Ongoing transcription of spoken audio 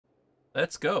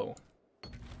Let's go.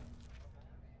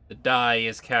 The die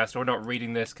is cast. We're not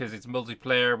reading this because it's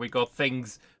multiplayer. We got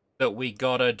things that we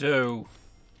gotta do.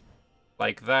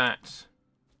 Like that.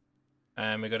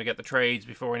 And we gotta get the trades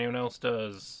before anyone else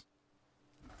does.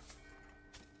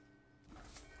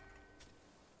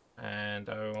 And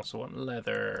I also want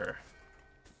leather.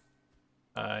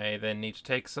 I then need to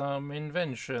take some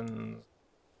inventions.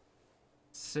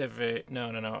 Civic. No.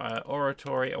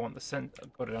 Oratory. I want the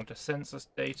go down to census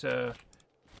data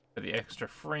for the extra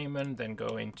Freeman. Then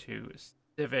go into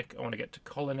civic. I want to get to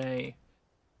colony.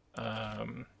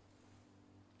 And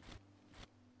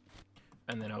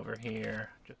then over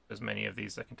here, just as many of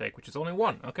these I can take, which is only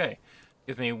one. Okay,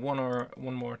 gives me one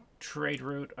more trade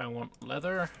route. I want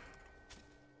leather.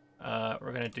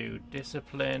 We're gonna do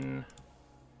discipline.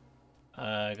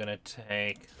 Gonna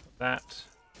take that.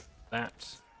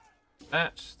 That's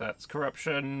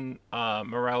corruption,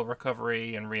 morale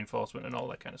recovery, and reinforcement, and all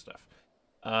that kind of stuff.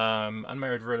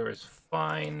 Unmarried ruler is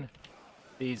fine.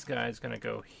 These guys gonna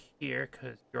go here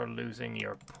because you're losing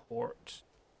your port.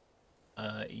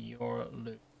 You're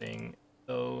losing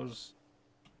those.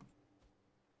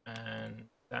 And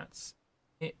that's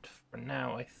it for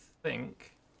now, I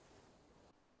think.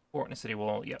 Port in the city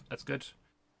wall. Yep, that's good.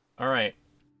 Alright.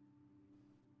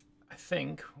 I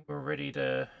think we're ready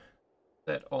to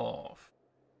set off.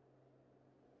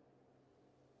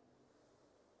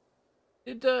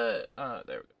 There we go.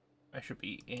 I should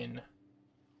be in.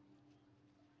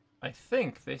 I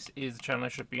think this is the channel I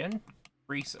should be in.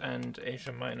 Greece and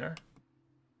Asia Minor.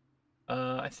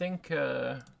 I think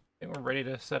we're ready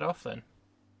to set off then.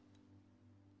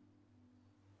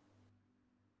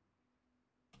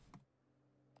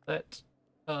 Let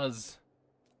us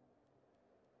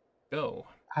go.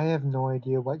 I have no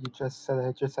idea what you just said.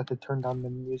 I just had to turn down the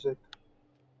music.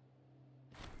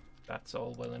 That's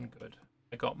all well and good.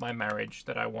 I got my marriage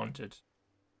that I wanted.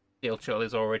 Steel Chill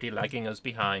is already lagging us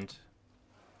behind.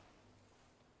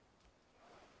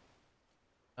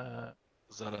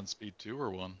 Is that on speed 2 or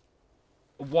 1?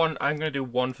 One. I'm going to do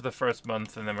 1 for the first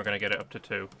month, and then we're going to get it up to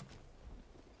 2.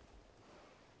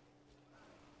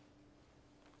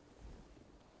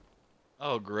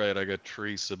 Oh, great. I got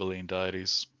 3 Sibylline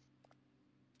deities.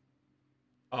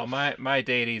 Oh, my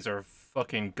deities are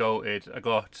fucking goated. I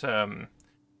got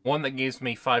one that gives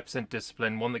me 5%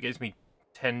 discipline, one that gives me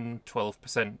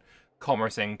 10-12%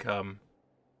 commerce income,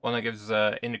 one that gives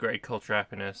integrated culture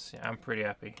happiness. Yeah, I'm pretty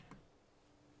happy.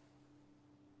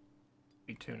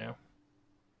 B2 now.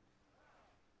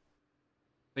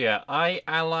 But yeah, I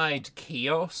allied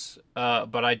Chios,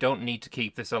 but I don't need to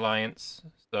keep this alliance.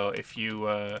 So if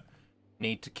you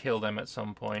need to kill them at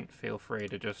some point, feel free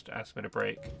to just ask me to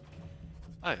break.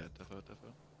 Ah, yeah, defo.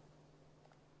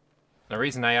 The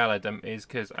reason I allied them is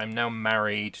because I'm now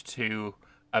married to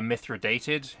a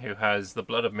Mithridated who has the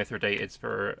blood of Mithridateds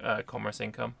for commerce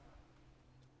income.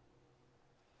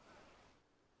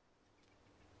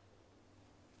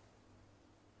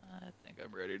 I think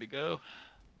I'm ready to go.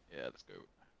 Yeah, let's go.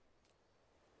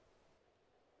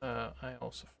 I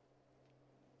also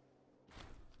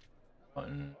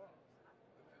button.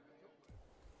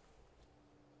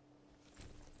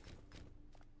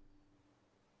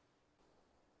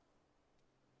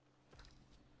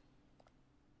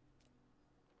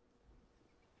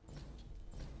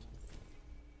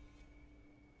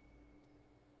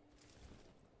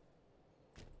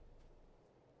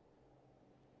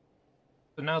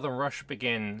 So now the rush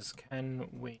begins. Can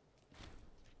we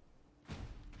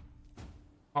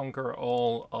conquer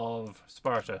all of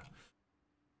Sparta?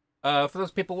 For those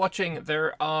people watching,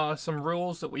 there are some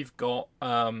rules that we've got,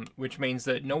 which means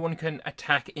that no one can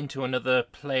attack into another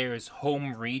player's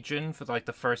home region for like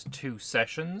the first 2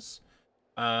 sessions.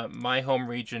 My home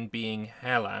region being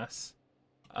Hellas.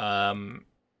 And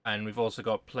we've also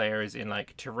got players in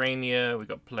like Tyrrhenia, we've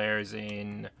got players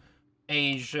in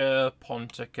Asia,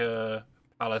 Pontica,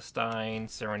 Palestine,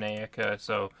 Cyrenaica.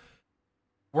 So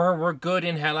we're good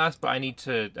in Hellas, but I need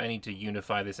to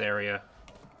unify this area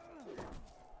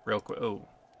real quick. Oh,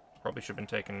 probably should have been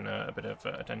taking a bit of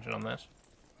attention on that.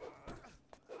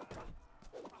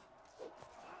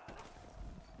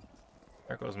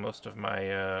 There goes most of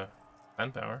my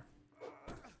manpower.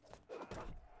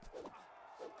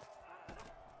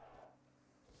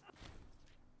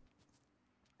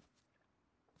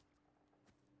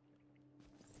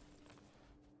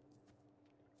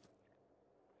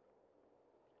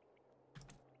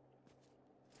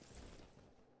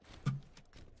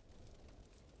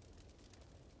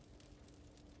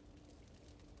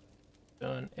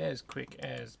 Done as quick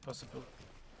as possible.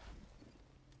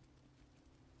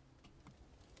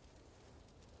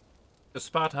 Does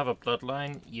Sparta have a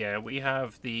bloodline? Yeah, we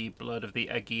have the blood of the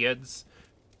Aegeans.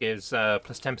 Gives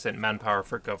plus 10% manpower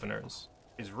for governors.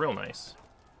 Is real nice.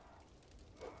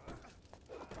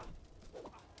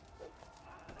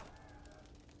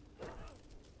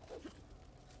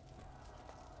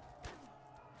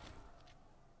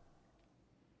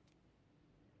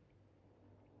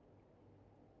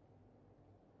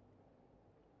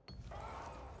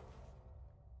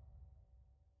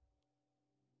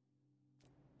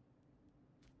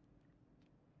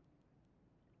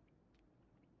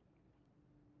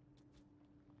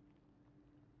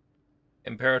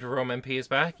 Imperator Rome MP is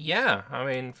back? Yeah, I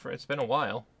mean, it's been a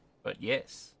while, but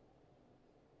yes.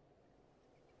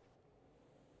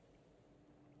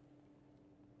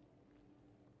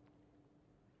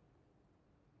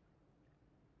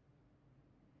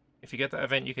 If you get that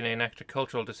event, you can enact a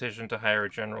cultural decision to hire a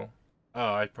general.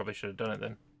 Oh, I probably should have done it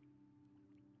then.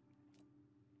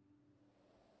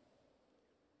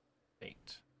 8.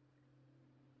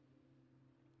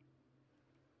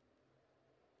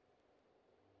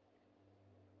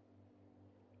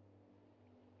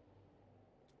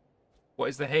 What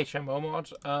is the HMO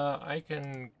mod? I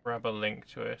can grab a link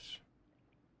to it.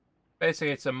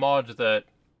 Basically, it's a mod that,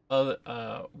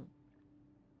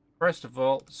 first of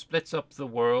all, splits up the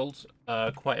world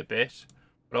quite a bit,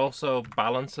 but also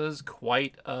balances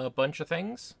quite a bunch of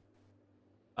things.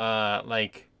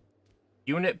 Like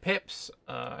unit pips.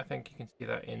 I think you can see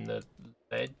that in the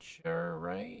ledger,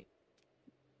 right?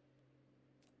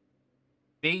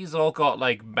 These all got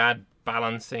like bad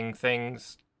balancing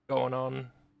things going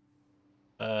on.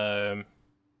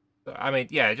 I mean,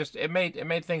 yeah, it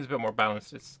made things a bit more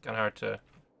balanced. It's kind of hard to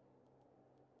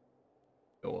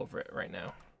go over it right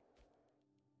now.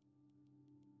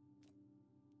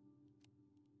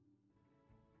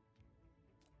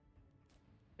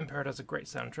 Imperator has a great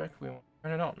soundtrack. We want to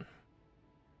turn it on.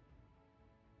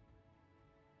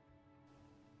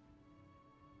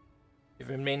 You've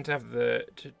been meaning to have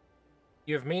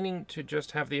you have meaning to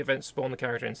just have the event spawn the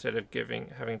character instead of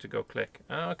having to go click.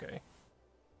 Oh, okay.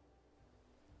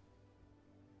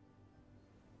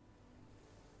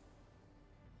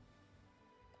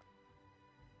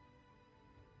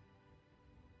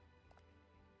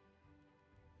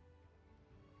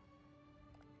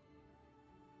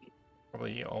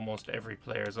 Probably almost every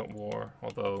player is at war,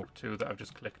 although 2 that I've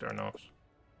just clicked are not.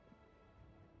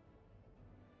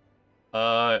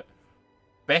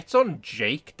 Bets on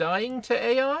Jake dying to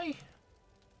AI?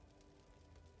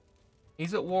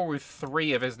 He's at war with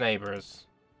 3 of his neighbors.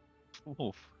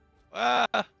 Oof.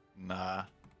 Nah.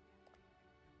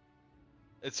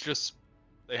 It's just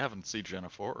they haven't sieged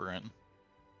Jennifer or anything.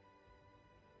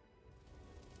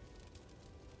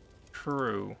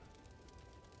 True.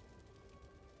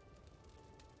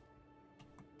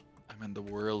 I'm in the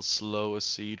world's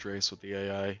slowest siege race with the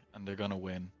AI, and they're gonna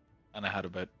win. And I had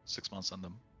about 6 months on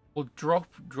them. Well, drop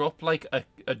like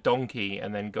a donkey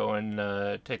and then go and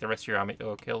take the rest of your army to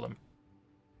go kill them.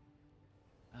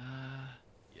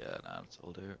 Yeah, nah, that's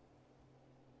all do.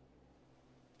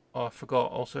 Oh, I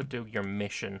forgot. Also do your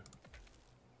mission.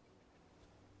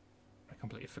 I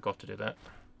completely forgot to do that.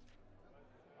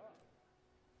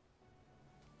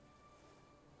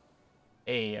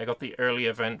 Hey, I got the early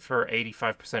event for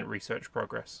 85% research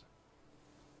progress.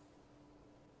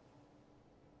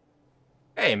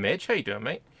 Hey, Midge, how you doing,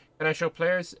 mate? Can I show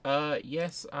players?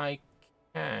 Yes, I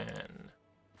can.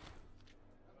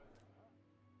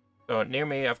 So, near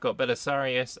me, I've got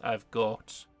Belisarius, I've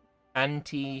got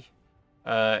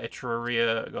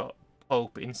Etruria, I've got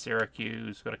Pope in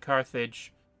Syracuse, I've got a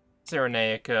Carthage,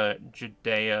 Cyrenaica,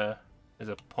 Judea, there's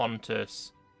a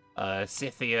Pontus,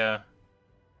 Scythia,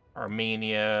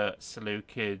 Armenia,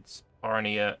 Seleucids,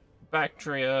 Parnia,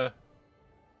 Bactria,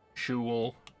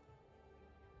 Shul,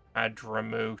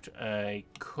 Adramut,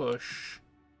 Kush,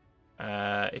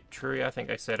 Etruria, I think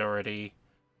I said already,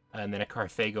 and then a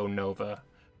Carthago Nova.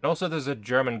 And also there's a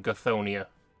German Gothonia.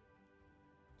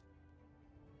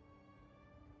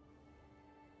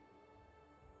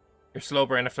 You're slow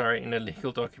brain after writing a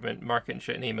legal document, marking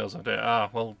shit in emails on it.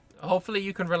 Ah, well, hopefully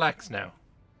you can relax now.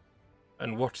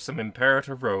 And watch some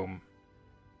Imperator Rome.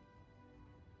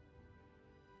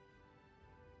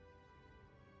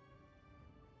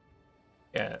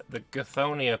 Yeah, the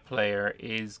Gothonia player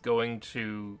is going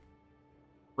to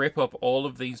rip up all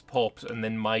of these pops and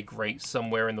then migrate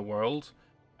somewhere in the world.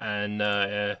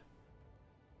 And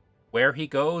where he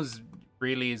goes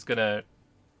really is gonna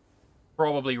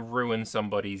probably ruin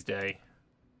somebody's day.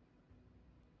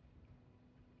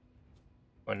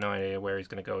 I have no idea where he's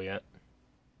gonna go yet.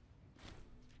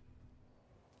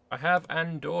 I have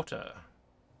an daughter.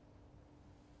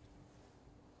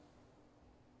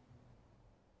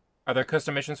 Are there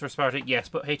custom missions for Sparta? Yes,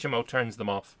 but HMO turns them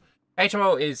off.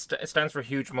 HMO stands for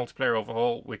Huge Multiplayer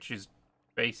Overhaul, which is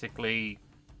basically...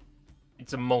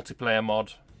 It's a multiplayer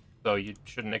mod, so you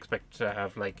shouldn't expect to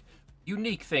have, like,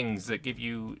 unique things that give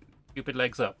you stupid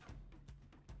legs up.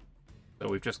 So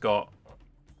we've just got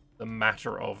the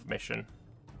Matter of mission.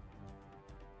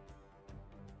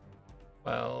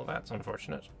 Well, that's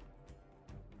unfortunate.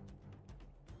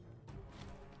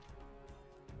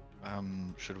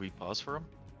 Should we pause for him?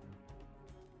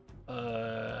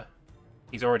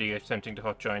 He's already attempting to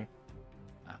hot join.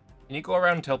 Ah. Can you go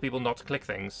around and tell people not to click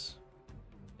things?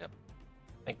 Yep.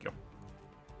 Thank you.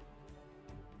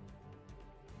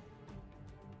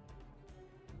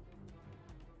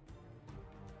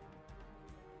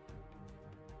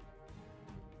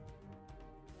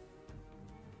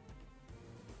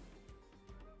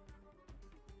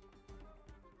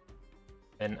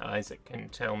 And Isaac can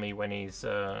tell me when he's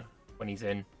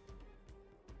in.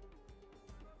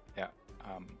 Yeah.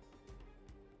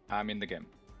 I'm in the game.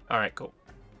 All right, cool.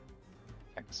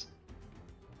 Thanks.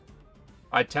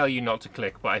 I tell you not to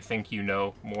click, but I think you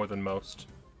know more than most.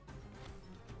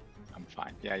 I'm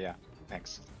fine. Yeah.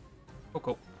 Thanks.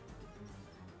 Cool.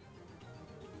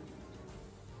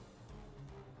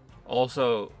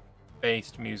 Also,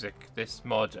 based music. This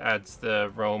mod adds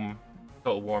the Rome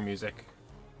Total War music.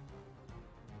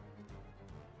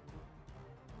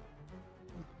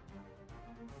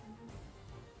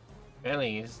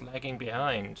 Belly is lagging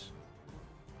behind.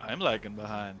 I'm lagging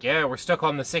behind. Yeah, we're stuck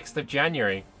on the 6th of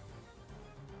January.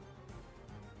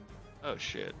 Oh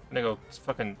shit. I'm gonna go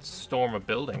fucking storm a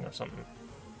building or something.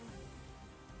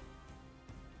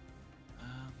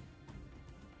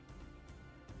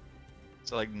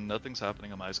 So like nothing's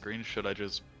happening on my screen. Should I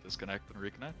just disconnect and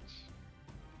reconnect?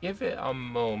 Give it a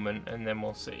moment and then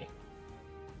we'll see.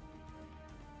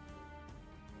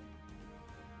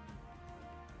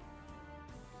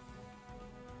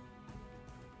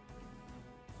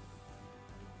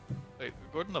 Wait,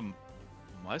 according to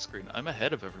my screen, I'm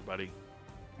ahead of everybody.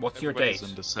 What's your Everybody's date?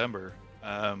 in December.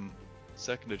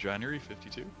 2nd of January,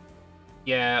 52.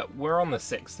 Yeah, we're on the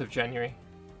 6th of January.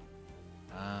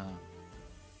 Ah.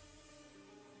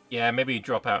 Yeah, maybe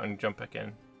drop out and jump back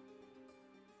in.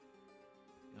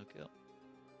 Okay.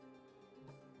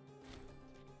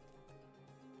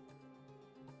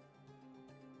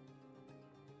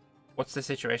 What's the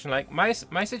situation like? My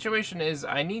situation is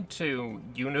I need to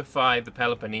unify the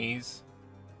Peloponnese,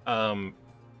 and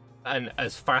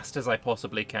as fast as I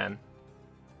possibly can.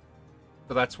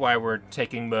 So that's why we're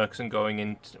taking mercs and going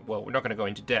into... Well, we're not going to go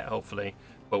into debt, hopefully,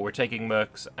 but we're taking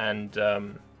mercs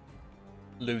and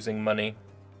losing money.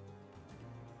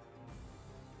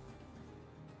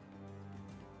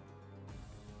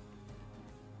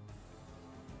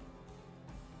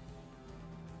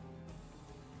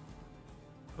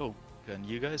 Oh, can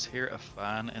you guys hear a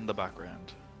fan in the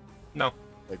background? No.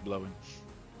 Like blowing.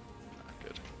 Ah,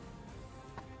 good.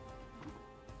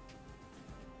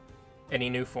 Any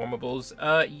new formables?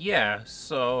 Yeah,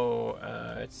 so,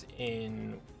 it's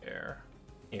in... where?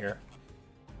 Here.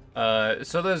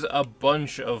 So there's a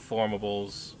bunch of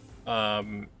formables.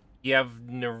 You have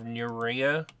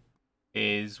Nuria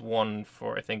is one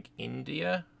for, I think,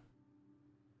 India.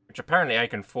 Which apparently I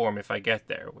can form if I get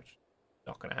there, which is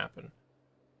not gonna happen.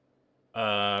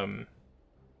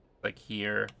 Like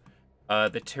here.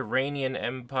 The Tyrrhenian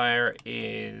Empire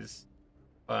is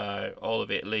all of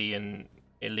Italy and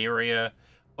Illyria.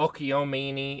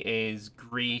 Okiomeni is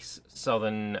Greece,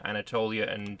 southern Anatolia,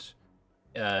 and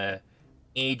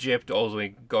Egypt, all the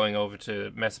way going over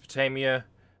to Mesopotamia.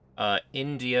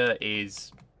 India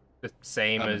is the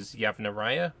same as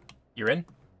Yavnaya. You're in?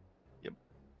 Yep.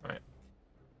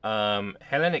 Alright.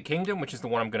 Hellenic Kingdom, which is the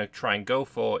one I'm going to try and go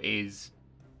for, is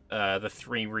the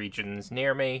three regions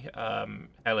near me.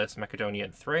 Hellas, Macedonia,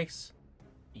 and Thrace.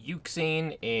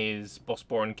 Euxine is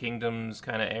Bosporan Kingdoms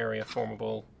kind of area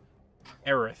formable.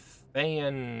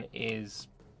 Erythraean is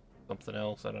something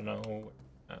else, I don't know.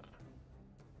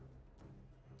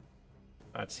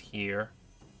 That's here.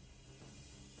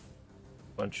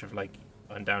 Bunch of like,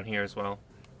 and down here as well.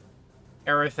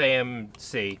 Erythraeum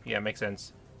Sea, yeah, makes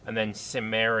sense. And then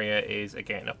Cimmeria is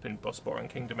again up in Bosporan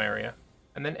Kingdom area.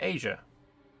 And then Asia,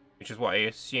 which is what I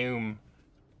assume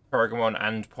Pergamon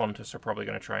and Pontus are probably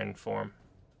going to try and form.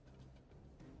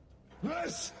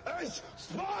 This is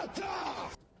Sparta!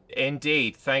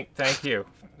 Indeed, thank you.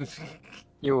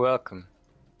 You're welcome.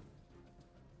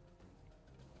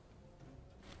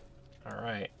 All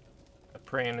right,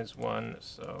 Praean is one,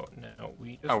 so now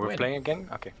we just Oh, we're win. playing again?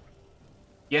 Okay.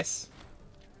 Yes.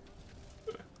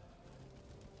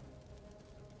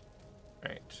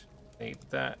 Right, save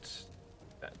that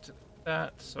to the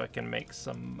that so I can make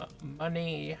some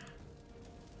money.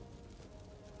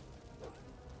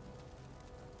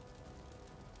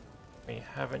 We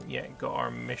haven't yet got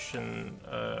our mission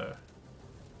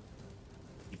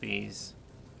EBs.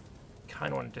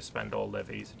 Kind of wanted to spend all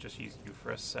levies and just use you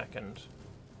for a second.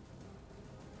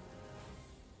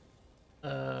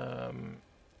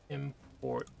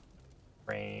 Import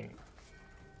grain.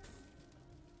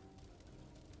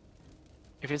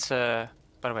 If it's a,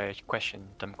 by the way, question,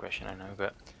 dumb question, I know,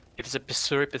 but if it's a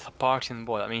Pissuri parked in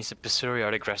war, that means the Pissuri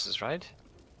are the aggressors, right?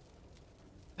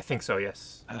 I think so,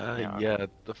 yes. Yeah, okay. Yeah,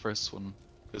 the first one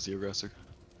is the aggressor.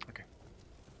 Okay.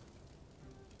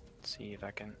 Let's see if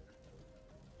I can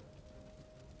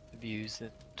use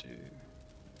it to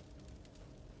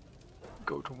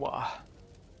go to war.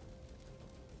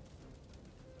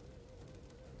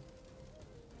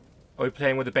 Are we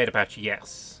playing with the beta patch?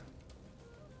 Yes.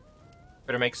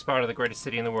 Better make Sparta the greatest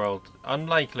city in the world.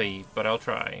 Unlikely, but I'll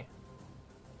try.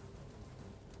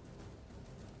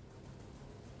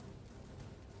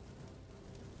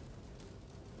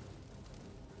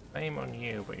 Blame on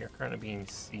you, but you're currently being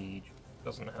sieged.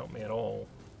 Doesn't help me at all.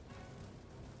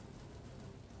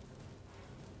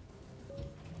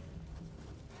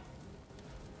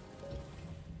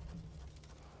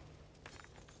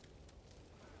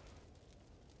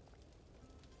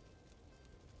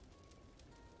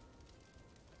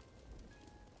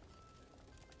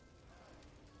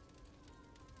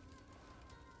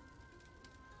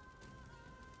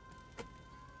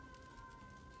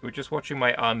 We were just watching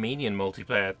my Armenian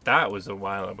multiplayer. That was a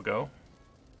while ago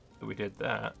that we did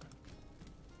that.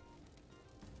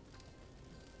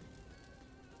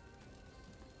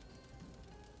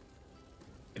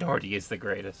 It already is the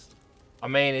greatest. I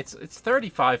mean, it's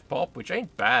 35 pop, which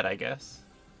ain't bad, I guess.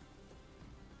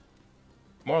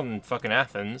 More than fucking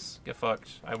Athens. Get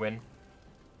fucked. I win.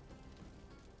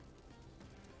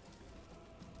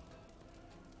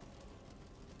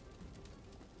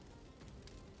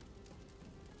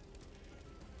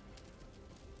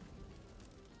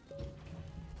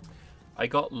 I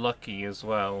got lucky as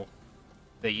well.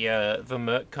 The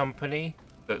Merc company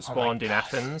that spawned in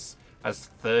Athens has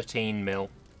 13 mil.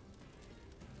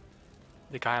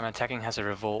 The guy I'm attacking has a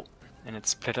revolt, and it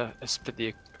split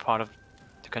the part of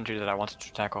the country that I wanted to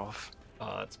attack off.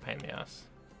 Oh, that's a pain in the ass.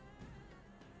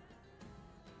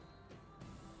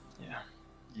 Yeah.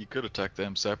 You could attack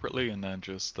them separately and then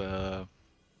just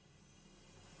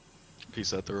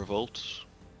piece out the revolt.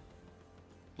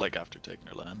 Like after taking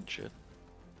their land and shit.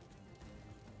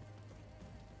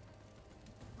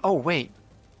 Oh wait.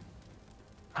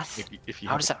 What? If you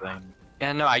How have does a that? plan.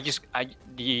 Yeah, no,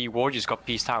 the war just got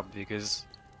pieced out because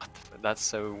that's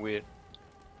so weird.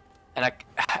 And I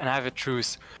have a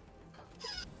truce,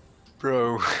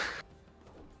 bro.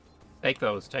 Take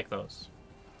those, take those.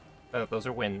 Those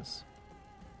are wins.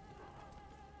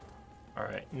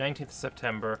 Alright, 19th of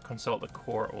September, consult the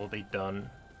court will be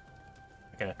done.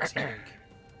 I'm gonna take.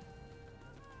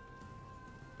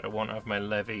 I won't have my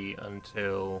levy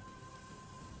until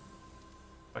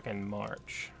fucking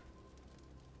March.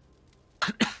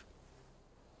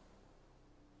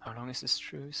 How long is this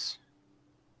truce?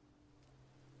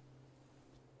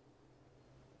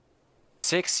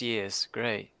 6 years,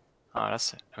 great. Oh,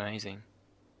 that's amazing.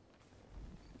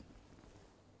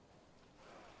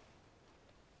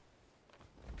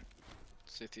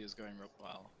 City is going real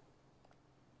well.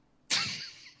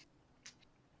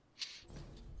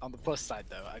 On the plus side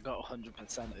though, I got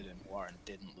 100% in war and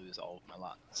didn't lose all of my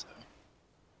land, so...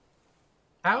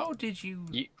 How did you...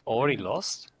 You already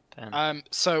lost? Damn.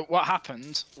 So what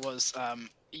happened was,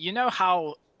 you know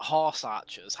how horse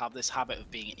archers have this habit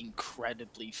of being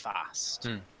incredibly fast?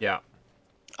 Yeah.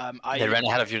 They ran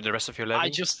ahead of you, the rest of your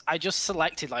levy? I just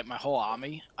selected like my whole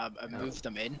army and moved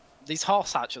them in. These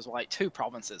horse archers were like 2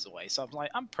 provinces away, so I'm like,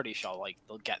 I'm pretty sure like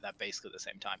they'll get there basically at the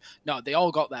same time. No, they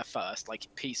all got there first, like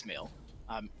piecemeal.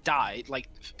 Died, like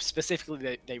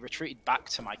specifically they retreated back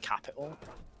to my capital,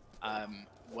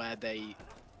 where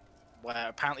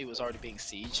apparently it was already being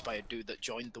sieged by a dude that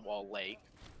joined the wall late,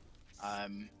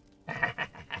 and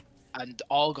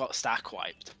all got stack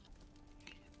wiped.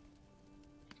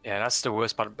 Yeah, that's the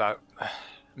worst part about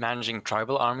managing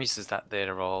tribal armies, is that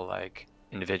they're all like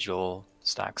individual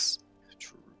stacks.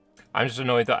 True. I'm just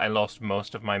annoyed that I lost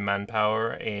most of my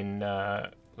manpower in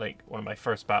like one of my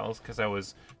first battles because I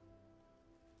was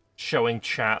showing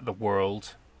chat the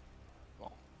world.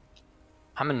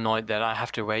 I'm annoyed that I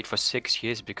have to wait for 6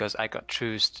 years because I got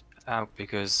truced out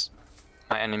because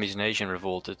my enemy's nation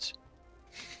revolted.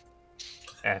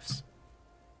 Fs.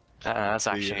 That's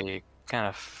actually kind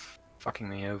of fucking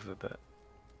me over, but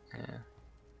yeah.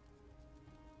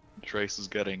 Trace is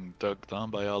getting dug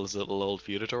down by all his little old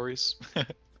feudatories.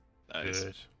 Nice.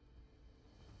 Good.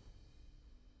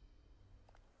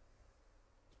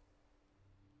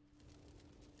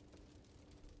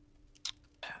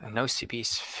 No CP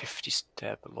is 50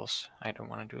 stab loss. I don't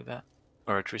want to do that.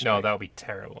 Or a truce No, break. that would be a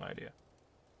terrible idea.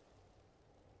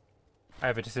 I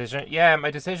have a decision. Yeah,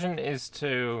 my decision is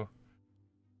to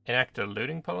enact a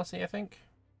looting policy, I think.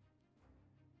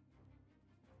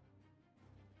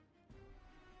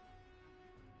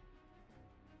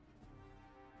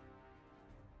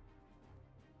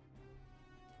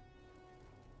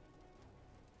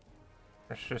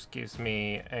 Which just gives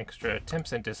me extra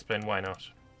 10% discipline, why not?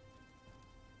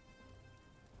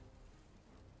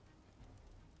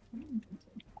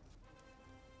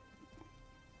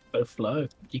 Go Flo.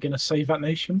 You gonna save that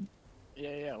nation?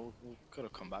 Yeah, we'll gotta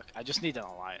come back. I just need an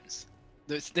alliance.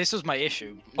 This was my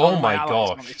issue. Oh None of my allies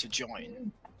gosh. wanted to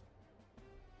join.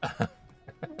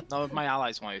 None of my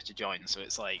allies wanted to join, so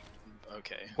it's like,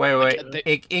 okay. Wait. Like,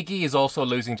 Iggy is also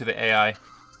losing to the AI.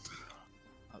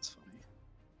 That's funny.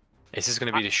 Is this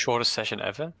going to be the shortest session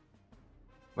ever?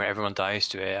 Where everyone dies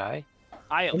to AI?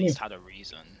 I at least had a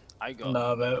reason. I got.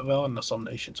 No, they're on the some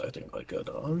nations I think quite good.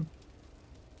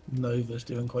 Nova's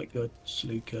doing quite good.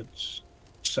 Seleucids,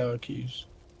 Syracuse,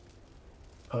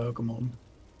 Pergamon.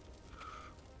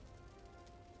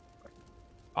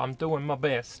 I'm doing my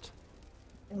best.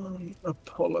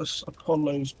 Apollo's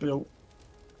built.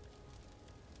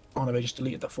 Oh no, they just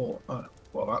deleted the fort. Oh,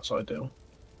 well, that's ideal.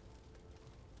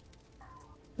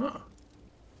 Oh.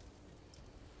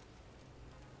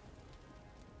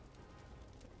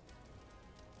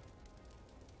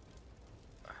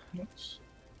 Yes.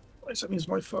 That means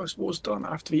my first war's done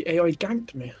after the AI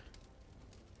ganked me.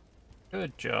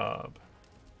 Good job.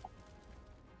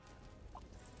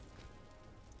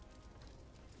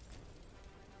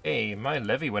 Hey, my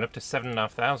levy went up to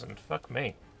 7,500. Fuck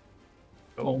me.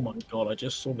 Oh my god, I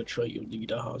just saw the trait your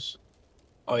leader has.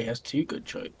 Oh, he has 2 good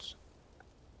traits.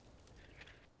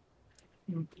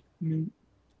 I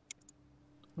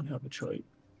have a trait.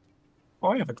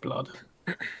 I have a blood.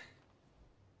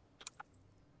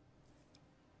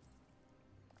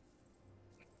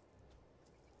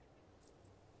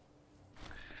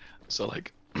 So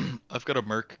like, I've got a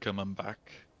merc coming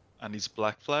back, and he's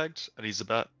black flagged, and he's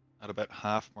at about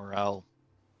half morale.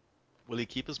 Will he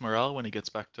keep his morale when he gets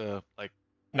back to like?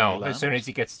 No, your as soon land? as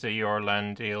he gets to your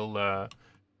land, he'll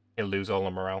lose all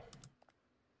the morale.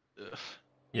 Ugh.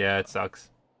 Yeah, it sucks.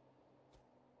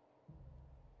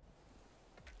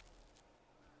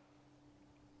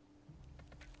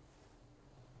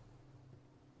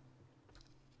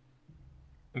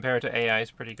 Imperator AI is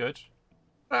pretty good.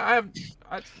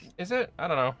 Is it? I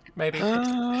don't know. Maybe.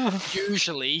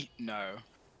 Usually, no,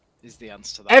 is the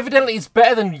answer to that. Evidently, it's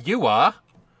better than you are.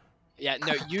 Yeah,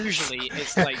 no, usually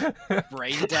it's like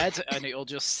brain dead and it'll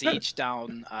just siege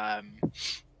down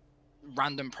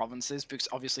random provinces because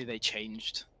obviously they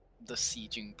changed the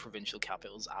sieging provincial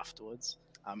capitals afterwards.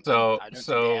 So- I don't think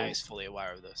so- the AI is fully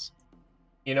aware of this.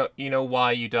 You know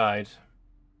why you died.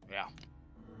 Yeah.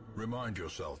 Remind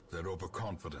yourself that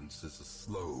overconfidence is a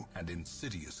slow and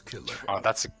insidious killer. Oh,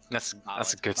 that's a good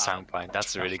Valid. soundbite.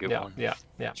 That's a really good Yeah, one.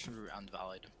 yeah. True and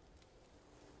valid.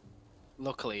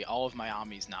 Luckily, all of my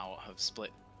armies now have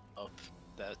split up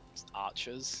their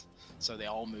archers, so they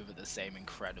all move at the same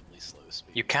incredibly slow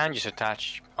speed. You can just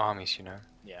attach armies, you know.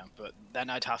 Yeah, but then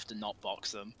I'd have to not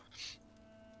box them.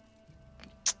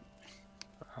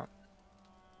 I'm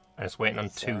just waiting on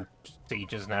 2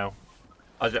 sieges now.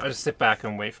 I'll just sit back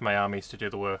and wait for my armies to do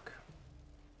the work.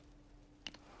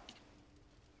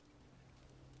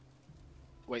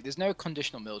 Wait, there's no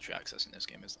conditional military access in this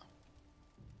game, is there?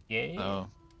 Yeah. Oh,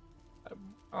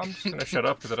 I'm just gonna shut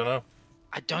up because I don't know.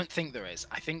 I don't think there is.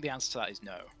 I think the answer to that is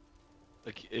no.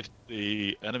 like if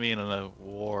the enemy in a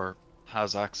war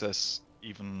has access,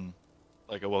 even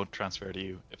like it won't transfer to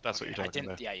you. If that's what you're I talking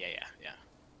didn't. about.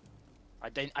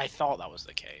 Yeah. I thought that was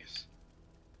the case.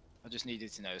 I just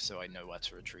needed to know so I know where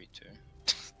to retreat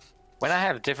to. When I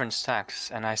have different stacks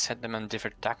and I set them on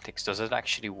different tactics, does it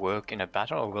actually work in a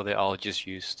battle, or will they all just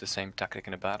use the same tactic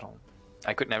in a battle?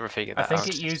 I could never figure I that think out.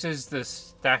 it uses the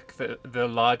stack, the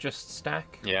largest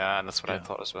stack. Yeah, that's what I Yeah.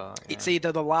 thought as well. It's yeah.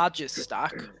 either the largest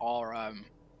stack or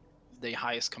the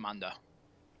highest commander.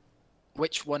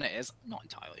 Which one it is, I'm not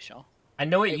entirely sure. I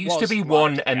know it It used to was be large,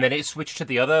 one, and yeah. then it switched to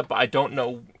the other, but I don't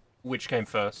know which came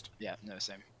first. Yeah, no,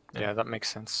 same. Yeah, that makes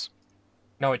sense.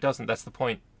 No, it doesn't. That's the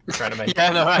point I'm trying to make. Yeah,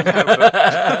 no, I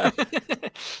know.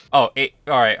 But...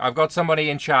 All right. I've got somebody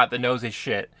in chat that knows his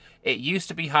shit. It used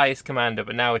to be highest commander,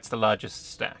 but now it's the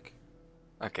largest stack.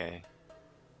 okay.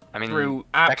 I mean, through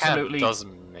that kind of absolutely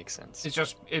doesn't make sense. It's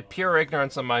just pure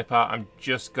ignorance on my part. I'm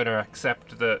just gonna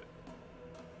accept that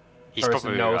He's person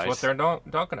probably knows right. what they're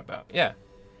talking about. Yeah.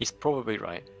 He's probably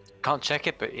right. Can't check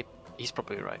it, but he's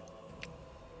probably right.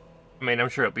 I mean, I'm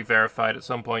sure it'll be verified at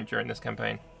some point during this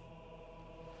campaign.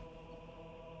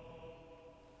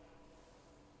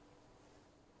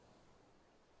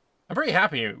 I'm pretty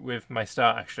happy with my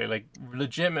start, actually. Like,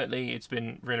 legitimately, it's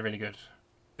been really, really good.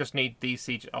 Just need these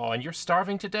siege... Oh, and you're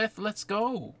starving to death? Let's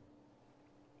go!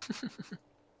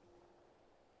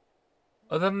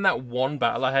 Other than that one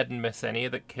battle I had in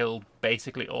Messenia that killed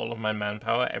basically all of my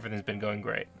manpower, everything's been going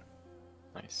great.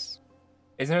 Nice.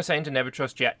 Isn't there saying to never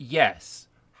trust yet? Yes.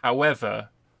 However,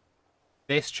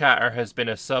 this chatter has been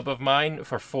a sub of mine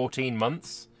for 14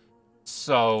 months,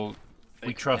 so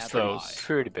we trust those.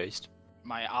 30 based.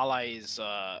 My ally is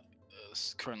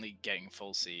currently getting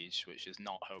full siege, which is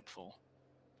not hopeful.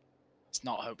 It's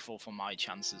not hopeful for my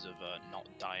chances of not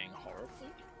dying horribly.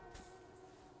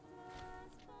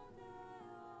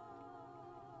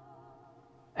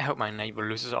 I hope my neighbor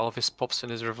loses all of his pops in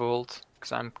his revolt,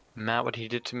 because I'm mad what he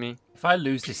did to me. If I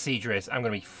lose this siege race, I'm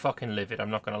gonna be fucking livid. I'm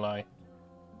not gonna lie.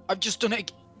 I've just done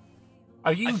it.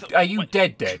 Are you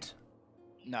dead?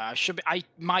 No, I should be. I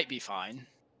might be fine,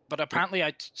 but apparently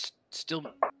I still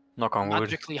Knock on wood.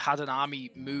 magically had an army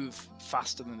move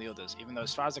faster than the others. Even though,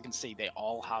 as far as I can see, they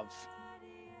all have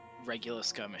regular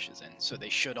skirmishers in, so they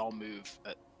should all move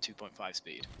at 2.5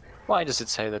 speed. Why does it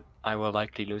say that I will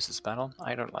likely lose this battle?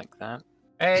 I don't like that.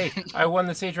 Hey, I won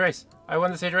the siege race. I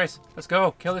won the siege race. Let's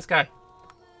go. Kill this guy.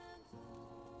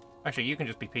 Actually, you can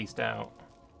just be pieced out.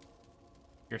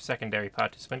 Your secondary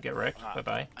participant get wrecked.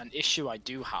 Bye-bye. An issue I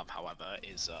do have, however,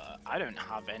 is I don't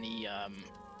have any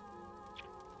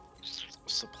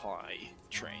supply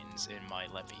trains in my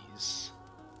levies.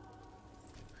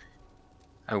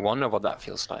 I wonder what that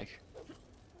feels like.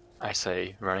 I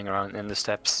say, running around in the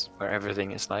steppes where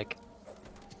everything is like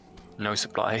no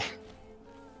supply.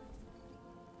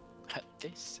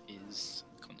 This is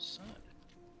concern.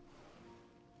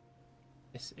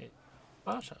 This is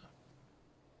Sparta.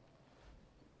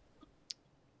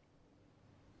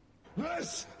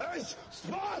 This is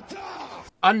Sparta!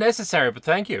 Unnecessary, but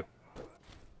thank you.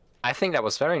 I think that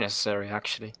was very necessary,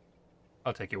 actually.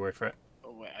 I'll take your word for it.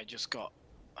 Oh wait, I just got.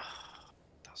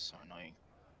 That's so annoying.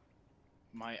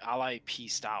 My ally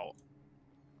pieced out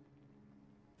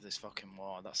this fucking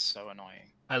war. That's so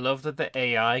annoying. I love that the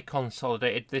AI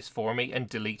consolidated this for me and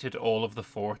deleted all of the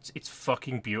forts. It's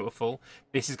fucking beautiful.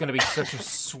 This is going to be such a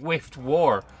swift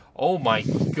war. Oh my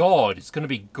god, it's going to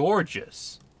be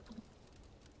gorgeous.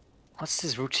 What's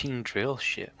this routine drill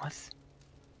shit? What?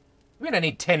 I mean, I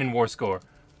need 10 in war score.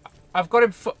 I've got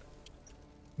him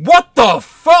What the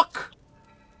fuck?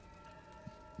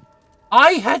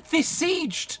 I had this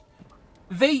sieged.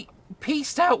 They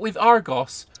pieced out with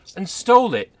Argos and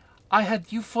stole it. I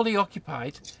had you fully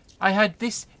occupied. I had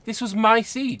this. This was my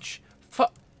siege.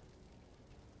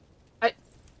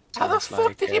 How the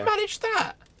fuck did you manage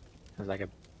that? It's like a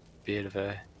bit of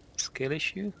a skill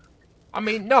issue. I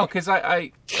mean, no, because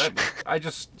I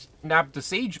just nabbed the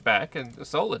siege back and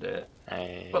assaulted it.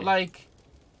 But like,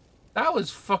 that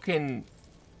was fucking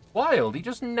wild. He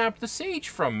just nabbed the siege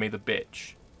from me, the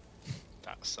bitch.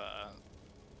 That's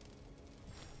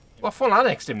Well, I full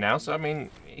annexed him now, so I mean,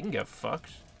 he can get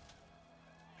fucked.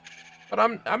 But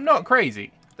I'm not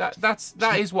crazy. That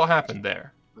is what happened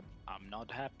there. But I'm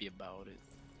not happy about it.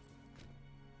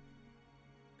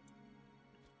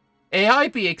 AI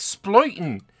be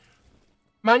exploiting.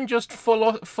 Man just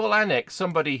full annex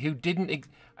somebody who didn't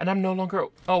and I'm no longer.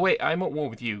 Oh wait, I'm at war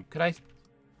with you. Could I?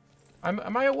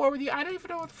 Am I at war with you? I don't even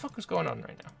know what the fuck is going on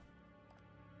right now.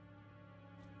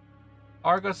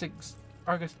 Argos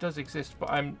does exist, but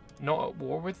I'm not at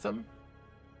war with them.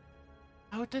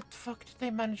 How the fuck did they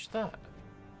manage that?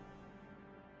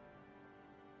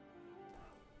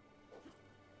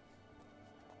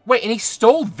 Wait, and he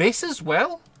stole this as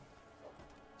well?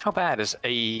 How bad is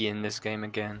AE in this game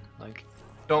again? Like,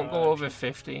 don't go over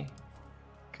 50.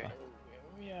 Okay.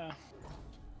 Yeah.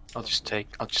 I'll just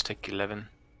take 11.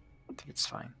 I think it's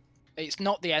fine. It's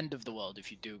not the end of the world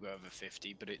if you do go over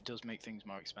 50, but it does make things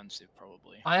more expensive,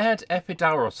 probably. I had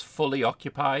Epidaurus fully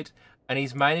occupied, and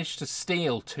he's managed to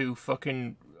steal 2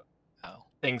 fucking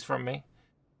things from me.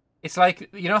 It's like,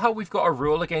 you know how we've got a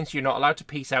rule against you're not allowed to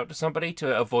peace out to somebody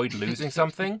to avoid losing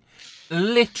something?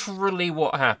 Literally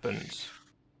what happened.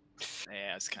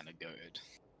 Yeah, it's kind of good.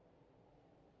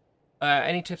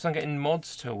 Any tips on getting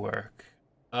mods to work?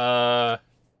 Bring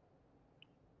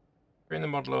the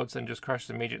mod loads and just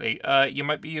crashes immediately. You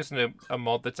might be using a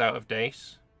mod that's out of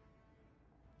date.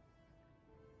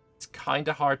 It's kind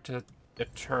of hard to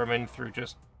determined through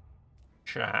just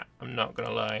chat. I'm not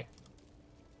gonna lie.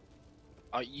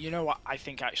 You know what I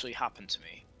think actually happened to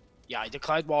me? Yeah, I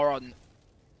declared war on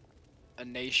a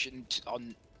nation,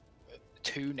 on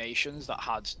 2 nations that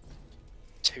had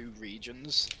 2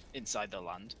 regions inside the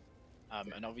land.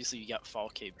 And obviously you get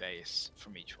 4k base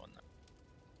from each one.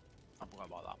 I forgot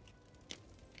about that.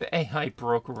 The AI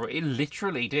broke a rule. It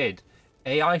literally did.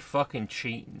 AI fucking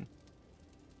cheating.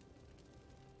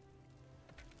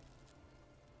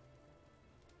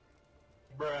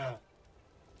 Bruh.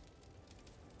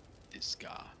 This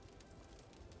guy.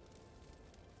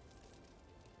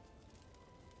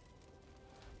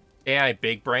 AI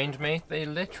big brained me. They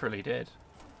literally did.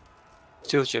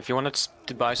 Stilch, if you wanted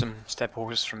to buy some step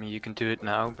horses from me, you can do it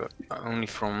now, but only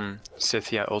from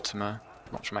Scythia Ultima,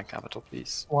 not from my capital,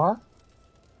 please. What?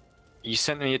 You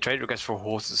sent me a trade request for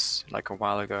horses like a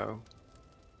while ago,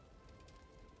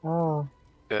 Oh.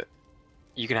 but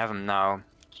you can have them now,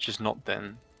 just not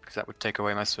then, because that would take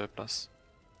away my surplus.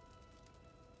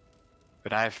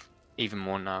 But I have even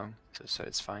more now, so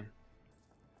it's fine.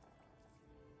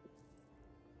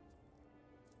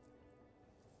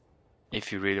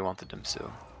 If you really wanted them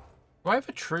still. Do I have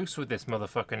a truce with this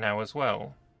motherfucker now as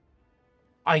well?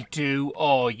 I do.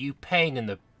 Oh, you pain in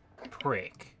the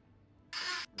prick.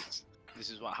 This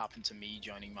is what happened to me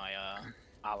joining my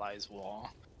allies' war,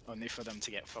 only for them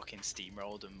to get fucking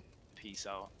steamrolled and peace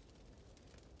out.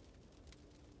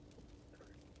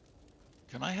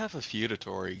 Can I have a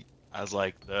feudatory as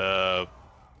like the,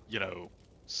 you know,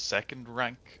 second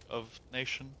rank of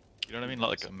nation? You know what I mean? Not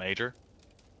like a major.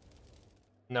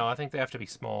 No, I think they have to be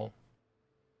small.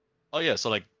 Oh yeah, so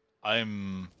like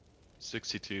I'm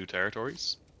 62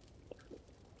 territories.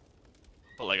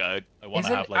 But like I want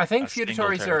to have like I think a single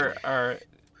feudatories territory. are.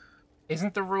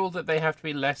 Isn't the rule that they have to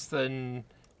be less than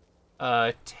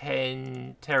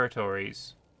 10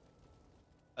 territories?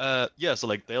 Yeah, so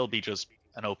like they'll be just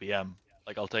an OPM.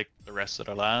 Like I'll take the rest of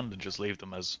their land and just leave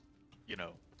them as, you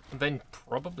know. Then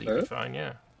probably be fine,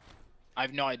 yeah. I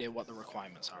have no idea what the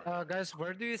requirements are. Guys,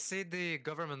 where do you see the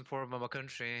government form of a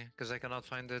country? Because I cannot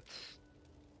find it.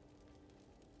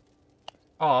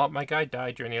 Oh, my guy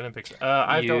died during the Olympics.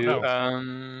 I don't know.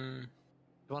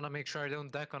 You want to make sure I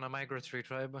don't deck on a migratory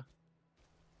tribe?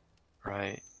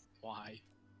 Right. Why?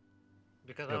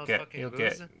 Because I would fucking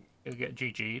lose. You'll get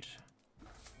GG'd.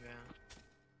 Yeah.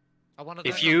 I want to.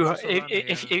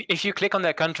 If you click on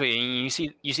that country and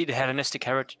you see the Hellenistic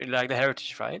heritage, like the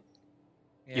heritage, right?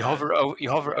 Yeah. You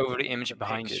hover over the image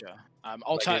behind it.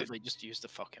 Alternatively, just use the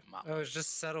fucking map. Oh, it's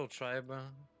just settled tribe.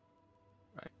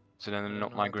 Right. So then they're I not don't know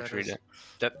what that migratory. is.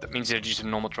 That means they're just a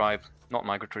normal tribe, not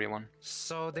migratory one.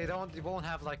 So they won't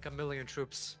have like 1,000,000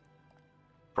 troops.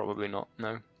 Probably not.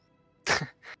 No.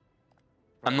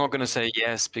 I'm not gonna say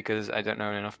yes because I don't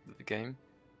know enough of the game,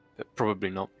 but probably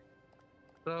not.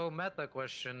 So meta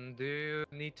question: do you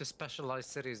need to specialize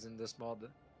cities in this mod?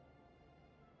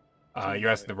 You're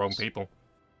asking the wrong people.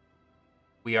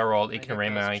 We are all I need to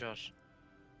Ikaramai. ask Josh.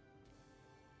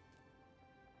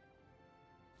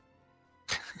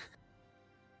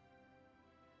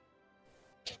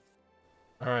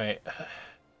 Alright.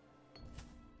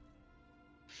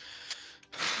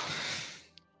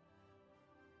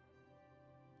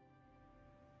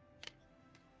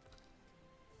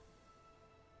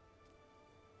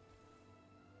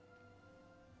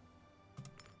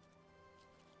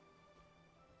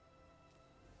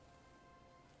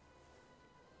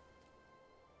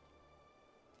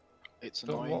 It's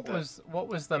So annoying. what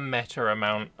was the meta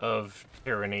amount of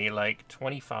tyranny? Like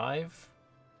 25?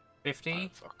 50? I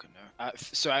don't fucking know.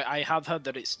 So I have heard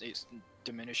that it's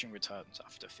diminishing returns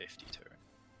after 52.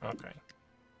 Okay.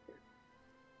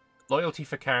 Loyalty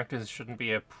for characters shouldn't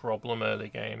be a problem early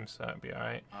game, so that'd be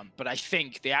alright. But I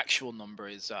think the actual number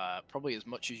is probably as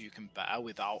much as you can bear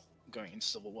without going into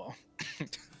civil war.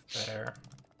 There.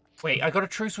 Wait, I got a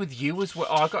truce with you as well.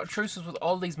 Oh, I got truces with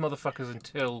all these motherfuckers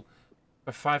until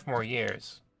for 5 more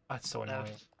years. That's so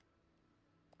annoying.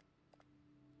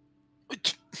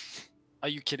 Are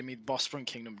you kidding me? Bosporan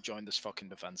Kingdom joined this fucking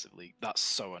defensive league. That's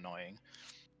so annoying.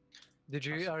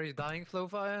 Are you dying,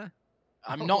 Flowfire?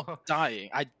 I'm not dying.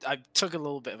 I took a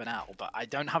little bit of an L, but I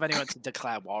don't have anyone to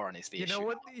declare war on. Is the issue? You know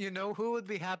what? You know who would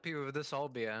be happy with this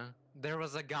Albia? There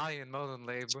was a guy in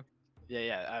Modenlab.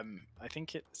 Yeah. I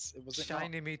think it was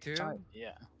Shiny Me Too.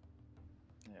 Yeah.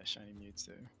 Yeah, Shiny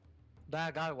Mewtwo.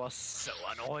 That guy was so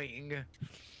annoying.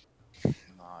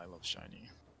 No, I love Shiny.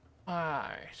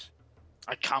 Alright.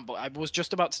 I can't. I was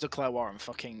just about to declare war, and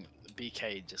fucking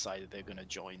BK decided they're gonna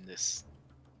join this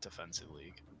defensive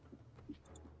league.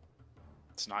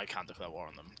 So now I can't declare war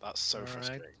on them. That's so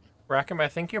frustrating. Rackham, I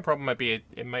think your problem might be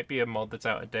it might be a mod that's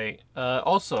out of date.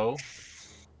 Also,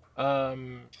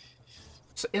 didn't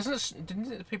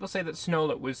people say that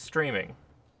Snowlet was streaming?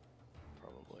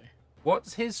 Probably.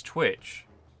 What's his Twitch?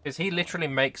 Because he literally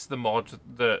makes the mod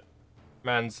that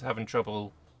man's having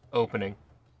trouble opening.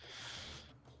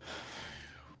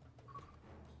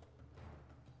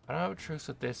 I don't have a truce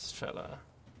with this fella.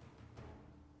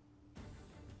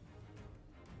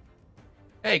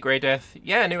 Hey, Grey Death.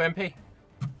 Yeah, new MP.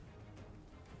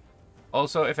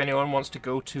 Also, if anyone wants to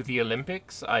go to the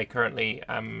Olympics, I currently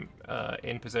am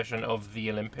in possession of the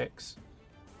Olympics.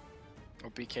 Or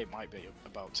BK might be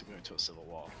about to go into a civil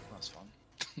war. That's fun.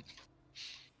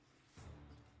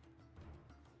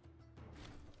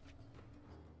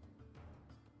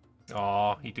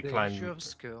 Aw, he The declined. issue of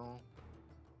skill.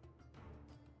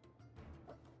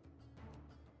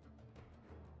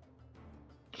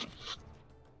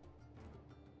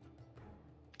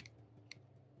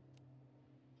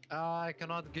 I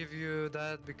cannot give you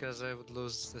that because I would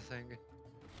lose the thing.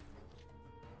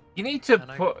 You need to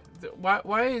And put.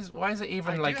 Why is it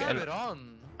even I like do have an? it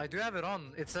on. I do have it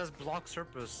on. It says block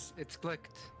surface. It's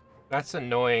clicked. That's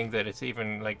annoying that it's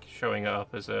even like showing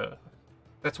up as a.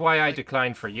 That's why I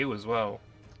declined for you as well.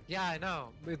 Yeah, I know.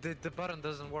 But the button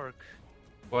doesn't work.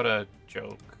 What a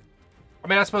joke. I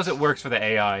mean, I suppose it works for the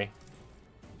AI.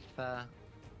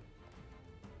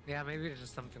 Yeah, maybe it's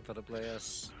just something for the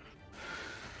players.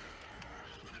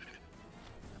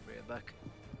 I'll bring it back.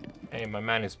 Hey, my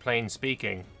man is plain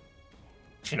speaking.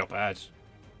 Actually, not bad.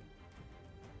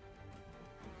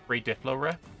 Free Diplo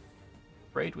rep.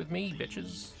 Raid with me,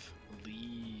 bitches.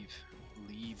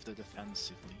 Leave the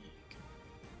defensive league.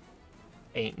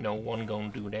 Ain't no one gonna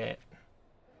do that.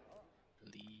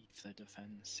 Leave the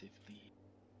defensive league.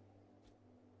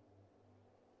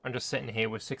 I'm just sitting here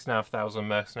with 6,500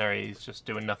 mercenaries just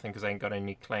doing nothing because I ain't got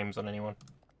any claims on anyone.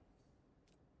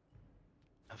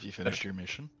 Have you finished your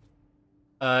mission?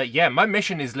 Yeah, my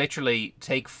mission is literally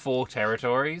take 4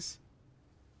 territories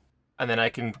and then I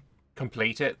can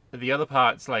complete it. The other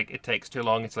part's like, it takes too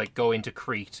long. It's like go into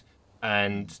Crete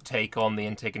and take on the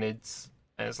Antigonids.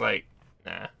 And it's like,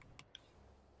 nah.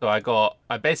 So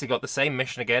I basically got the same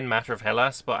mission again, Matter of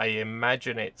Hellas, but I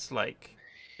imagine it's like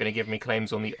gonna give me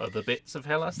claims on the other bits of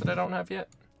Hellas that I don't have yet.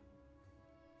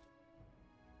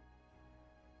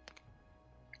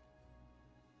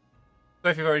 So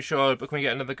if you're very sure, but can we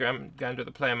get another gander at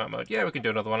the player map mode? Yeah, we can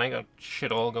do another one. I ain't got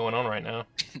shit all going on right now.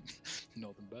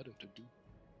 Nothing better to do.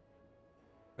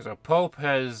 So Pope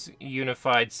has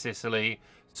unified Sicily.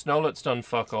 Snowlet's done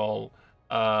fuck all.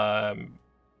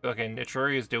 Fucking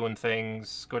Etruria's doing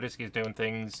things. Skodiski's doing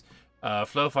things.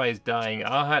 Flowfi is dying.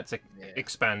 Arhat's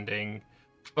expanding.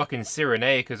 Fucking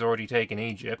Cyrenaic has already taken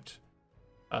Egypt.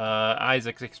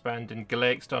 Isaac's expanding.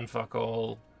 Galaic's done fuck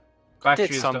all.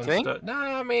 Did something? No,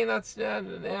 I mean that's yeah.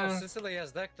 Oh, Sicily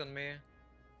has decked on me.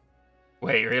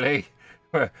 Wait, really?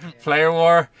 Player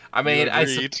war? I mean,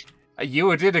 Agreed.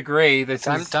 You did agree. This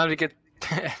Time is to get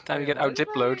time to get out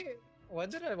diploed. Why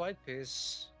did I white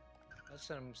piece?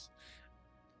 That's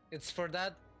it's for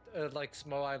that like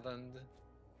small island.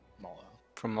 Malta.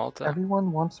 From Malta.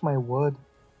 Everyone wants my wood.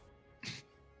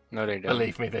 No, they don't.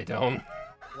 Believe me, they don't.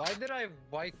 Why did I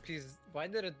white piece? Why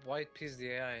did it white piece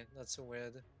the AI? That's so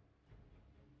weird.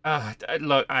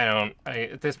 Look,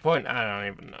 at this point, I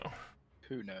don't even know.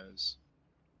 Who knows?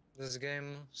 This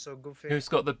game so goofy. Who's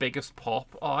got the biggest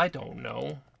pop? Oh, I don't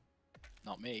know.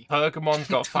 Not me. Pergamon's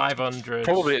got 500.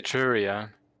 Probably Etruria.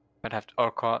 I'd have to,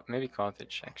 or maybe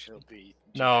Carthage actually. It'll be.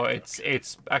 No, it's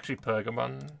actually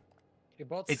Pergamon. He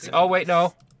bought It's Sicily. oh wait,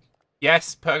 no.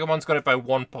 Yes, Pergamon's got it by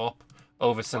 1 pop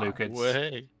over Seleucids.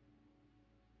 Way.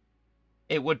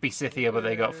 It would be Scythia, but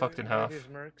they got fucked in half. Maybe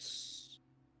Mercs.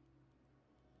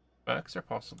 Mercs are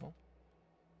possible.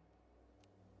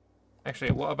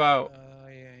 Actually, what about?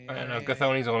 Yeah, I don't know.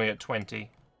 Gathoni's only at 20.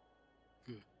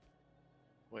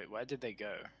 Wait, where did they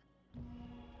go?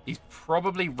 He's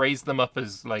probably raised them up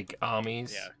as like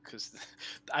armies. Yeah, because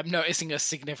I'm noticing a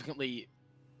significantly.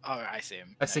 Oh, I see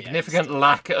him. A significant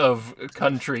lack of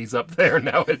countries up there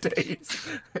nowadays.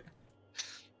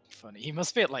 Funny. He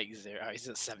must be at like 0. He's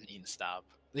at 17 stab.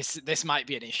 This might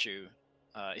be an issue.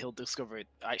 He'll discover it.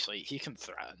 Actually, he can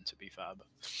threaten. To be fair, but...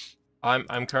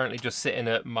 I'm currently just sitting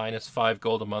at -5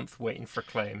 gold a month, waiting for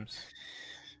claims.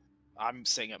 I'm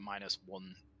sitting at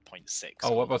 -1.6.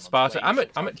 Oh, what about Sparta? I'm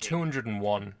at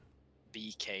 201.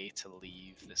 BK to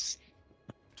leave this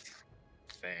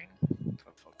thing.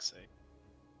 For fuck's sake.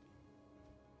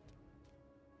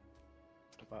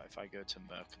 What about if I go to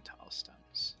mercantile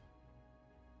stance?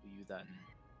 Will you then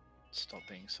stop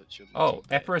being such a? Oh, little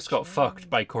Epirus bitch? got fucked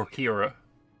by Corkira.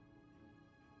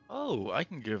 Oh, I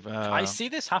can give I see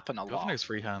this happen a lot. governors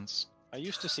free hands. I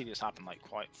used to see this happen like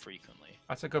quite frequently.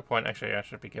 That's a good point, actually. I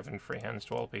should be giving free hands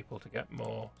to all people to get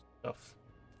more stuff.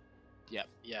 Yep,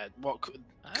 yeah. What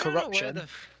I don't know where corruption? the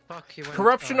fuck he went.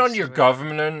 Corruption Oh, on your so-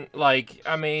 government, like,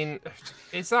 I mean,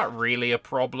 is that really a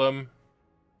problem?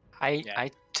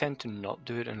 I tend to not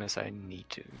do it unless I need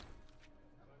to.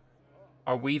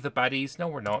 Are we the baddies? No,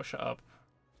 we're not. Shut up.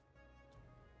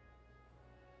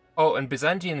 Oh, and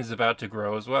Byzantium is about to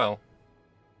grow as well.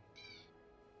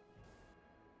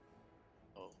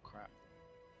 Oh crap!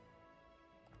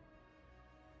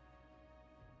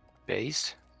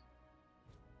 Based.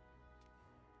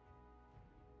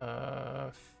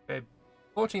 Feb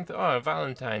 14th. Oh,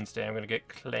 Valentine's Day. I'm gonna get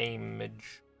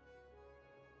claimage.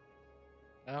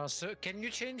 Oh, so can you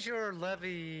change your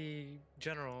levy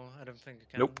general? I don't think you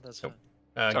can. Nope. That's Nope.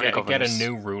 fine. Sorry, Get a governors.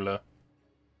 new ruler.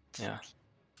 Yeah.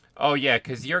 Oh yeah,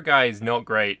 because your guy is not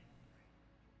great.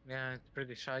 Yeah, it's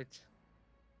pretty shite.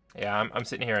 Yeah, I'm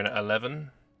sitting here at 11.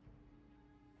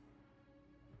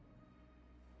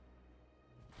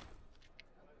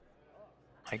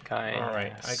 My guy. All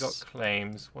right, I got has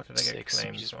claims. What did I get 6,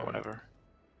 claims just on? whatever.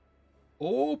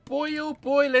 Oh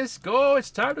boy, let's go!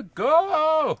 It's time to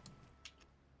go!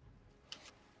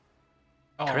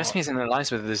 Oh, Charisma is in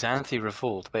alliance with the Xanthi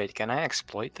revolt. Wait, can I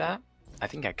exploit that? I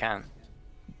think I can.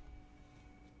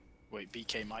 Wait,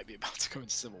 BK might be about to go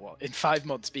into civil war. In 5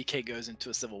 months, BK goes into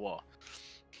a civil war.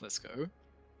 Let's go.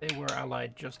 they were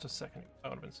allied just a second. That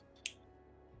would have been.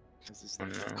 This is the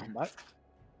combat.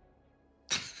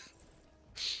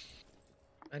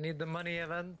 I need the money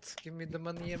event. Give me the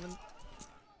money event.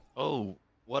 Oh,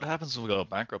 what happens when we go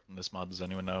bankrupt in this mod? Does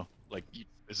anyone know? Like,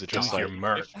 is it just Use your like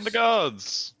mercs. gift from the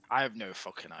gods? I have no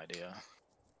fucking idea.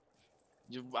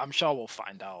 I'm sure we'll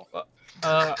find out.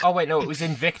 Oh wait, no, it was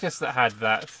Invictus that had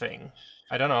that thing.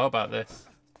 I don't know about this.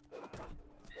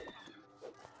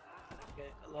 Okay,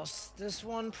 I lost this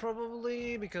one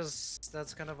probably because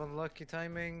that's kind of unlucky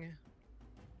timing.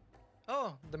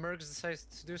 Oh, the Mercs decides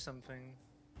to do something.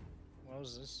 What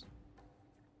was this?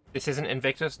 This isn't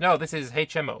Invictus. No, this is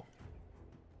HMO.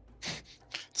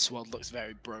 This world looks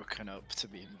very broken up to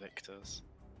be Invictus.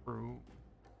 True.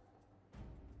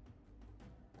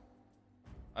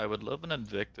 I would love an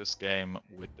Invictus game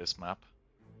with this map.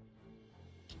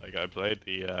 Like, I played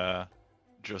the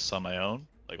just on my own,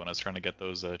 like when I was trying to get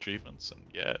those achievements, and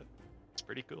yeah, it's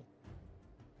pretty cool.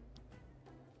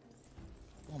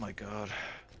 Oh my god.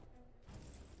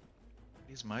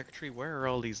 These microtree, where are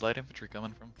all these light infantry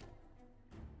coming from?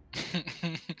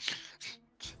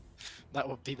 That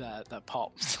would be that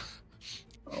pops.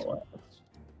 Oh,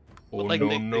 But, like,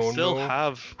 they still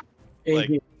have, like,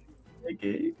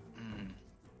 Iggy.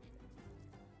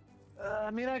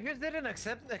 I mean, I just didn't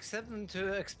expect him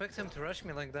to rush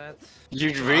me like that.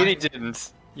 You really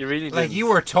didn't. You really didn't. Like, you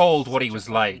were told what he was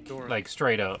like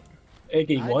straight up.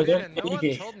 Iggy, why don't No one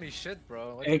Iggy? told me shit,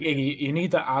 bro. What Iggy, you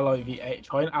need to ally the AI.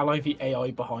 Try and ally the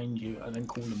AI behind you, and then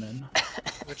call them in.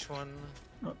 Which one?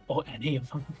 Or any of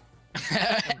them.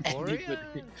 Emporia?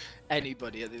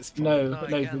 Anybody at this point. No, No, I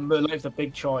no, can't. like the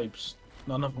big tribes.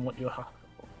 None of them want you to have.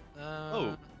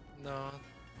 Oh. No,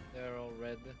 they're all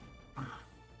red.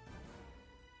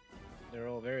 They're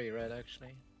all very red,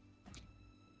 actually.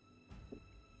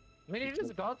 I mean, he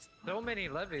just got so many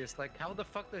levies. Like, how the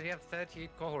fuck does he have 38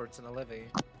 cohorts in a levy?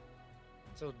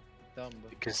 So dumb.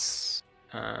 Because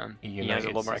he has a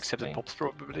United lot more accepted System. pops,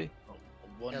 probably.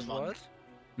 One As month. what?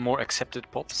 More accepted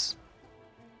pops.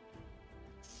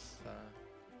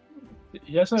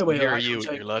 There's no way. Hear he'll actually you,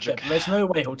 take, your logic. yeah, there's no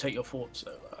way he'll take your forts.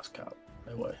 Though. That's cap.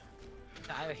 No way.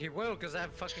 He will, because I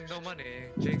have fucking no money.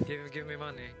 Jake, give me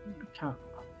money. Can't.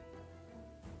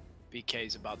 BK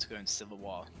is about to go into civil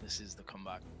war. This is the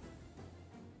comeback.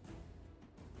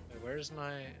 Wait, where's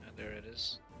my... Oh, there it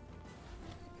is.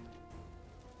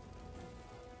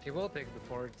 He will take the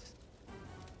fort.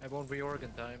 I won't reorg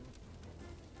in time.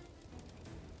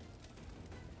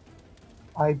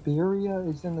 Iberia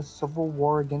is in a civil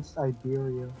war against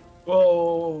Iberia.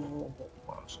 Whoa.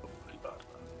 That's pretty bad.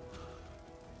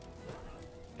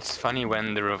 It's funny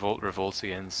when the revolt revolts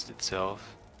against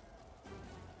itself.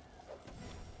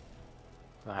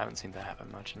 I haven't seen that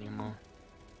happen much anymore.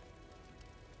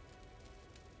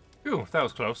 Ooh, that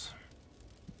was close.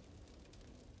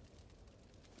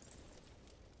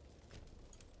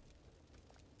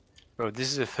 Bro, this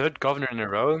is the third governor in a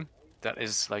row that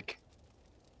is like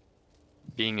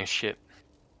being a shit.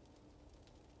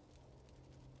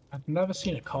 I've never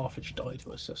seen a Carthage die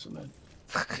to a Sicilian.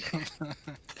 Bro,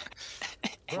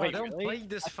 Wait, don't really? play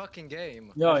this fucking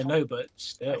game. Yeah, I know, but I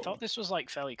still. thought this was like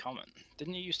fairly common.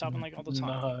 Didn't it used to happen like all the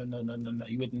time? No.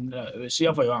 You wouldn't know. It's the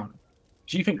other way around.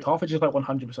 Do you think Carthage is like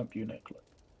 100% unique?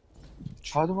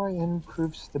 How do I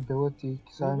improve stability?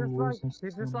 Because I'm losing he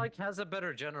just some, like has a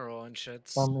better general and shit.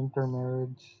 some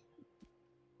intermarriage.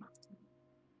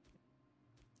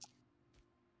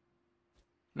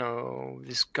 No,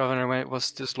 this governor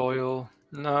was disloyal.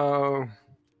 No.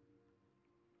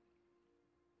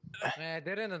 I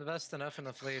didn't invest enough in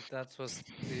the fleet. That was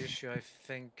the issue, I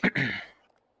think.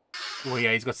 Well,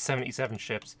 yeah, he's got 77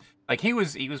 ships. Like he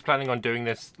was planning on doing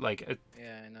this. Like,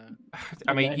 Yeah, I know.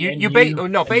 I mean,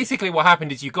 And no. Basically, what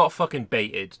happened is you got fucking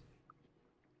baited.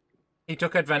 He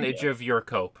took advantage of your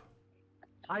cope.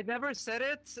 I never said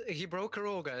it. He broke a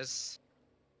rule, guys.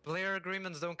 Player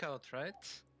agreements don't count, right?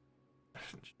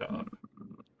 Shut up.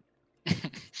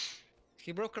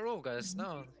 He broke a rule, guys.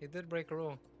 No, he did break a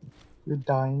rule. You're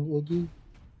dying, Iggy.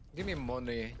 Give me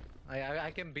money. I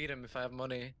can beat him if I have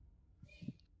money.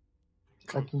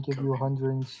 I can give you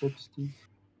 160.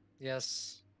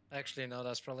 Yes. Actually, no,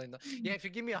 that's probably not. Yeah, if you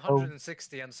give me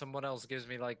 160 and someone else gives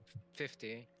me like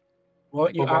 50.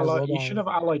 What you But why allied? would You I? should have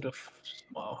allied with.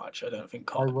 Well, actually, I don't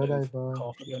think Why would I, Carthage though?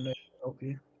 will help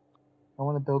you. I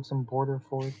want to build some border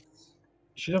forts.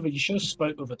 You should have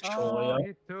spoke with a Troy. Oh,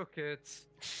 he took it.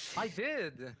 I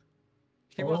did.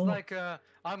 He was Oh. like,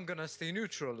 I'm gonna stay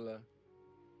neutral. Move,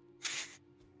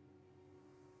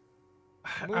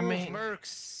 I mean,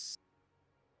 mercs.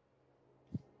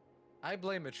 I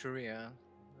blame Etruria.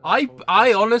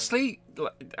 I honestly,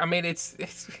 I mean, it's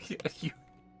you.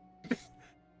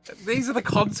 These are the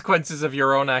consequences of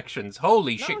your own actions.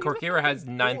 Holy shit, Korkira has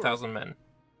 9,000 men.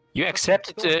 You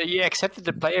accepted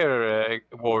the player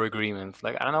war agreement.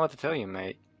 Like, I don't know what to tell you,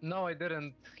 mate. No, I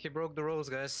didn't. He broke the rules,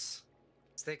 guys.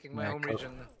 He's taking my home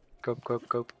region.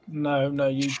 Cope. No,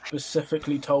 you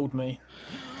specifically told me.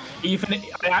 Even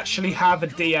I actually have a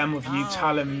DM of you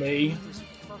telling me. Jesus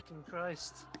fucking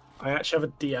Christ. I actually have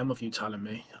a DM of you telling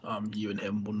me. You and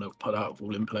him wouldn't have put that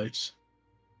rule in place.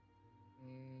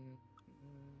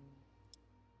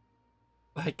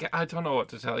 Like, I don't know what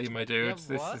to tell you, my dude.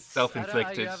 This is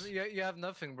self-inflicted. You have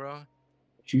nothing, bro.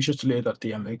 You should delete that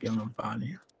DM again on Fanny.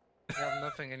 You have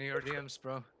nothing in your DMs,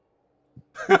 bro.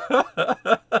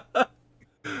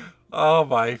 Oh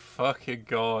my fucking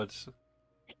god.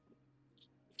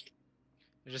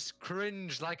 Just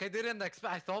cringe. Like, I didn't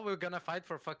expect. I thought we were gonna fight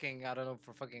for fucking, I don't know,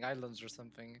 for fucking islands or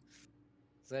something.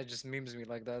 So that just memes me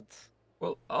like that.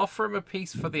 Well, offer him a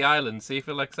piece for the island, see if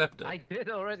he'll accept it. I did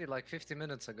already, like 50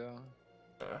 minutes ago.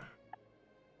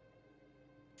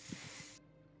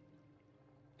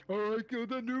 Oh, I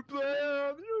killed a new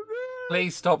player!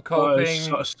 Please stop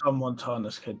coping. Someone turn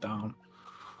this kid down.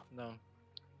 No.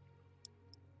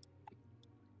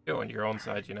 You're on your own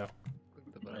side, you know.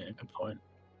 Yeah, good point.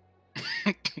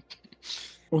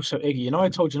 Also, Iggy, you know I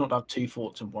told you not to have 2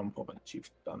 forts in one province. You've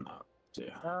done that,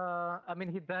 too. I mean,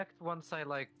 he backed once I,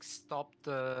 like, stopped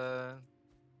the...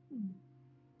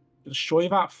 Destroy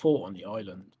that fort on the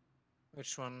island.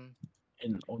 Which one?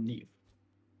 On the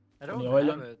I don't the have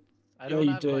island. it. I Yeah, don't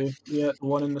you have, do. like... Yeah, the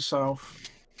one in the south.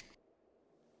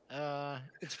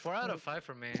 It's 4 out of 5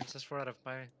 for me. It says 4 out of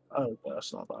 5. Oh,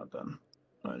 that's not bad then.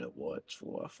 I know what it's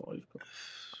 4 out of 5. But...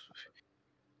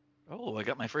 Oh, I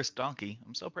got my first donkey.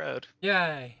 I'm so proud.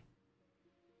 Yay.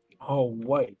 Oh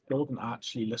wait, Gordon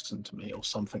actually listened to me, or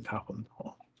something happened.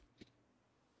 Oh,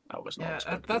 that was not Yeah,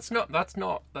 expected. that's not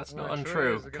Well,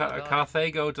 untrue. Etruria is gonna die.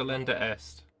 Carthago delenda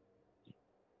est.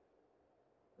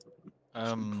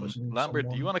 Imprison Lambert, do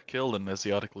you someone. want to kill the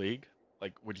Messianic League?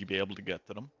 Like, would you be able to get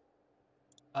to them?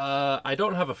 I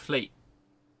don't have a fleet.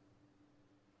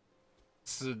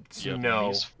 So, Do you have no.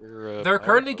 monies for, They're pirate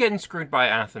currently boat? getting screwed by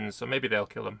Athens, so maybe they'll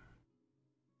kill him.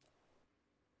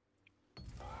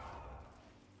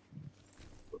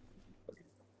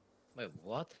 Wait,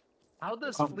 what? How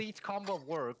does fleet combo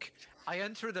work? I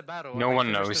enter the battle. No and I one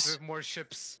finish knows. this with more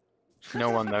ships.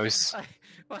 No one knows.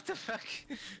 What the fuck?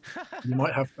 You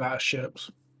might have better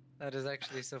ships. That is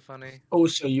actually so funny.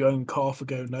 Also, you own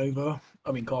Carthago Nova.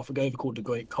 I mean, Carthago called the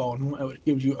Great Khan. It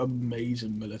gives you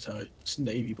amazing military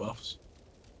navy buffs.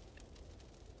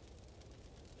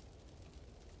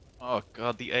 Oh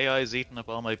god, the AI is eating up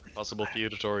all my possible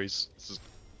feudatories. This is...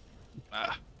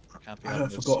 Ah, can't be I having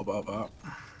this. forgot about that.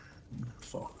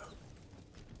 Fuck.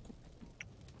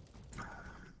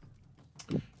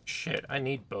 Shit, I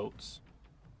need boats.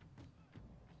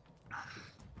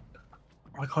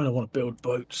 I kind of want to build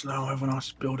boats now. Everyone else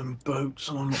is building boats,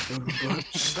 and I'm not building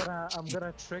boats. I'm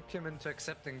gonna trick him into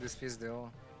accepting this peace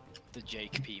deal. The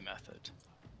Jake P method.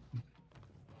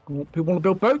 People want to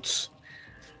build boats?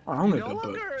 I'm You gonna no build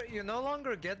boats. longer you no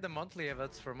longer get the monthly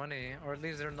events for money, or at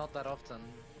least they're not that often.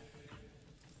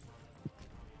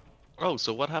 Oh,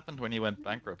 so what happened when you went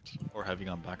bankrupt? Or have you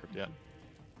gone bankrupt yet?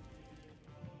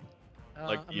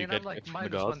 Like, I you mean, get I'm like gifts from the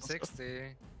minus gods and stuff?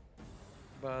 160,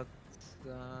 but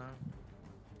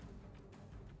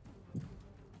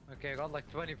okay, I got like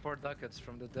 24 ducats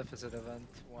from the deficit event.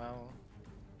 Wow.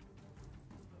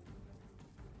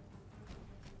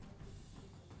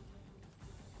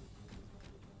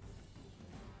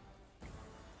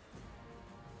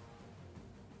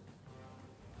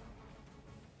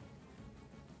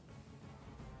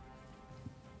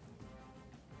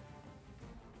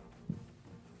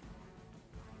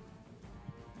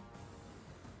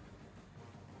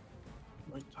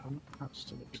 Wait, that's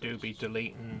still You do be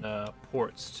deleting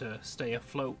ports to stay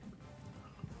afloat.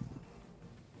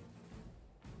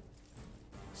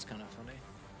 It's kind of funny.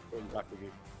 Got you back with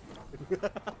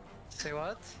you. Say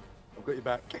what? I've got you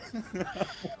back.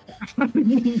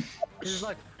 He's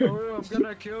like, oh, I'm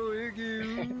gonna kill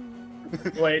Iggy.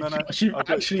 Wait, No, no, you I'll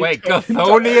do it. actually Wait,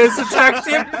 Gathonia's attacked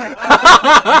him?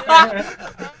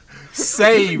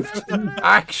 Saved.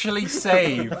 Actually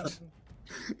saved.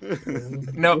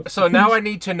 No, so now I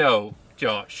need to know,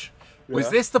 Josh. Was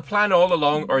Yeah. this the plan all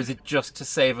along, or is it just to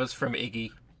save us from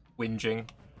Iggy whinging?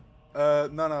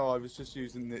 No, I was just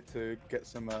using it to get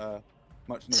some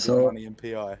much needed So- money in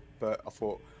PI, but I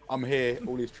thought, I'm here,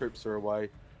 all these troops are away.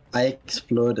 I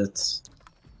exploded.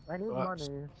 I need That's-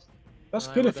 money. That's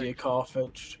I good would of you,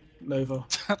 Carthage, Nova.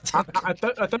 I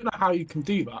don't know how you can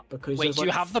do that because Wait, there's do you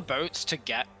like have the boats to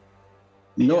get?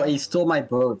 No, he stole my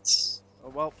boats. Oh,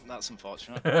 well, that's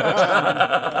unfortunate.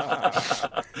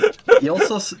 He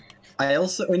also, I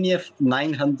also only have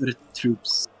 900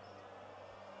 troops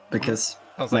because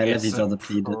Sounds my like it's levies a are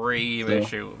depleted. supreme so-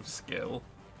 issue of skill.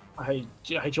 Hey,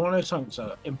 do you want to know something?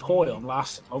 So, Emporium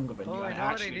lasted longer than Oh, you. I I know what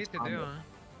I actually need to found do. it.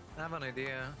 I have an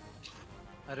idea.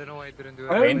 I don't know why I didn't do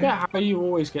it. I don't Win. get how you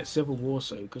always get civil war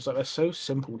so because like they're so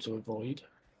simple to avoid.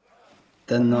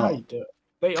 They're How not. you do it?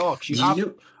 They are. 'Cause you Do have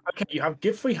you- okay. You have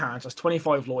give free hands. That's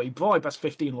 25 loyalty. Bribe. That's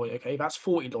 15 loyalty. Okay, that's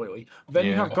 40 loyalty. Then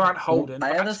you Yeah. have Grant Holden. I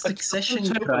had a that's succession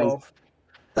total price. of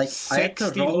Like, I had the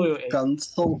 60 wrong loyalty.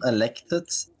 council elected,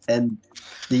 and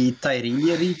the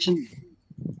Tyrrhenia region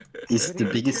is the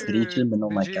biggest region in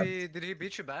all my country. Did he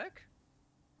beat you back?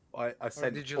 I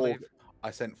sent did you four, leave?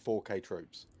 I sent 4K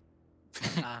troops.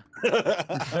 Ah.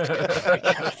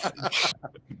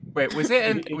 Wait, was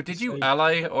it? It- Did you it's-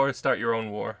 ally or start your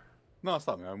own war? No, I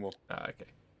started my own war. Ah, okay.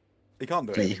 He can't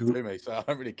do Wait, anything who- to me, so I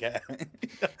don't really care.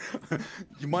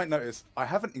 You might notice I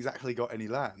haven't exactly got any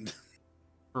land.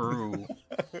 True.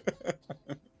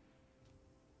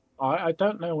 I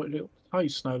don't know what it. How you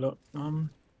snow look.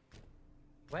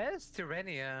 Where's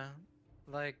Tyrannia?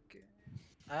 Like,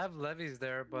 I have levies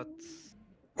there, but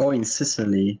Oh, in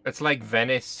Sicily. It's like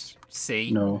Venice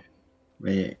Sea. No.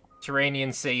 Wait.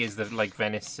 Tyrrhenian Sea is the like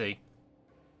Venice Sea.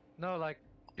 no, like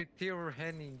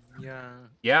Tyrannia. Yeah,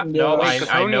 Yeah, no,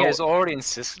 wait, I know. is already in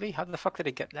Sicily? How the fuck did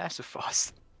it get there so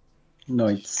fast? No,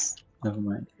 it's. Never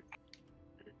mind.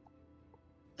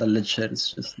 The ledger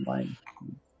is just mine.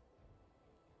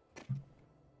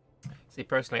 See,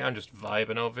 personally, I'm just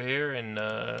vibing over here in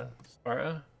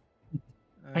Sparta.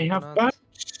 And you have cannot-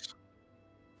 boats.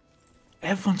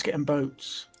 Everyone's getting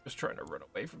boats. Just trying to run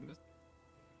away from this.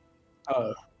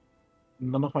 Oh.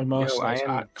 None of my Yo, mercenaries I am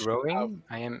actually growing.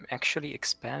 I am actually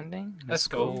expanding. Let's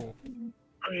go.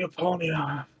 have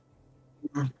Japonia.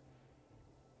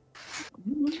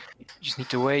 Just need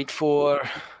to wait for.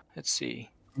 Let's see.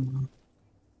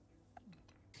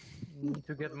 Need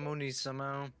to get money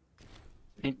somehow.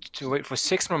 Need to wait for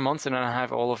 6 more months and then I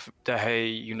have all of the hay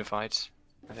unified.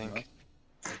 I think.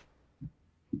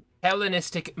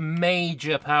 Hellenistic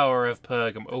major power of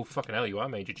Pergam. Oh, fucking hell, you are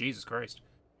major. Jesus Christ.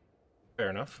 Fair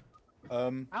enough.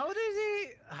 How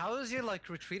is he like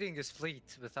retreating his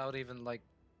fleet without even like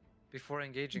before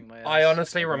engaging my I ass?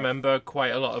 honestly remember quite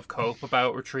a lot of cope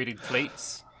about retreated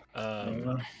fleets.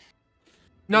 No,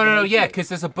 yeah, because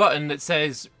there's a button that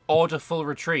says order full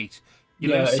retreat. You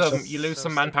Yeah, lose it's some, a- you lose so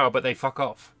some stupid. manpower, but they fuck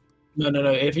off. No.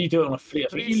 If you do it on a fleet, I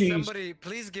think Please, you lose. somebody,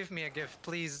 please give me a gift,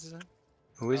 please.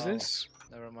 Who is Oh. this?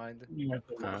 Never mind. Yeah,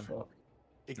 but fuck.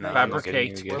 Ignatius,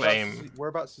 Fabricate getting claim.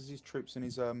 Whereabouts is his troops and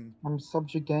his I'm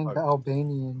subjugating Oh. the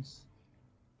Albanians.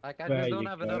 Like I There just you don't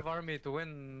have go. enough army to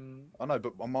win. I know,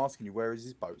 but I'm asking you, where is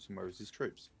his boats and where is his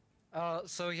troops?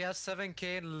 So he has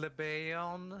 7k in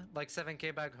Libanon, like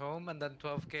 7k back home, and then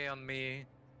 12k on me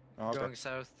Oh, okay. going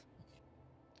south.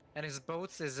 And his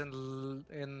boats is in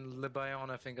Libanon,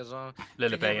 I think, as well.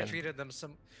 Libanon. He retreated them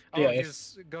some. Oh, Yeah, if-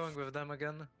 he's going with them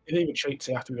again. If he retreats,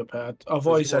 they have to be prepared. Is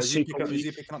Otherwise, he, they're what, is he super picking up, is, he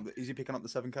weak. picking up the, is he picking up the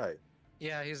 7k?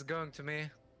 Yeah, he's going to me.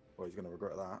 Well, he's going to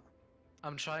regret that.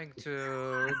 I'm trying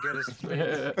to get his fleet.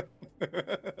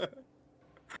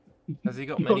 Has he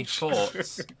got many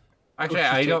forts?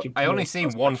 Actually, I only see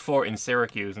one fort in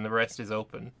Syracuse, and the rest is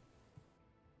open.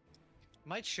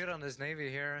 Might shit on his navy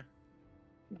here.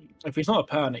 If he's not a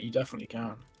permanent, you definitely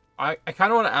can. I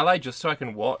kind of want to ally just so I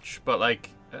can watch, but like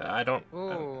I don't.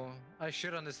 Ooh, I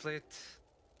shit on his fleet.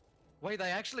 Wait, I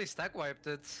actually stack wiped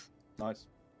it. Nice.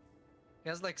 He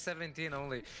has like 17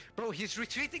 only. Bro, he's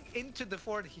retreating into the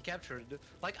fort he captured.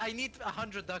 Like, I need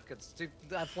 100 ducats to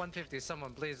have 150.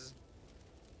 Someone, please.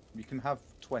 You can have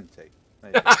 20.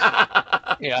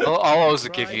 Yeah, I'll also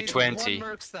Bro, give I you need 20. One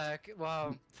merc stack.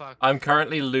 Wow, fuck. I'm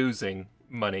currently losing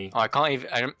money. Oh, I can't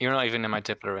even. You're not even in my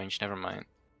Tippler range. Never mind.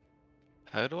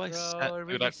 How do I do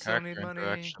that character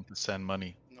interaction to send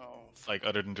money? No. Like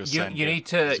other than just You send need it,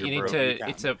 to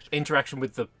it's a interaction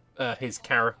with the his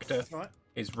character,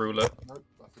 his ruler. Nope,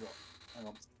 I forgot. Hang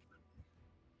on.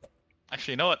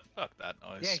 Actually, you know what? Fuck that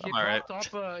noise. Yeah, I'm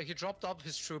alright. he dropped off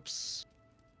his troops.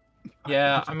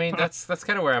 Yeah, I mean that's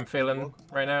kind of where I'm feeling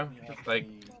right now. Like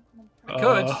I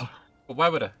could, but why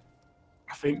would I?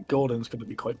 I think Gordon's going to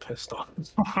be quite pissed off.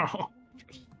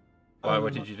 Why?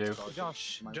 What did you do?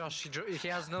 Josh, he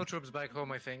has no troops back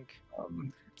home, I think.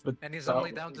 But And he's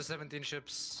only down to 17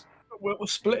 ships. we're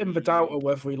splitting the doubt of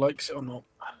whether he likes it or not.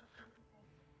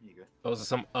 Those are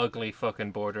some ugly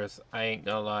fucking borders. I ain't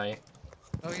gonna lie.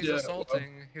 Oh, he's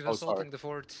assaulting. He's assaulting the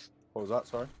fort. What was that?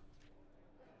 Sorry.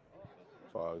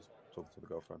 Sorry, I was talking to the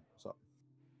girlfriend. What's up?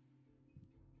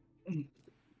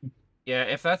 Yeah,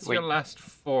 if that's your last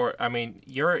fort, I mean,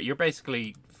 you're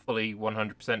basically fully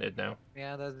 100%ed now.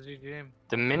 Yeah, that's GG.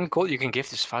 The min gold you can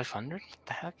give is 500. What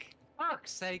the heck?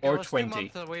 Fuck's sake, Or I was 20. 2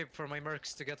 months away for my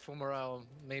mercs to get full morale.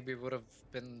 Maybe it would have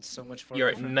been so much fun. You're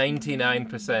at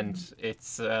 99%.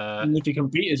 It's And if he can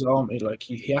beat his army, like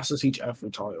he has to siege every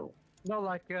tile. No,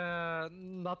 like,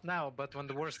 not now, but when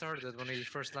the war started, when he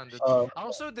first landed. Oh. I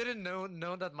also didn't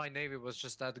know that my navy was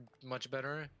just that much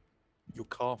better. Your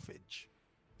Carthage.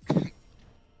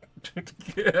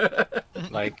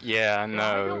 Like, yeah, I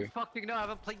no. don't fucking know. I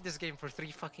haven't played this game for 3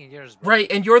 fucking years, bro.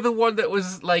 right, and you're the one that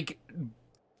was like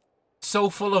so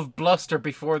full of bluster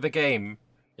before the game.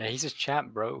 Yeah, he's a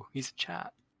chat, bro. He's a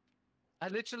chat. I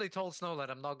literally told Snow that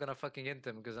I'm not gonna fucking int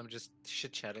him because I'm just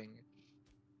shit chatting.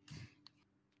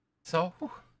 So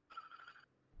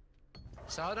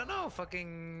I don't know,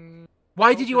 fucking.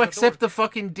 why did you accept the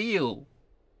fucking deal?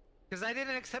 Because I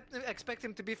didn't expect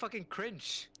him to be fucking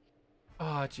cringe.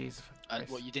 Oh, jeez.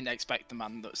 What, you didn't expect the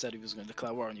man that said he was going to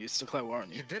declare war on you to declare war on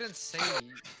you? He didn't say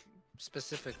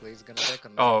specifically he's gonna deck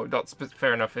on me. Oh, not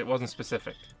fair enough. It wasn't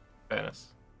specific. Fairness.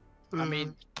 I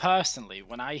mean, personally,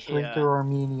 when I hear... Sprinter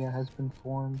Armenia has been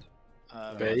formed.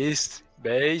 Based.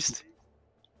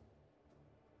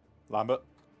 Lambert.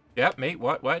 Yeah, mate.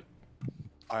 What?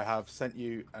 I have sent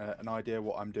you an idea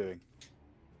what I'm doing.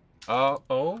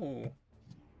 Oh.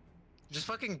 Just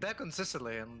fucking deck on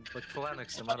Sicily and like full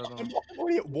annex him. I don't know. I'm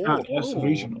already at war. That's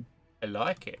regional. I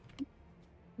like it.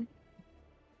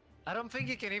 I don't think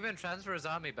he can even transfer his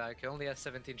army back. He only has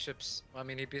 17 ships. I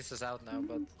mean, he pieces out now,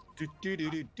 but.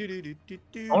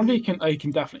 Only he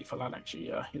can definitely full annex you.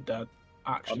 Yeah, you're dead.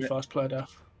 Actually, first player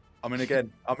death. I'm in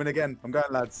again. I'm going,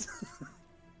 lads.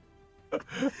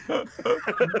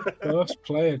 First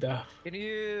player death. Can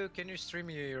you stream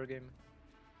your game?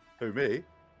 Who, me?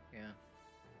 Yeah.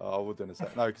 Oh, we'll do in a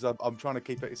sec. No, because I'm trying to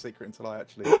keep it a secret until I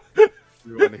actually do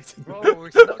what I need to do. Bro,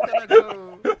 it's not gonna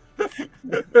go.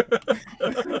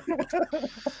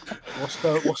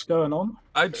 What's going on?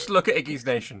 I just look at Iggy's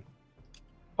Nation.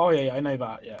 Oh yeah, I know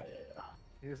that. Yeah.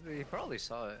 He probably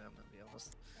saw it. I'm gonna be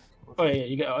honest. Oh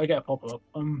yeah, I get a pop up.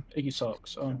 Iggy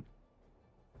sucks. Long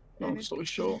story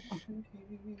short.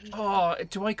 Oh,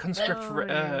 do I conscript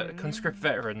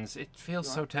veterans? It feels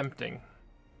so tempting.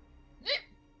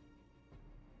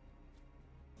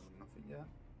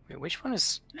 Wait, which one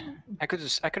is? I could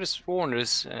have sworn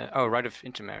there's. Oh, right of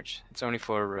intermarriage. It's only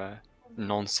for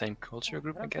non-same culture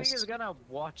group, I I think guess. he's gonna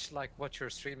watch what you're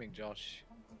streaming, Josh.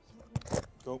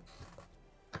 Cool.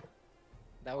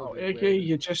 That would be Iggy,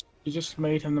 weird. you just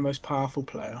made him the most powerful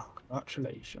player.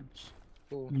 Congratulations.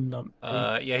 Cool.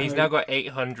 Yeah, he's now got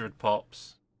 800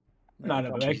 pops. No,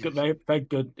 but they're good. They're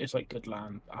good. It's like good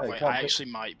land. Wait, I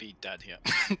actually might be dead here.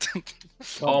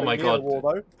 Oh my god.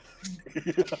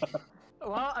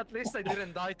 Well, at least I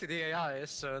didn't die to the AI,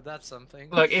 so that's something.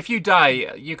 Look, if you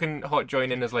die, you can hot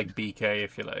join in as like BK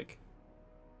if you like.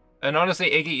 And honestly,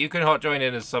 Iggy, you can hot join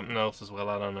in as something else as well.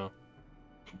 I don't know.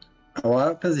 What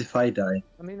happens if I die?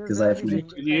 I mean, Because I have no.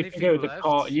 You can go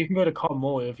to You can go to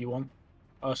Carmoy if you want.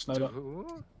 Snowlet.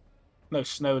 Who? No,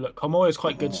 Snowlet. Carmoy is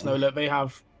quite good. Snowlet. They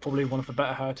have probably one of the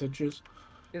better heritages.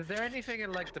 Is there anything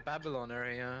in like the Babylon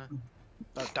area?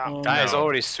 Oh, damn. That is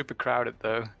already super crowded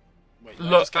though. Wait,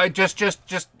 Look, I just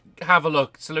have a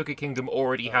look. Seleucid Kingdom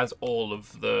already has all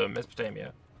of the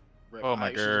Mesopotamia. Rip, Oh I my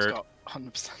actually just god. got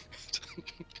 100%.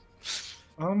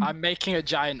 I'm making a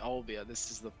giant Olbia.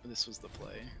 This was the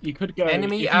play. You could go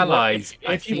Enemy if you want- allies,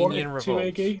 if you wanted Athenian to, revolt.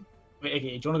 Iggy. Wait, Iggy, do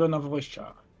you want to go another voice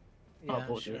chat? Yeah, I'll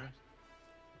put sure. you.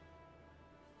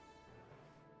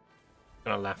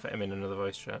 Gonna laugh at him in another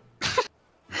voice chat.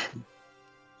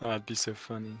 That'd be so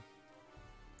funny.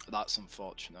 That's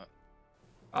unfortunate.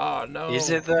 Oh no. Is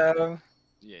it though?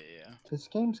 Yeah. This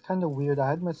game's kind of weird. I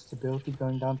had my stability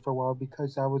going down for a while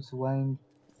because I was laying,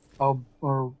 or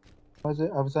was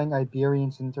it? I was laying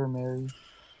Iberians intermarry.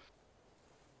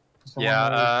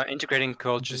 Yeah, integrating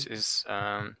cultures is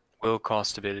will cause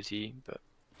stability, but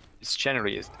it's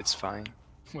generally it's fine.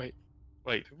 Wait.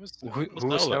 Wait. Who was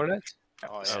Snowlet?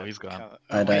 Oh, Oh, he's gone.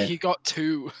 I Wait, died. he got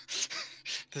 2.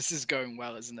 This is going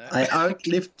well, isn't it? I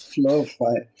outlived Flow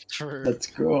fight. True. Let's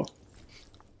go.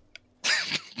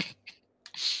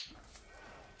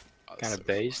 Kind of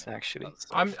based, actually.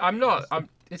 I'm not.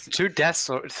 It's... 2 deaths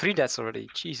or 3 deaths already.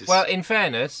 Jesus. Well, in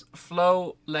fairness,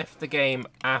 Flo left the game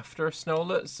after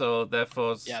Snowlet, so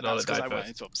therefore Yeah, Snowlet that's because died I went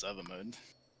first. into observer mode.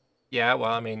 Yeah,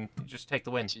 well, I mean, just take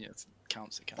the win. Genius.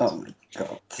 Counts. Oh my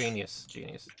god. Genius.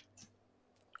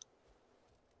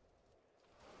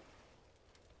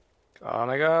 Oh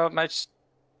my god, my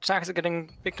stacks are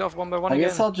getting picked off one by one I again.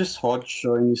 guess I'll just hot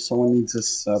join if someone needs a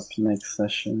sub next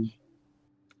session.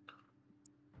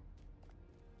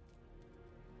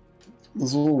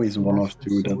 There's always one or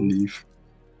two that leave.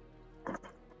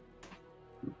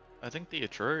 I think the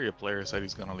Etruria player said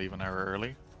he's gonna leave an hour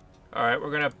early. Alright, we're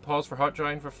gonna pause for hot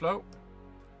join for Flo.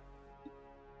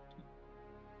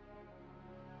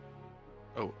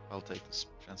 Oh, I'll take this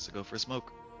chance to go for a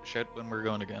smoke. Shout when we're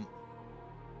going again.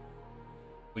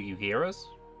 Will you hear us?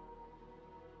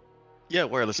 Yeah,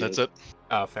 wireless headset.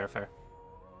 Oh, fair.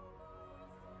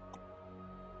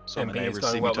 So my MB is neighbors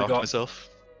going see me well. talk to myself.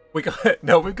 We've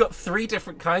got 3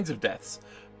 different kinds of deaths.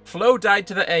 Flo died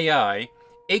to the AI,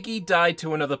 Iggy died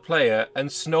to another player, and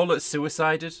Snowlet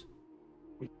suicided. Is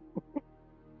he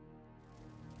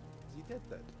dead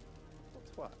then?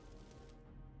 What's what?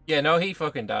 Yeah, no, he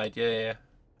fucking died. Yeah.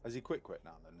 Has he quit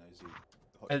now then? Is he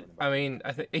I mean,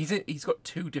 I think he's got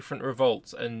 2 different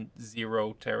revolts and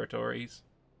 0 territories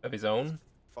of his own.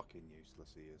 Fucking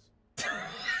useless he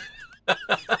is.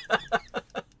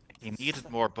 He needed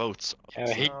more boats.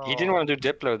 Yeah, he didn't want to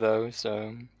do Diplo though,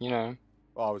 so you know.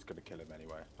 Well, I was gonna kill him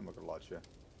anyway. I'm not gonna lie to you.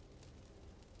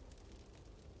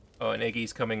 Oh, and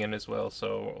Iggy's coming in as well,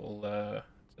 so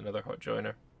it's another hot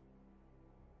joiner.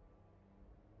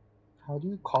 How do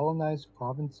you colonize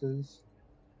provinces?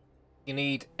 You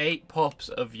need 8 pops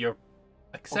of your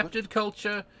accepted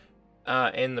culture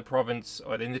in the province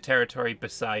or in the territory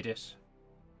beside it,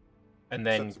 and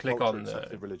then Accepted click culture, on the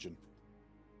accepted religion.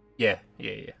 Yeah.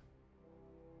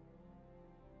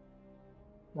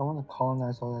 I want to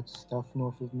colonize all that stuff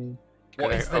north of me.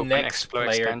 What is the Open next Explore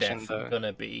player expansion, death though.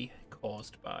 gonna be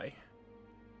caused by?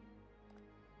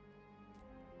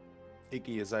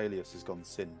 Iggy Azaleus has gone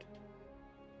sinned.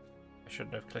 I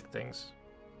shouldn't have clicked things.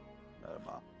 No, don't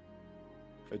matter.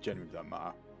 They genuinely don't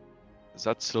matter. Is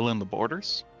that still in the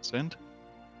borders? Sind?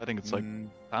 I think it's like Mm.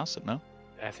 past it now.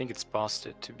 I think it's past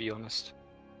it, to be honest.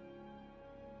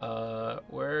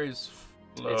 Where is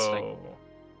Flo? It's like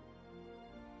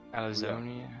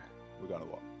Amazonia. We're going to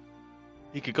what?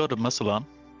 He could go to Macedon.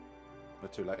 We're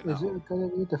too late Is now. it gonna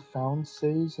be the found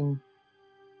cities and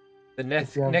The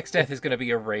next Yeah. next death is going to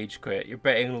be a rage quit. You're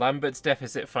betting Lambert's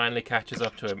deficit finally catches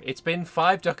up to him. It's been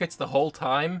 5 ducats the whole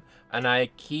time, and I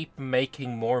keep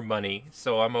making more money,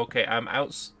 so I'm okay. I'm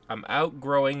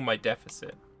outgrowing my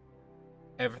deficit.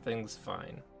 Everything's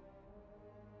fine.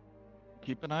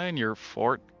 Keep an eye on your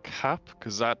fort cap,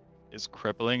 because that is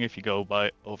crippling if you go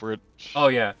by over it. Oh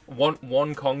yeah,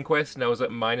 one conquest now is at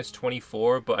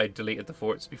 -24, but I deleted the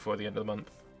forts before the end of the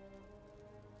month.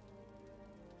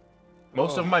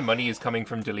 Most of my money is coming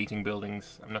from deleting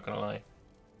buildings, I'm not gonna lie.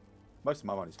 Most of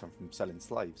my money's come from selling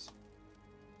slaves.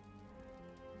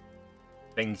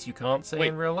 Things you can't say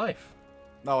in real life.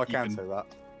 No, I You can can- say that.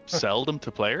 Sell them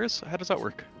to players? How does that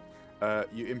work?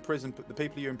 You imprison the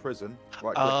people you imprison.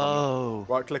 Right click Oh. on them.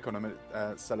 Right click on them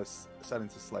and sell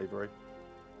into slavery.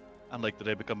 And like, do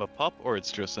they become a pop, or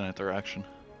it's just an interaction?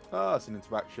 Ah, it's an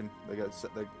interaction.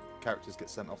 The characters get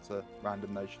sent off to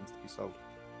random nations to be sold.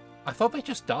 I thought they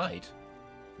just died.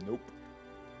 Nope.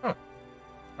 Huh.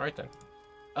 Alright then.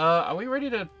 Are we ready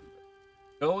to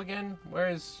go again?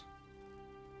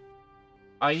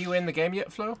 Are you in the game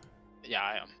yet, Flo? Yeah,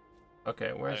 I am.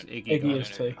 Okay, where's Iggy? Iggy gone? is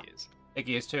too.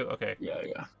 Iggy is too? Okay.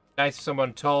 Yeah. Nice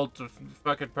someone told the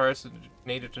fucking person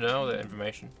needed to know that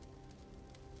information.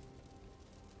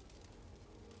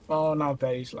 Oh, now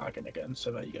Bay's lagging again,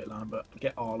 so there you go, Lambert.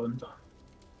 Get Ireland.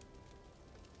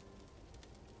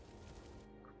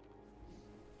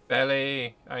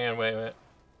 Belly. Hang on, wait.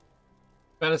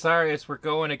 Belisarius, we're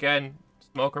going again.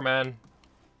 Smoker man.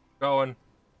 Going.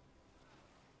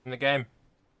 In the game.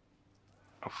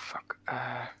 Oh, fuck.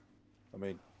 I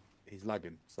mean, he's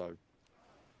lagging, so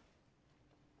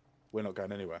we're not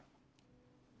going anywhere.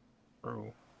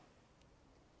 True.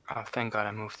 Oh, thank God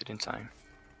I moved it in time.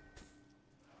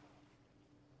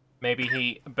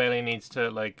 Maybe Bailey needs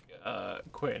to, like,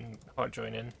 quit and hard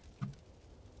join in.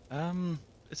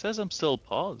 It says I'm still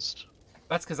paused.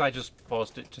 That's because I just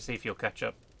paused it to see if you'll catch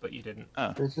up, but you didn't.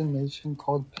 Oh. There's a nation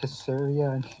called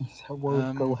Pisseria, and he's at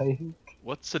World Galaic.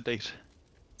 What's the date?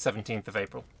 17th of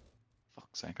April.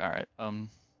 Fuck's sake. Alright,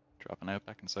 dropping out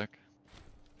back in sec.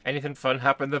 Anything fun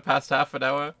happened the past half an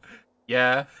hour?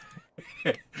 Yeah.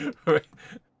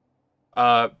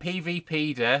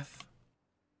 PvP death.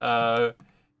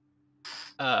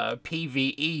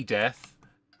 PvE death.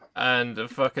 And a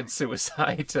fucking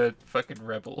suicide to fucking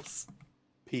rebels.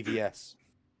 PVS.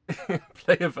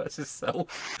 Player versus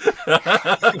self.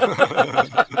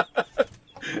 I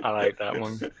like that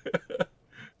one.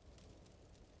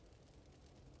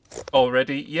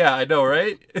 Already? Yeah, I know,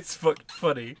 right? It's fucking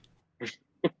funny.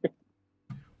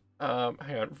 Hang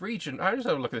on. Region. I just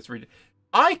have a look at this region.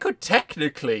 I could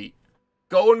technically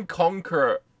go and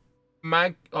conquer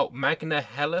Magna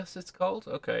Hellas, it's called?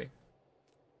 Okay.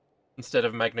 Instead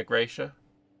of Magna Graecia.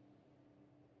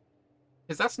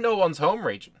 Because that's no one's home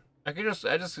region. I just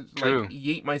True. like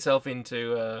yeet myself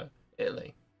into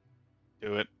Italy.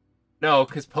 Do it. No,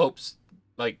 because Pope's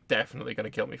like definitely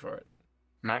gonna kill me for it.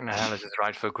 Magna Hellas is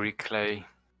right for Greek clay.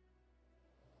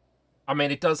 I mean,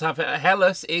 it does have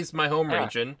Hellas is my home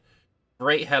region.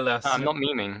 Great Hellas. I'm not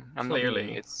memeing.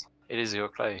 Clearly. Not memeing. It is your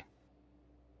clay.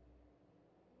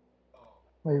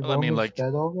 Wait, Well, I mean, Rome is like,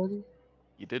 dead already?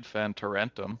 You did fan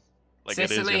Tarentum. Like, it is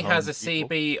Sicily your has home a people.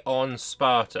 CB on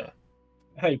Sparta.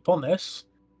 Hey, Pontus.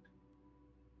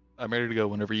 I'm ready to go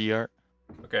whenever you are.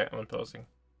 Okay, I'm unpausing.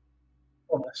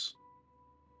 Pontus.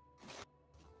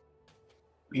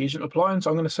 Agent appliance.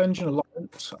 I'm going to send you an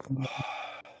alliance.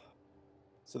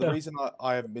 So the Yeah. reason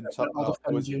I haven't been I'll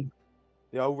defend you.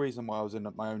 the whole reason why I was in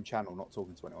my own channel not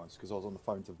talking to anyone is because I was on the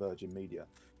phone to Virgin Media.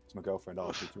 So my girlfriend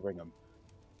asked me to ring them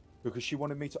because she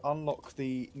wanted me to unlock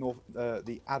the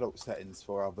adult settings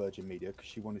for our Virgin Media because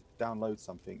she wanted to download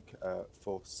something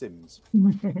for Sims.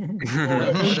 Yeah.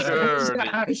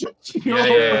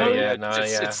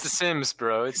 It's The Sims,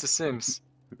 bro. It's The Sims.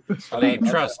 Ali,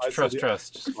 trust. I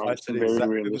said Very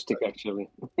realistic, actually.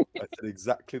 I said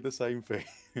exactly the same thing.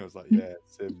 I was like, yeah,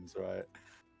 Sims, right?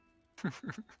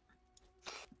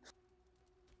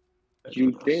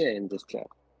 Judea in this chat.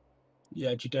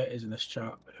 Yeah, Judea is in this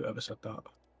chat. Whoever said that.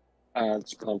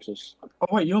 It's Pontus. Oh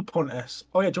wait, you're Pontus.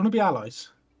 Oh yeah, do you want to be allies?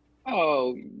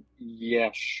 Oh, yeah,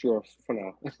 sure, for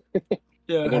now.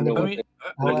 Yeah, I don't know I what mean,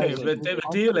 the- okay. what The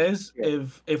deal is,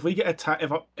 if we get attacked,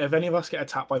 if any of us get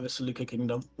attacked by the Seleucid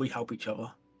Kingdom, we help each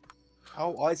other.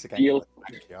 Oh, Isaac, Deal.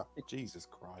 thank you. Jesus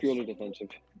Christ. Purely defensive.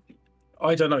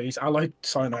 I don't know. He's allied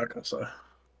Sinaica, so.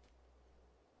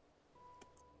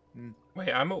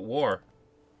 Wait, I'm at war.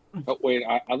 Oh, wait,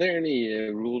 are there any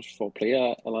rules for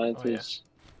player alliances?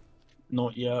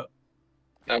 Not yet.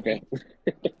 Okay.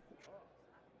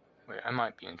 Wait, I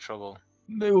might be in trouble.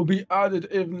 They will be added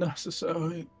if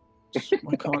necessary. I can't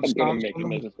I'm gonna stand make it them.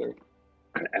 necessary.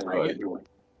 I like Right. everyone.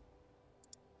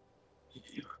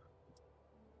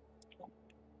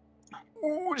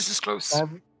 Oh, this is close.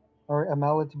 Alright, I'm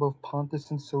allied to both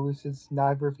Pontus and Seleucids.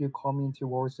 Neither of you call me into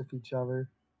wars with each other.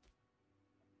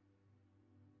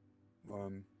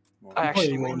 I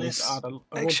actually will win need this. to add a-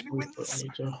 I actually will win put this.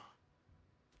 major.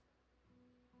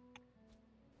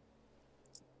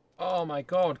 Oh my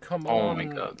god, come Oh on. my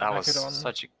god, that was Macedon.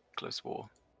 such a close war.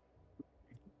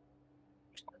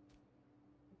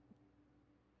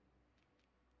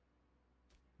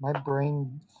 My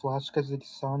brain flashed because it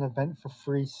saw an event for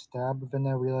free stab, but then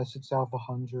I realized it's out of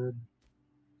 100.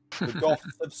 The Goths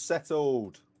have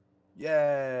settled.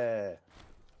 Yeah.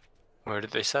 Where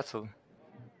did they settle?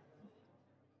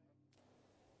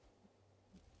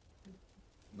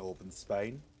 Northern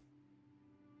Spain.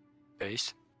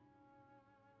 Base.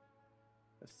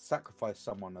 Sacrifice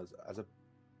someone as a.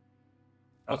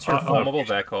 What's your formable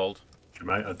there called?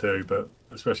 Mate, I do, but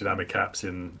especially now with caps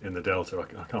in the Delta,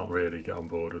 I can't really get on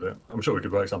board with it. I'm sure we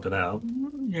could work something out.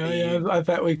 Yeah, I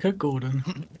bet we could, Gordon.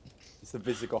 It's the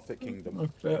Visigothic Kingdom.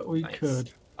 I bet we Nice.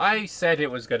 could. I said it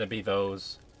was going to be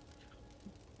those.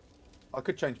 I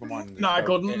could change my mind. and No, just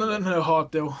go Gordon, no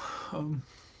hard deal.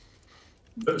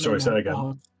 Sorry, say no again.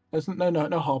 hard. There's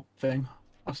no hard thing.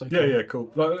 That's Yeah, okay. yeah, cool.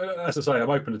 Like, as I say, I'm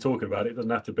open to talking about it. It doesn't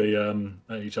have to be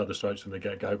at each other's throats from the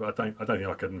get-go. But I don't think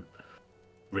I can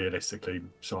realistically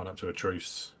sign up to a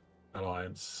truce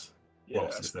alliance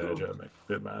whilst it's there. Do you know what I mean?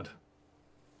 Bit mad.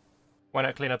 Why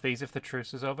not clean up these if the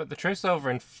truce is over? The truce is over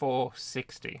in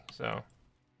 460, so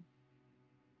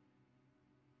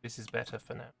this is better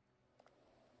for now.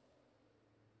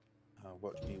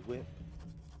 Watch me whip.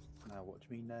 Now watch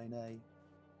me nay.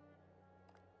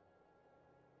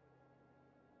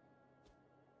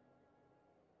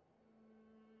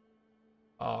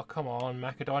 Oh, come on,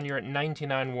 Macedon, you're at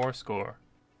 99 war score.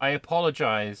 I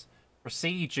apologize for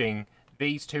sieging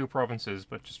these two provinces,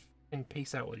 but just in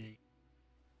peace out with you.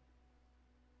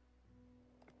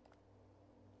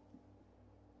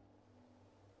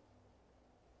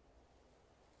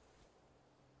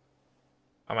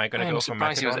 Am I gonna I'm go for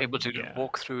surprised he was Macedon? able to Yeah.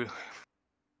 walk through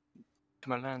to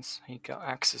my lands. He got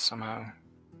access somehow.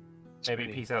 It's Maybe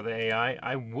pretty- peace out the AI.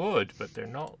 I would, but they're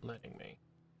not letting me.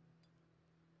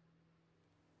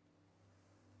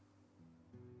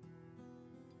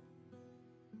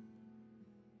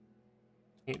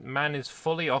 Man is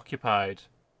fully occupied,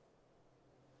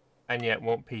 and yet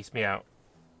won't peace me out,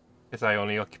 because I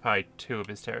only occupied 2 of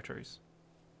his territories.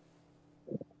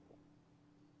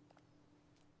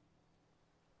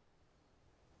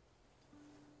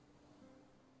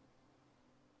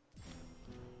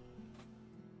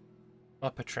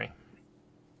 Muppetry.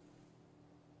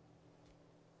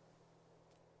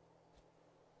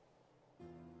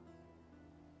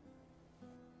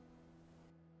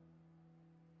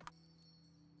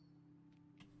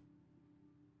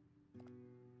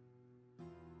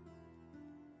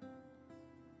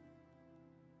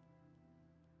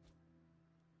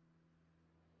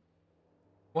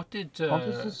 What did How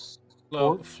does this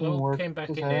Flo sport team work? came back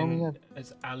Because I only in have...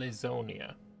 as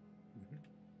Alizonia.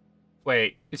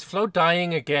 Wait, is Flo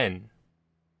dying again?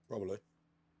 Probably.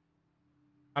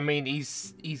 I mean,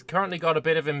 he's currently got a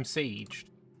bit of him sieged,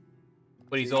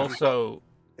 but he's See, also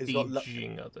he's got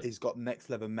sieging others. He's got next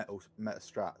level meta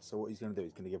strat. So what he's going to do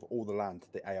is going to give all the land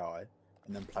to the AI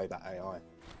and then play that AI.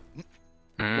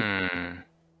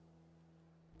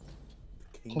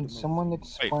 Can someone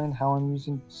explain how I'm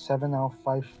using 7 out of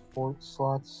 5 fort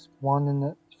slots? One in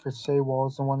the for say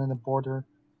walls and one in the border.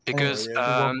 Because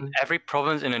every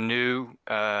province in a new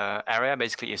area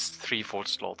basically is 3 fort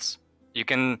slots. You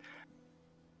can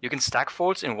stack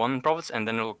forts in one province and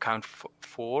then it will count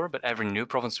 4, but every new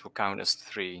province will count as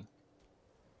 3.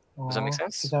 Does that make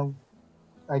sense?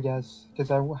 I guess because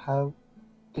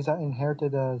I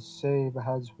inherited a save that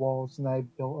has walls and I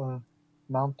built a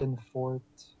mountain fort,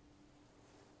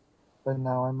 but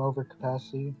now I'm over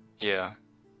capacity. Yeah.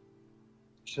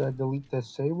 Should I delete the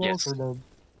say walls or the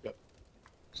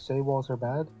say walls are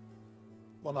bad?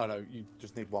 Well, no, you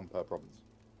just need 1 per province.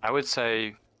 I would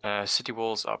say city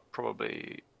walls are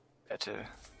probably better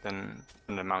than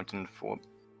the mountain fort,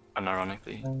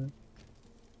 unironically.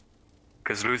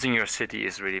 Because losing your city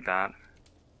is really bad.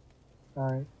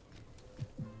 Alright.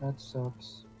 That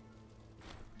sucks.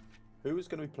 Who is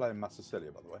going to be playing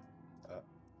Massilia, by the way?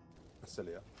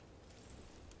 Massilia.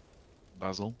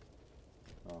 Basil.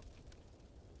 Oh.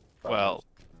 Well,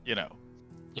 you know.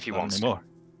 If he not wants anymore.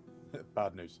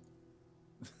 Bad news.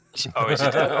 Oh, is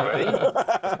it dead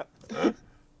already?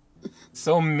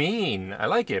 So mean. I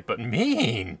like it, but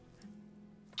mean.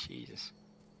 Jesus.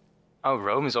 Oh,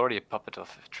 Rome is already a puppet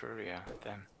of Etruria.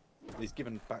 Damn. He's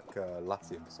given back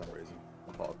Latium for some reason.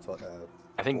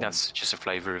 I think that's just a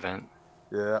flavor event.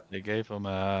 Yeah. They gave him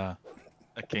a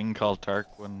king called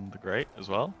Tarquin the Great as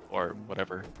well, or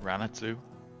whatever ran it to.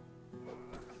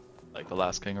 Like the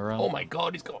last king around. Oh my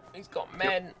god, he's got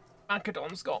men.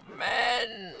 Macedon's got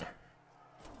men.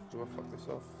 Do I fuck this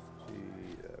off?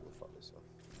 Yeah, we'll fuck this off.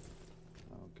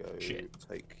 I'll go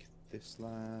take this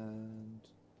land.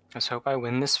 Let's hope I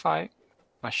win this fight.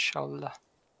 Mashallah.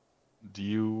 Do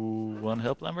you want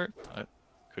help, Lambert? I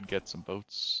could get some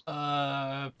boats.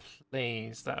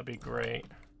 Please, that'd be great.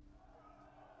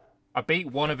 I beat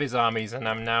one of his armies and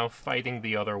I'm now fighting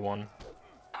the other one.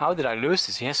 How did I lose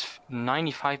this? He has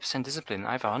 95% discipline.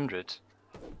 I have 100.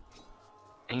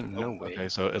 Ain't no way. Okay,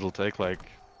 so it'll take like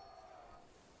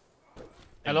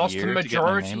I lost the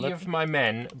majority my of my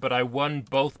men, but I won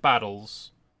both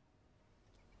battles.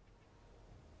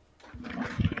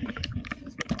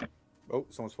 Oh,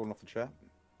 someone's fallen off the chair.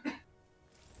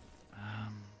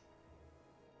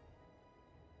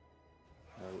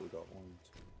 We got 1,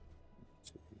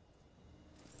 2, 3.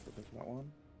 Looking for that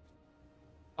one.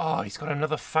 Oh, he's got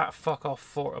another fat fuck off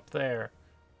fort up there.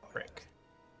 Frick.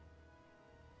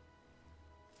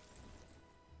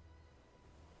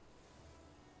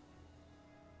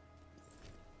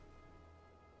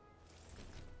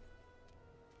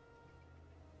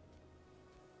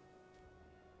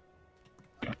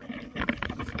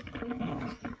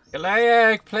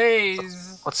 Galayak,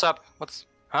 please. What's up?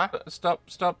 Huh? Stop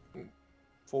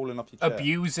Falling off your chair.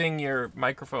 abusing your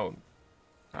microphone.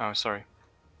 Oh, sorry.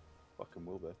 Fucking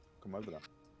will be. Come over there.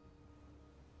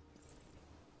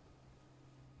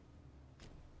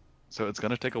 So it's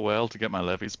gonna take a while to get my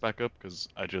levies back up because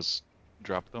I just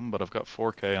dropped them, but I've got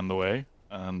 4K on the way,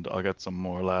 and I'll get some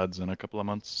more lads in a couple of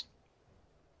months.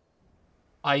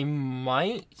 I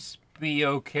might be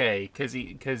okay because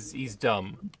he's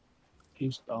dumb.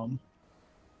 He's dumb.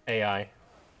 AI.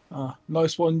 Ah,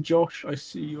 nice one, Josh. I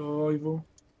see your arrival.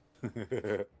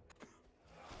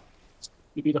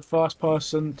 You'd be the first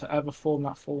person to ever form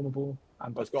that formable.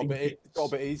 And It's got a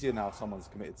bit easier now. Someone's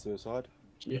committed suicide.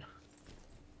 Yeah.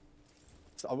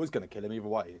 So I was gonna kill him either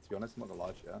way. To be honest, I'm not gonna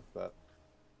lie to you, but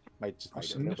just made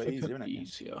it a little bit easier, innit?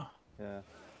 Easier. Yeah.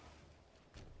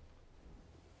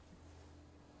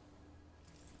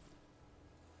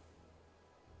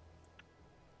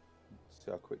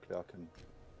 See how quickly I can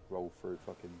roll through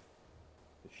fucking.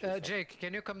 This shit. Jake,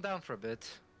 can you come down for a bit?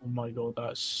 Oh my god,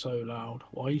 that's so loud.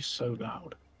 Why are you so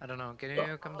loud? I don't know. Can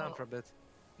you come down for a bit?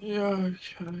 Yeah,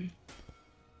 okay.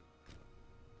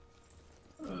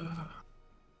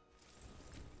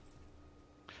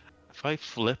 If I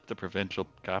flip the provincial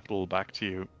capital back to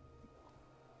you,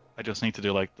 I just need to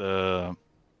do like the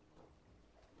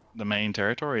main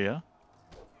territory, yeah?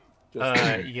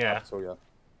 Yeah. So yeah.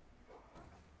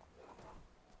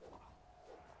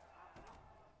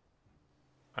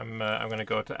 I'm gonna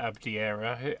go to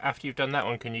Abdiera. After you've done that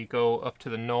one, can you go up to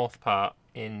the north part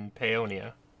in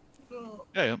Paeonia?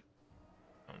 Yeah.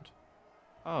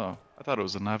 Oh, I thought it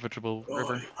was a navigable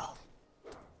river.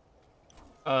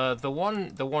 The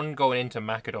one going into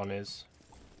Macedon is.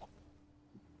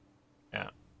 Yeah.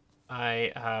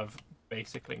 I have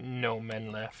basically no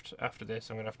men left after this.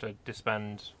 I'm gonna have to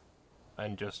disband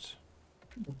and just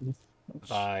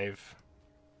survive.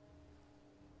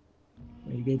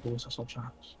 There you go, boys. That's our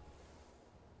chance.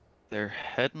 They're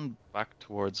heading back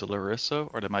towards Larissa,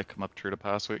 or they might come up through the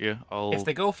pass with you. If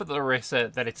they go for the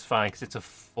Larissa, then it's fine because it's a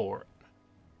fort.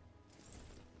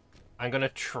 I'm gonna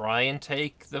try and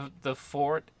take the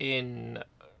fort in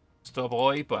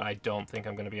Stoboy, but I don't think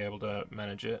I'm gonna be able to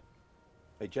manage it.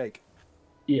 Hey Jake.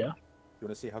 Yeah. You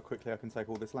want to see how quickly I can take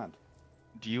all this land?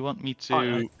 Do you want me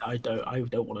to? I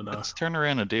don't want to know. Let's turn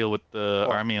around and deal with the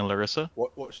army in Larissa.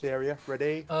 Watch the area.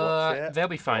 Ready? Watch it. They'll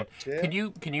be fine. Watch Can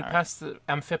you pass the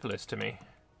Amphipolis to me?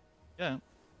 Yeah.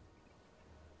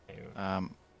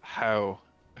 How?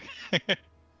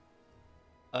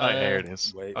 There it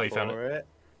is. Wait you found for it.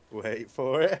 Wait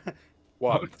for it.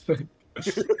 One.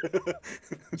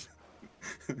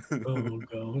 Oh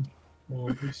god.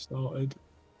 Well, we started.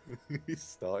 We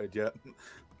started yet.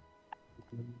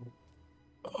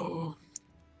 Oh.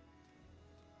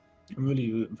 I'm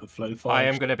really rooting for Flow 5. I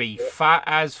am gonna be fat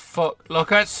as fuck.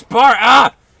 Look at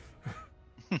Sparta!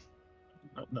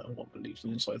 No one believes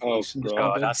in inside Oh, voice in this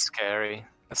God, game. that's scary.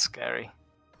 That's scary.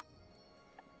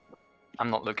 I'm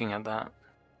not looking at that.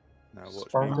 Now watch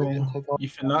Sparta me. can take all You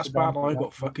think that's bad? I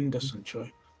got fucking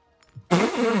dysentery.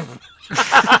 I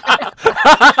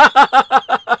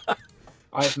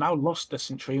have now lost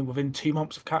dysentery within 2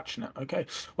 months of catching it. Okay,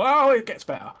 well, it gets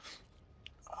better.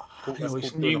 I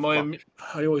always knew my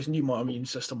immune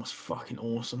system was fucking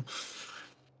awesome.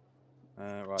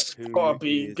 Right, Gotta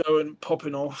be going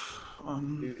popping off.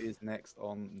 Who is next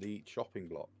on the chopping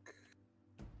block?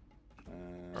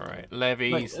 Alright,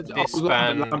 levies, Mate,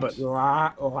 disband. Lambert, do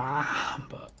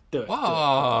it.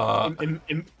 What?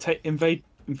 Invade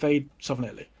Southern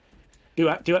Italy. Do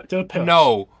a Pyrrhus.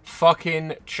 No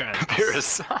fucking chance.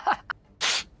 Pyrrhus.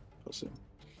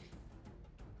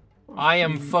 I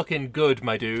am fucking good,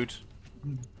 my dude.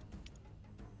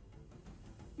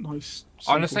 Nice.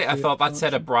 Honestly, I thought that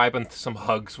said a action. bribe and some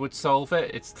hugs would solve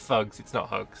it. It's thugs, it's not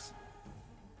hugs.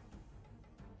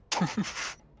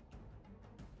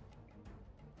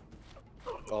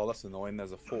 Oh, that's annoying.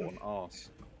 There's a fort on arse.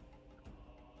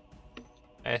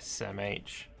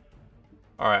 SMH.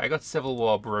 Alright, I got Civil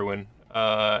War brewing.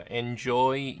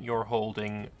 Enjoy your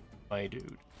holding, my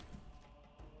dude.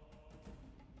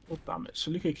 Oh, damn it.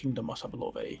 Seleucid Kingdom must have a lot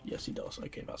of A. Yes, he does.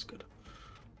 Okay, that's good.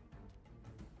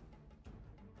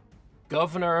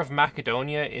 Governor of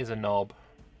Macedonia is a knob.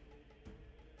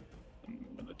 I'm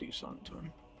gonna do something to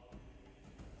him.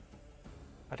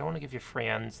 I don't want to give you free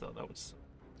hands, though. That was...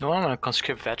 No one want to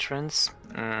conscript veterans?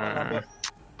 Probably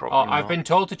I've not. been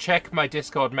told to check my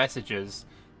Discord messages.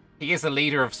 He is the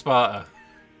leader of Sparta.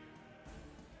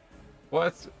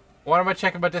 What? Why am I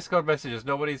checking my Discord messages?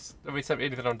 Nobody sent me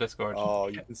anything on Discord. Oh,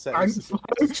 you can set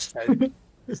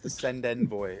it's the send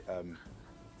envoy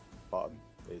button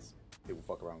is people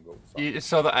fuck around and go.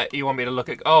 So that you want me to look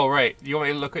at? Oh right, you want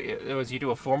me to look at it as you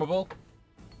do a formable?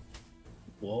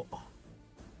 What?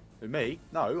 Who, me?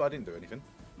 No, I didn't do anything.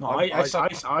 No, I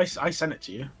sent it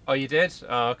to you. Oh, you did?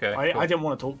 Oh, okay. I Cool. didn't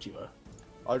want to talk to you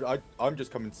though. I'm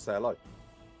just coming to say hello.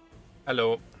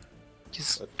 Hello.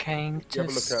 Just came You to have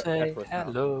a look at say Everett now.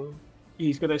 hello.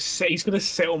 He's gonna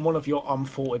sit on one of your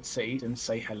unthwarted seats and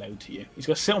say hello to you. He's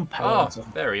gonna sit on pellets. Oh,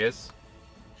 there he is.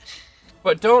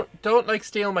 But don't like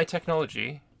steal my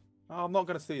technology. Oh, I'm not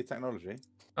going to steal your technology.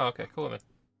 Oh, okay, cool then.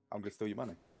 I'm going to steal your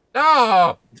money.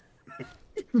 No!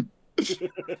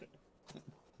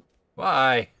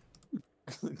 Why?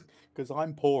 Because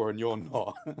I'm poor and you're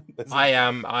not. I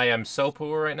am so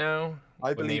poor right now.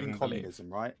 I believe in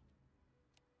communism, right?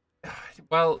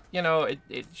 Well, you know,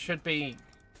 it should be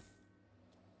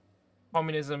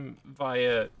communism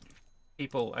via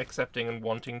people accepting and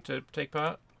wanting to take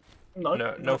part.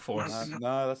 No force.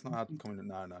 No, that's not how communism.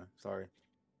 No, sorry.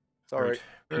 Sorry.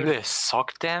 You gonna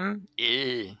sock them?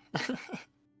 It's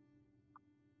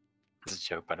a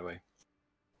joke, by the way.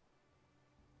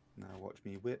 Now watch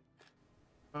me whip.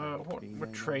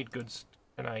 What trade goods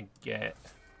can I get?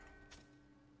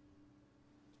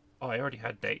 Oh, I already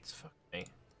had dates. Fuck me.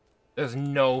 There's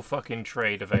no fucking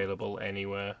trade available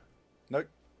anywhere. Nope.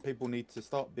 People need to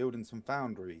start building some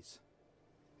foundries.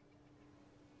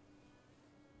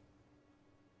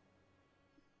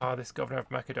 Oh, this governor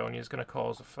of Macedonia is going to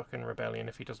cause a fucking rebellion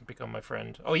if he doesn't become my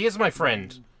friend. Oh, he is my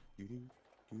friend!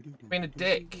 Being a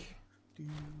dick.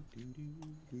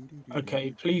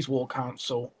 Okay, please, War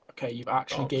Council. Okay, you've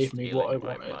actually gave me what I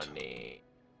wanted. Money.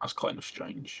 That's kind of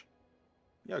strange.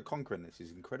 Yeah, conquering this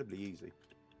is incredibly easy.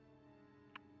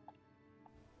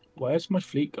 Where's my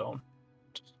fleet gone?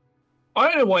 I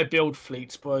don't know why I build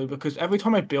fleets, bro, because every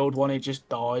time I build one, it just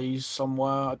dies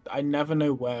somewhere. I never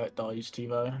know where it dies to,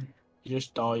 though. It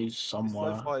just dies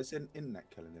somewhere. It's internet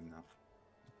killing him now.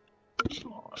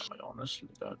 Oh, I honestly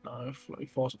don't know.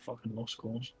 Flow5's a fucking lost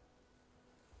cause.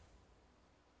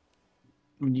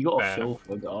 I mean, you got to feel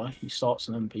for a guy. He starts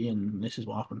an MP, and this is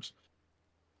what happens.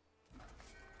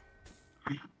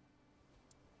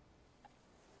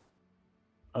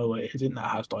 Oh wait, his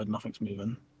internet has died. Nothing's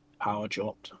moving. Power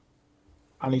dropped.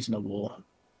 And he's in a war.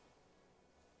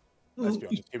 Let's be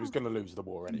honest, he was going to lose the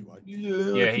war anyway.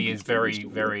 Yeah, he is very,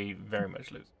 very, very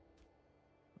much losing.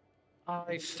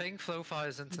 I think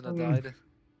Flow5's internet died.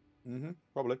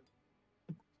 Probably.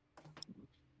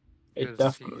 It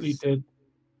definitely did.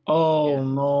 Oh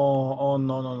no! Oh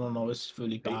no! It's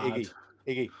really bad.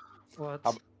 Iggy. What?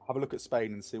 Have a look at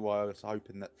Spain and see why I was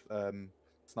hoping that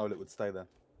Snowlit would stay there.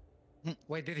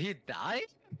 Wait, did he die?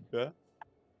 Yeah.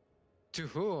 To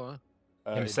who?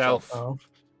 Himself.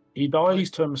 He dies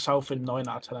to himself in 9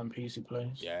 out of 10 MPs he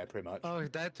plays. Yeah, pretty much. Oh, he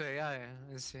died to AI.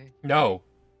 I see. No.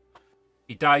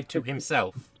 He died to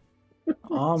himself.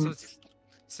 So it's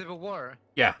Civil War.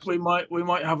 Yeah. We might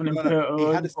have an Imperator. He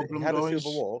had a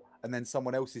civil war, and then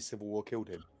someone else's civil war killed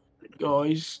him.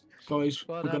 Guys, What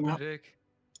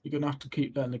you're gonna have to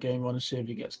keep letting the game run and see if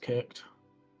he gets kicked.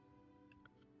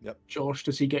 Yep. Josh,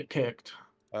 does he get kicked?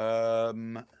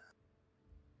 Don't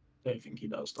think he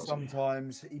does he?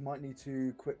 Sometimes he might need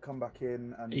to come back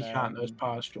in and he can't. Those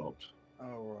powers dropped.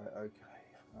 Oh right, okay.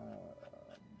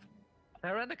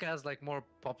 Tyrannica has like more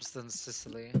pops than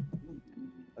Sicily.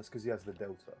 That's because he has the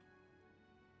Delta.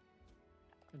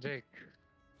 Jake.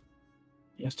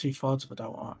 He has 2 thirds of a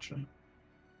Delta actually.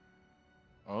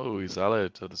 Oh, he's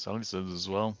allied to the Silencers as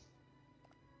well.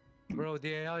 Bro,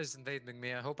 the AI is invading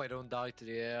me. I hope I don't die to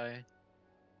the AI.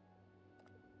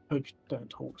 Hope you don't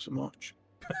talk so much.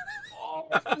 Oh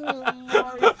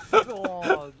my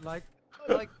god! Like,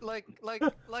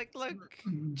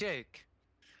 Jake.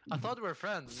 I thought we were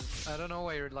friends. I don't know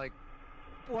why you're like,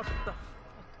 what the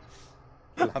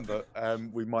fuck? Lambert,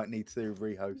 we might need to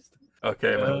rehost.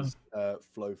 Okay, man.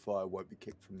 Flow5 won't be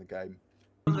kicked from the game.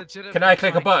 Can I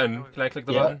click a button? Can I click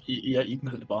the button? Yeah, you can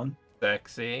click the button.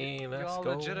 Sexy, let's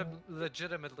You're go.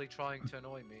 legitimately trying to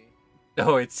annoy me.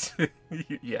 Oh, it's...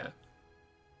 yeah.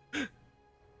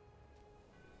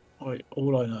 Wait,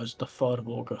 all I know is the 3rd of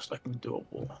August I can do a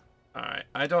war. Alright,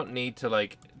 I don't need to,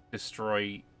 like,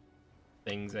 destroy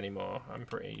things anymore. I'm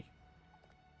pretty...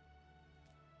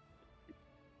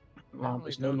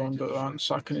 Lambert's no longer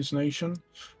ransacking his nation.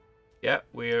 Yeah,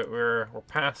 we're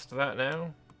past that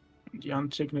now. The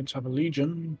Antigonids have a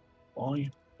legion.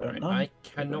 Why? Don't know. I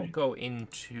cannot go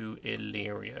into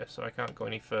Illyria, so I can't go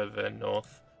any further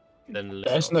north than Lissos.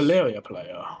 There's an Illyria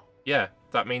player. Yeah,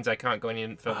 that means I can't go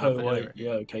any further Oh, than wait, Illyria.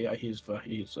 yeah, okay, yeah, he's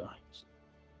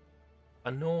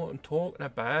I know what I'm talking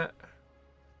about.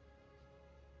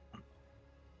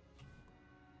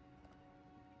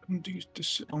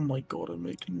 Oh my god, I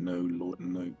make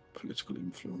no political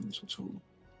influence at all.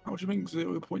 How do you think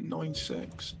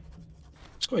 0.96?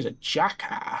 This guy's a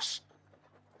jackass.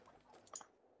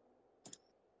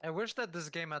 I wish that this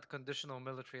game had conditional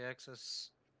military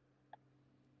access.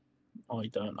 I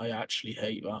don't. I actually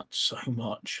hate that so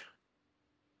much.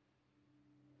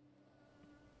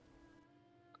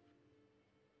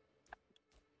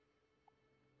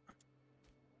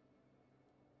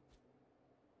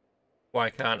 Why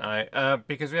can't I?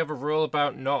 Because we have a rule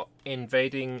about not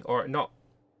invading or not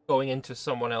going into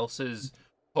someone else's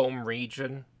home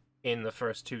region in the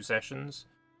first 2 sessions.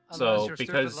 Unless So you're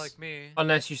because stupid like me.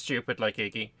 unless you're stupid like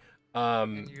Iggy.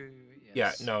 And you, Yeah,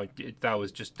 yes. no, that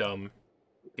was just dumb.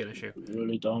 Get issue.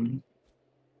 Really dumb.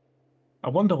 I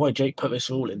wonder why Jake put this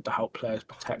rule in to help players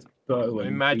protect, go,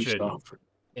 and do stuff.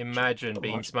 Imagine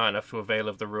being smart enough to avail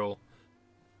of the rule.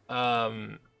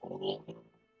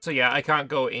 So yeah, I can't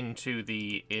go into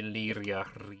the Illyria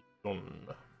region.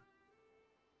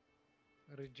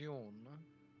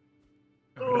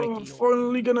 Oh, I'm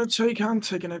finally gonna take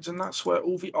Antigonid, and that's where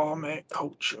all the Armaic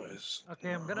culture is.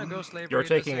 Okay, I'm gonna go slavery. You're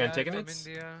taking this AI Antagonids?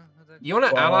 from India. You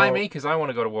want to ally me? Because I want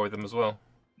to go to war with them as well.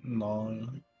 No.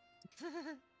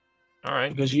 All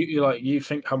right. Because you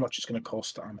think how much it's gonna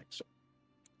cost to annex it.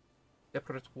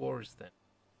 Separate wars then.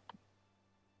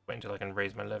 Wait until I can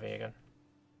raise my levy again.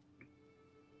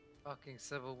 Fucking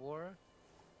civil war.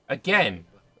 Again.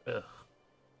 Ugh.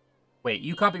 Wait,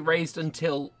 you can't be raised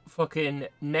until fucking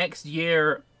next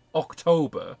year,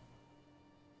 October.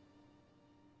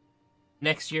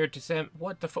 Next year, December.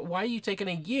 What the fuck? Why are you taking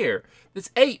a year?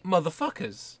 There's 8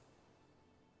 motherfuckers.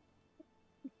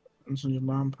 Depends on your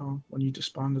manpower when you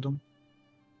disbanded them.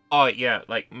 Oh, yeah,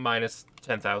 like minus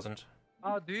 10,000.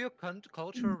 Do you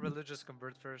culture or religious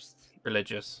convert first?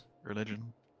 Religious.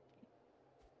 Religion.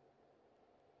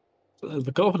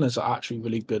 The governors are actually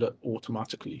really good at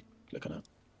automatically clicking it.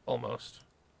 Almost.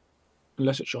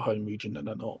 Unless it's your home region, then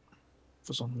they're not,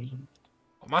 for some reason.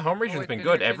 My home region's been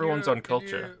good. Everyone's on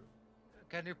culture.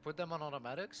 Can you put them on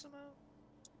automatic somehow?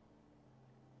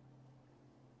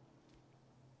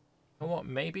 You know what?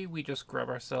 Maybe we just grab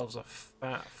ourselves a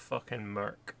fat fucking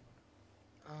merc.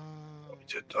 We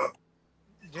did that.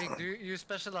 Jake, do you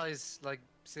specialize like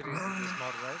cities in this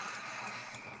mod, right?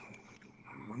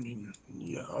 I mean,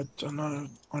 yeah, I don't know.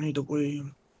 I need a wee.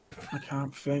 I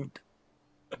can't think.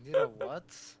 You need a what?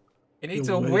 It needs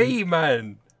a wee,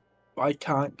 man. I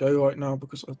can't go right now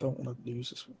because I don't want to lose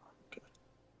this one. Okay.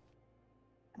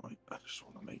 Right, I just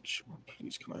want to make sure.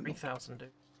 Please, can I? 3,000,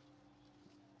 dude.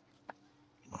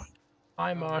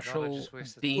 Hi, Marshall.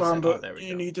 Lambert, there we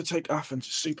you go. need to take Athens.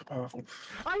 It's super powerful.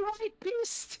 I white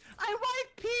pieced! I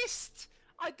white pieced!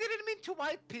 I didn't mean to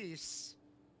white piece.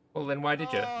 Well, then why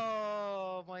did you?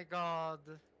 Oh my god.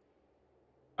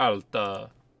 Alta.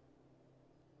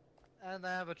 And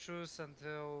I have a truce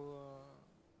until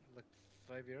like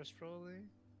 5 years probably.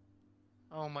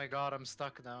 Oh my god, I'm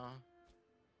stuck now.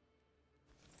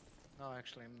 No,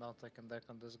 actually, I'm not taking deck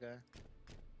on this guy.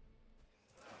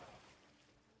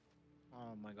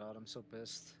 Oh my god, I'm so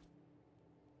pissed.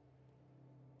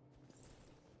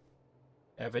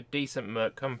 I have a decent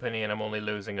merc company and I'm only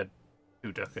losing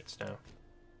 2 ducats now.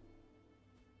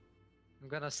 I'm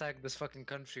gonna sack this fucking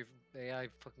country, AI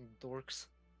fucking dorks.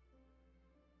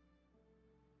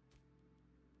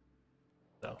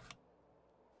 So.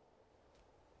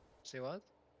 Say what?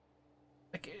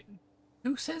 Like,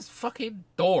 who says fucking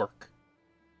dork?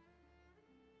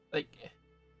 Like,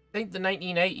 think the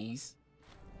 1980s.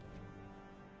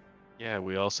 Yeah,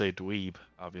 we all say dweeb,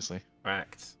 obviously.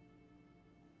 Fact.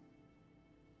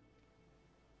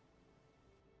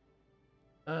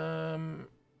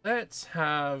 Let's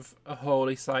have a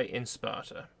holy site in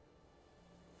Sparta.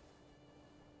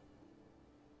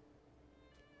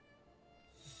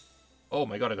 Oh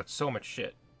my god, I got so much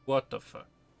shit. What the fuck?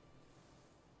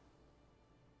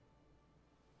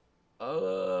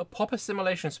 Pop a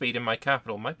simulation speed in my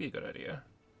capital might be a good idea.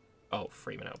 Oh,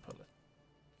 Freeman output.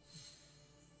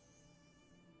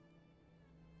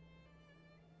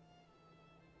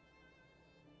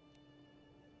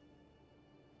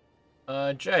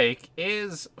 Jake,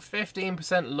 is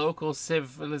 15% local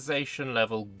civilization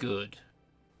level good?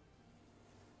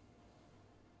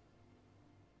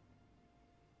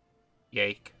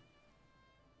 Yake.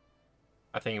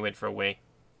 I think he went for a wee.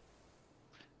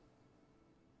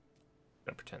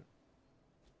 Gonna pretend.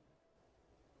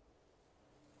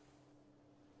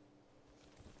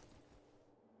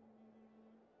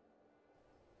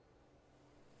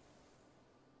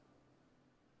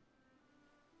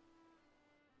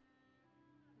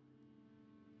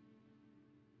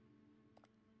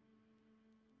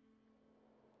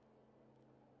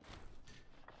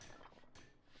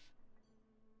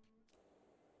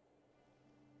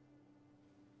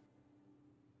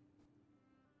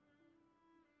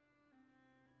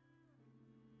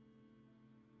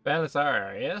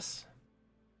 Belisar, yes.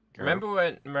 Remember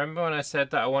when I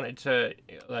said that I wanted to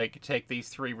like take these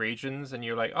 3 regions, and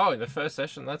you're like, oh, in the first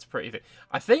session, that's pretty.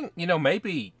 I think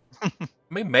maybe,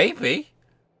 maybe.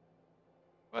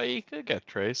 Well, you could get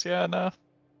Trace, yeah, no.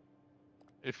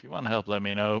 If you want help, let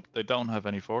me know. They don't have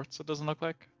any forts, it doesn't look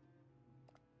like.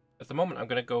 At the moment, I'm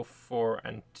gonna go for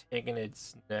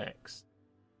Antagonids next.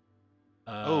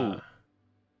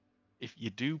 If you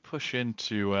do push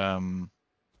into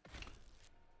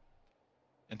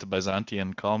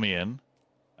Byzantium, call me in,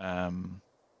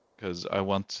 because I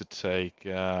want to take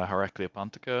Heraclea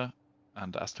Pontica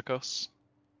and Astakos.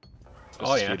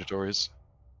 Oh yeah. Feudatories.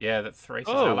 Yeah, that Thrace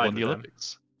is allied won with the them.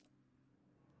 Olympics.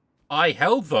 I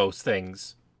held those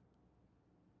things.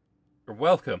 You're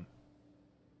welcome.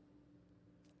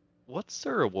 What's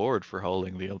the reward for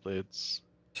holding the Olympics?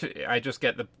 I just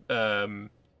get the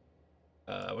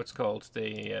what's called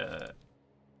the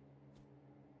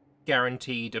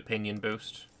guaranteed opinion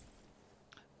boost.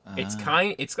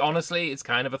 It's honestly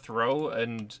kind of a throw,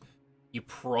 and you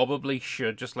probably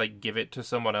should just like give it to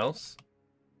someone else.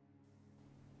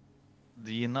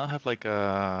 Do you not have like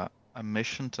a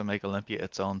mission to make Olympia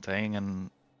its own thing, and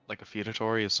like a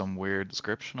feudatory is some weird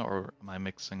description, or am I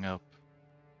mixing up?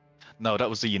 No, that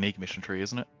was the unique mission tree,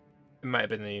 isn't it? It might have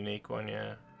been the unique one,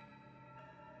 yeah.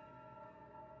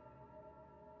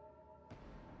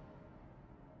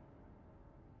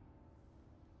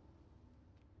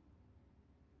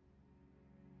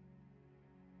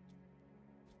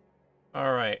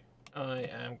 Alright, I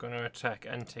am going to attack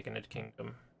Antigonid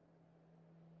Kingdom.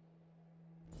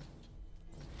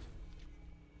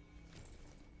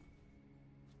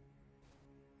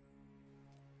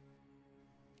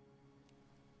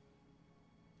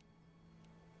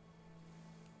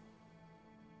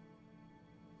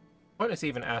 Pointless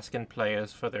even asking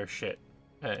players for their shit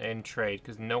in trade,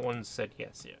 because no one said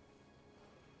yes yet.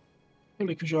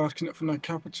 Only because you're asking it from their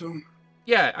capital.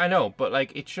 Yeah, I know, but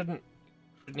like it shouldn't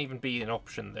even be an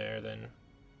option there then.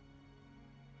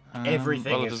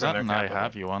 Everything well, if is there's from their something I capital.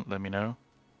 have you want, let me know.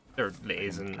 There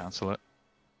isn't. Cancel it.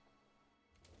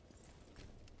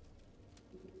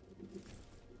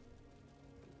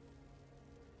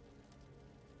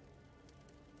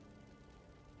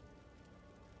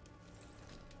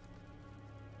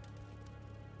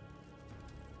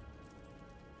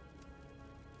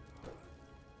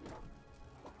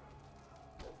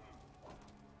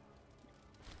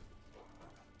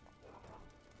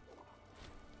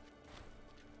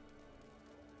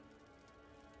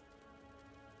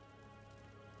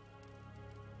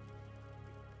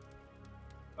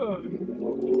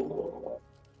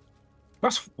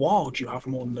 That's wild. You have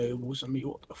more nobles than me.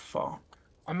 What the fuck?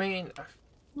 I mean,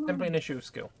 simply an issue of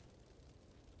skill.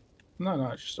 No,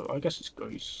 it's just I guess it's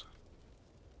Greece.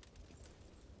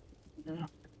 Yeah. Is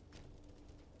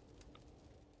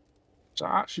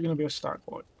that actually going to be a stack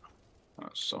wipe?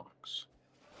 That sucks.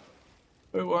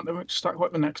 Oh, weren't they going to stack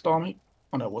wipe the next army?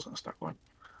 Oh no, it wasn't a stack wipe.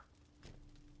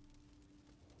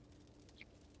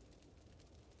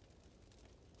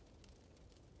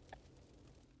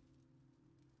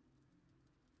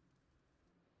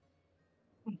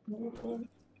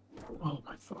 Oh,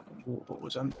 my fucking water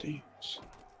was empty. It's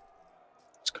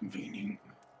convenient.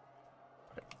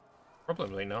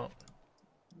 Probably not.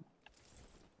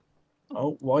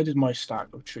 Oh, why did my stack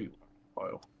of treat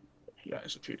pile? Yeah,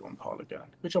 it's a treat one pile again.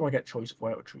 Which time I get choice of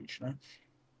where to treat, you know?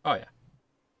 Oh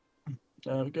yeah.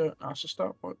 There we go. That's a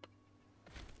stack wipe.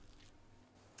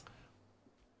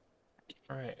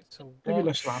 Alright, so Maybe what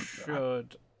let's land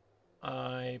should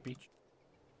I be...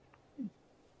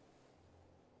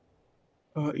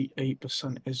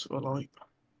 38% Israelite.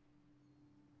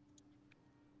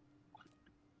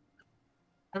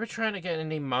 Are we trying to get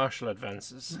any martial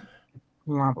advances?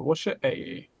 Lambert, what's your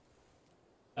AE?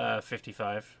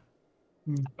 55.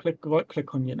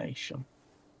 Click on your nation.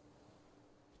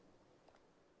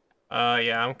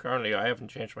 Yeah, I haven't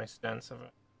changed my stance of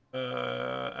it.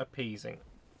 Appeasing.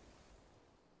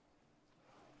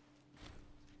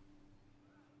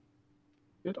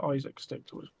 Did Isaac stick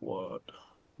to his word?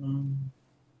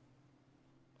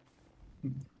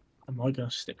 Am I going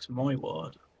to stick to my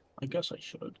word? I guess I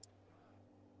should.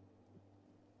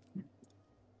 I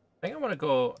think I want to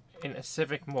go into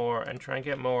Civic more and try and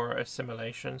get more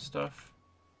assimilation stuff.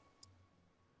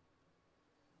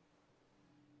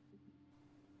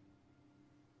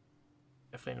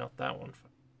 Definitely not that one.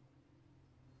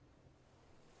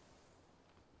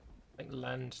 Like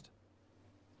land.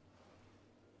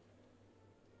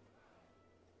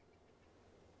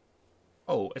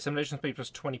 Oh, assimilation speed plus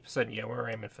 20%. Yeah, we're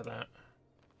aiming for that.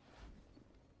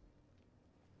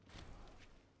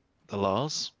 The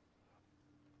laws?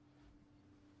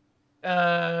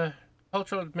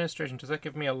 Cultural administration, does that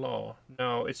give me a law?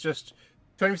 No, it's just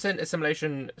 20%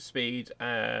 assimilation speed.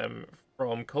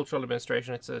 From cultural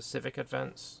administration, it's a civic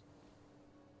advance.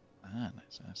 Ah,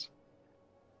 nice.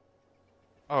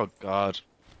 Oh god.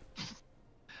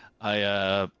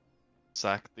 I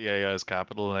sacked the AI's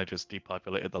capital and I just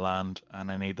depopulated the land,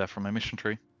 and I need that for my mission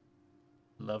tree.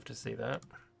 Love to see that.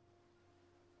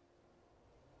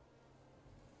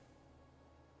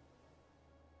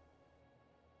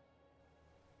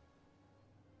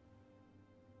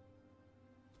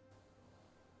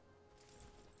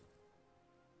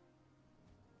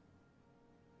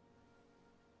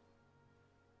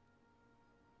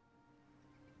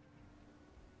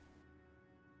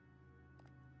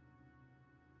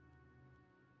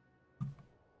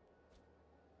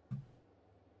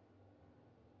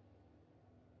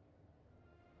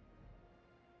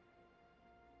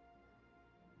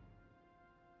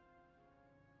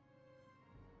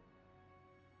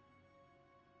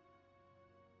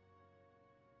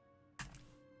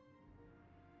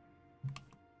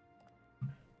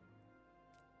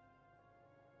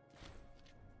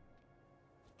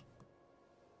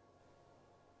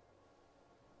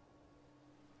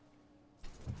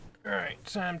 Alright,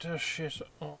 time to shit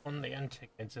on the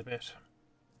antiquities a bit.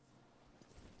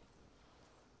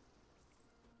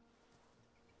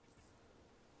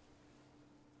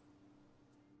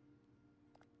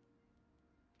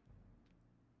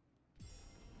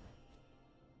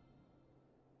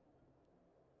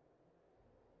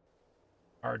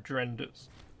 Our Drendas.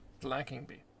 Lacking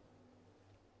be.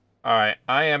 Alright,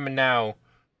 I am now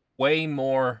way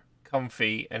more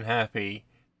comfy and happy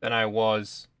than I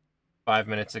was 5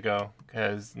 minutes ago,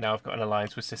 because now I've got an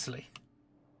alliance with Sicily.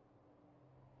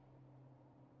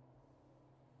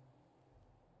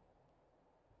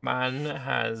 Man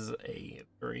has a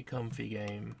very comfy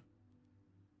game.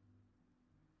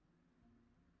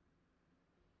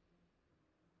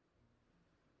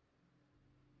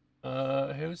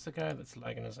 Who's the guy that's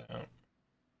lagging us out?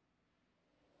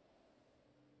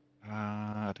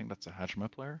 I think that's a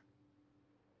Hajime player.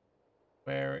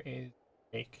 Where is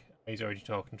Nick? He's already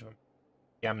talking to him.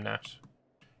 Yamnat.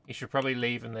 He should probably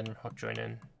leave and then hot join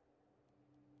in.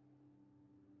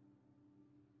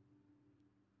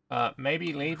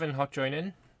 Maybe leave and hot join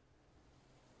in?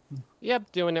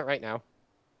 Yep, doing it right now.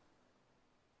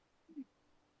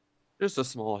 Just a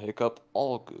small hiccup,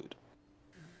 all good.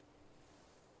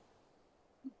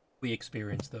 We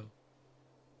experience, though.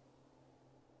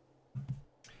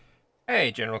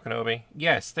 Hey, General Kenobi.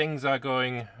 Yes, things are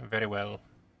going very well.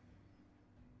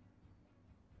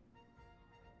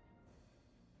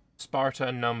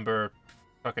 Sparta number...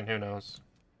 fucking who knows.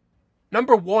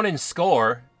 Number 1 in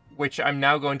score, which I'm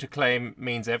now going to claim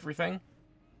means everything.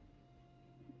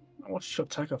 What's your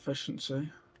tech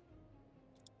efficiency?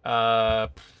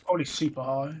 Probably super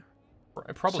high.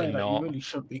 Probably Say that not. you really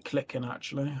should be clicking,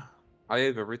 actually. I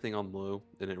have everything on low,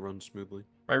 and it runs smoothly.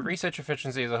 My research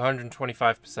efficiency is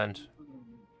 125%.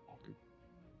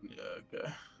 Yeah,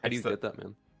 okay. How do you get that,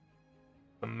 man?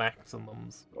 The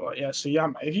maximums. Right, yeah, so yeah,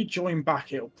 if you join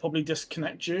back, it'll probably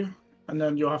disconnect you, and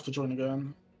then you'll have to join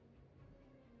again.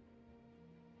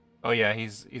 Oh yeah,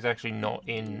 he's actually not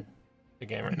in the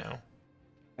game right now.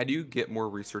 How do you get more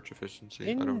research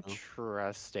efficiency? I don't know.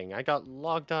 Interesting. I got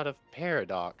logged out of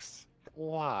Paradox.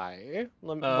 Why?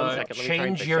 One second. Let me try and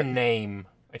Change fix your it. name,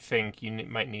 I think you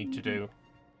might need to do.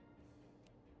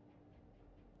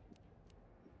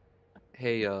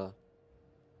 Hey, how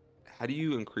do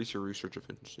you increase your research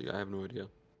efficiency? I have no idea.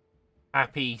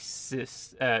 Happy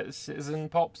citizen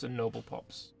pops and noble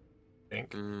pops, I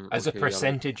think. As okay, a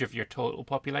percentage of your total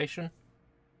population.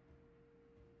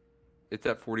 It's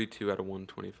at 42 out of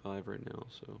 125 right now,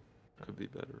 so could be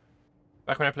better.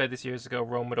 Back when I played this years ago,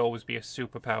 Rome would always be a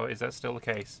superpower. Is that still the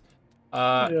case?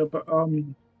 Yeah, but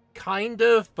kind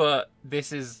of, but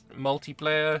this is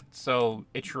multiplayer, so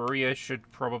Etruria should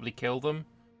probably kill them.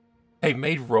 They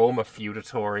made Rome a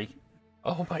feudatory.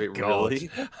 Oh my Wait, god. really?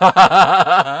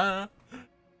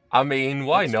 I mean,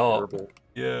 why That's not? horrible.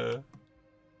 Yeah.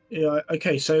 yeah,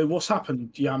 okay. So what's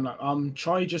happened? Yeah, I'm like,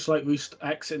 try just like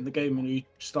exiting the game and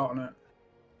restarting it.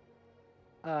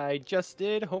 I just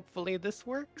did. Hopefully this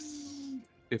works.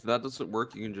 If that doesn't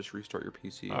work, you can just restart your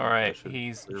PC. Alright,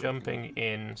 he's jumping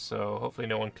in, so hopefully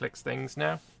no one clicks things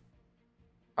now.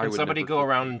 I Can would somebody never go click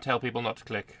around and tell people not to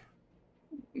click?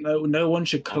 No one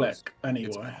should Pause. click anyway.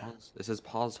 It's pause. It says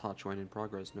pause hot join in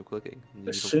progress, no clicking. And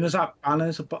As you soon don't- as that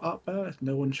banner's up there,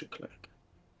 no one should click.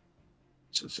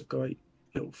 So it's a great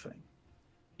little thing.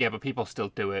 Yeah, but people still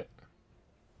do it.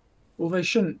 Well, they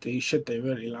shouldn't do, should they?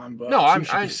 Really, Lambert? No, You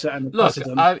should be setting a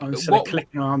precedent instead of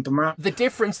clicking around the map. The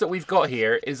difference that we've got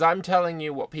here is I'm telling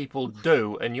you what people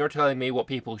do, and you're telling me what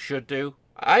people should do.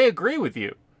 I agree with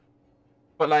you,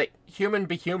 but like, human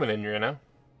be human, you know.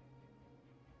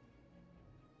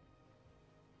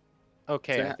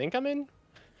 Okay, I think I'm in.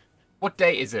 What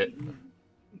date is it?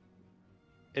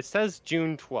 It says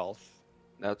June 12th.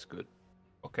 That's good.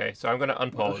 Okay, so I'm gonna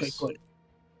unpause. Okay, click.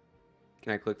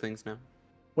 Can I click things now?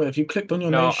 Wait, if you clicked on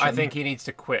your No, nation... I think he needs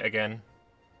to quit again.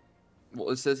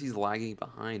 Well, it says he's lagging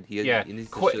behind. He needs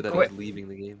to show that he's leaving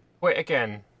the game. Quit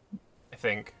again, I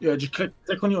think. Yeah, just click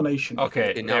on your nation. Okay,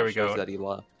 It there now we shows go. that he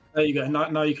left. There you go.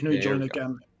 Now you can There rejoin we go.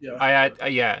 again.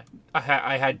 Yeah.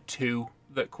 I had 2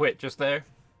 that quit just there.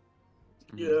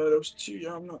 Yeah, there was 2.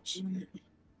 Yeah, I'm not.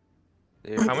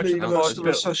 How much is the mod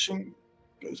built? Session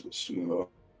goes a bit smoother.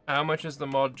 How much has the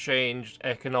mod changed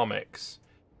economics?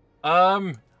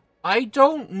 I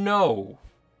don't know.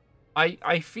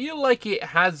 I feel like it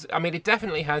has. I mean, it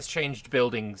definitely has changed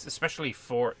buildings, especially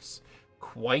forts,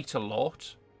 quite a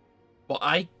lot. But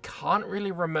I can't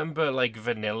really remember like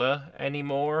vanilla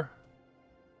anymore,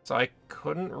 so I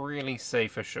couldn't really say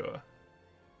for sure.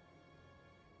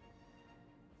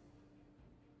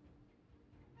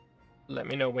 Let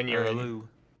me know when you're in.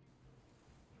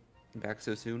 Back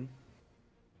so soon?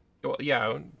 Well,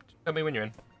 yeah, tell me when you're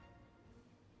in.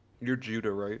 You're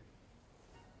Judah, right?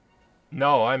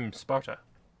 No, I'm Sparta.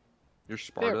 You're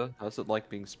Sparta? How's it like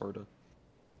being Sparta?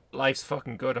 Life's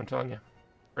fucking good, I'm telling you.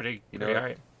 Pretty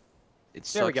alright. It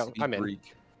There we sucks go, to be I'm in.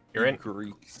 Greek. You're in?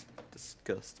 Greeks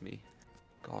disgust me.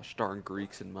 Gosh darn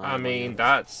Greeks in my I mean,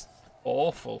 that's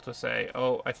awful to say.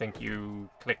 Oh, I think you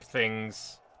clicked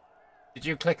things. Did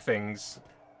you click things?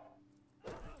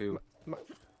 Who?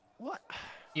 What?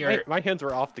 You're... My hands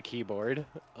were off the keyboard.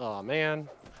 Oh man.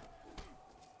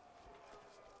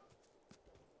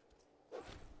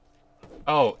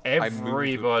 Oh,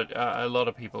 everybody, a lot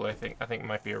of people. I think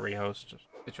might be a rehost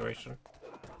situation.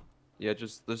 Yeah,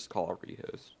 just call it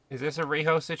rehost. Is this a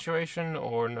rehost situation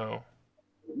or no?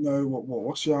 No,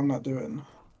 what's Yam not doing?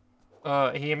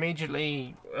 He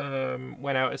immediately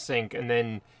went out of sync, and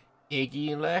then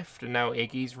Iggy left, and now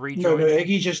Iggy's rejoined. No,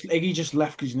 Iggy just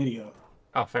left because he's an idiot.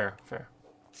 Oh, fair.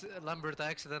 Lambert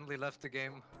accidentally left the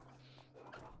game.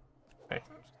 Hey,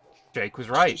 Jake was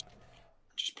right.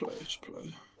 Just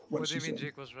play. What do you mean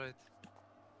Jake was right?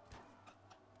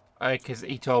 Because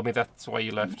he told me that's why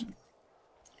you left.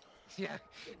 Yeah,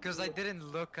 because I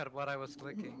didn't look at what I was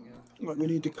clicking. Like we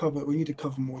need to cover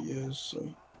more years.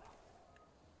 So.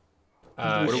 What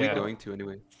are we going to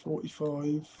anyway?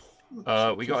 45.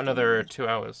 We got another 2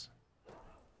 hours.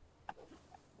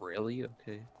 Really?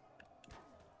 Okay.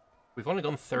 We've only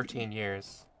gone 13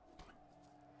 years.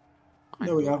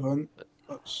 No, we haven't.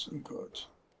 That's good.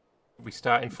 We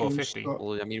start in 450.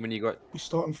 Well, I mean, when you got... We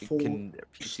start in 4...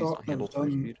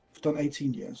 We've done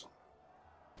 18 years.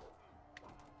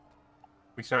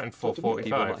 We start in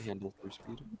 445. Handle for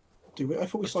speed. Do we? I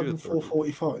thought we started in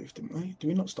 445, didn't we? Do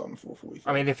we not start in 445?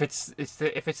 I mean, if it's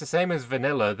the same as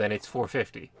vanilla, then it's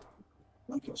 450.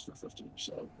 Okay, it's 450.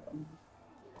 So.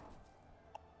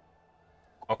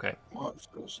 Okay.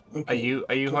 Okay.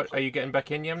 Are you getting back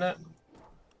in, Yemnet?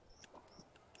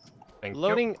 Thank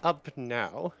Loading you. up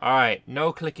now. All right,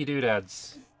 no clicky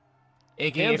doodads.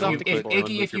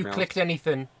 Iggy, if you clicked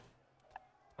anything,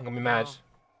 I'm gonna be mad.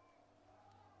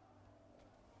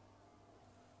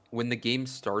 When the game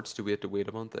starts, do we have to wait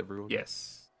a month, everyone?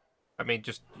 Yes. I mean,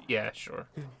 yeah, sure.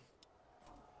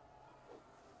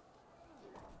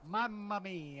 Mamma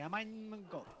mia, my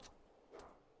god.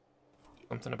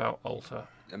 Something about Alta.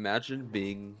 Imagine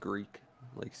being Greek,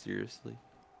 like seriously.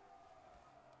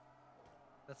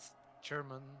 That's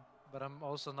German, but I'm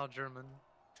also not German.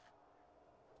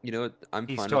 You know what?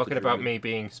 He's fine talking with about German. me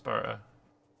being Sparta.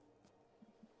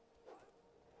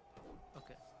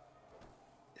 Okay.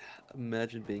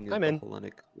 Imagine being I'm a in.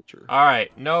 Hellenic culture.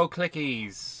 Alright, no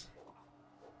clickies.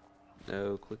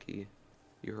 No, clicky.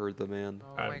 You heard the man.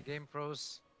 Oh, my game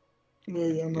froze.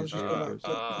 Yeah, I'm not just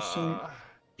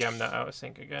yeah, I'm not out of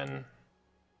sync again.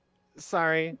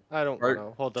 Sorry, I don't want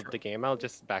to hold up the game. I'll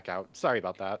just back out. Sorry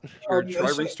about that. Or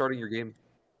try restarting your game.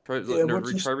 Try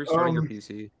restarting your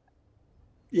PC.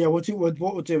 Yeah, what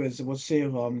we'll do is we'll see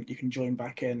if you can join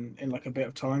back in like a bit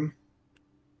of time.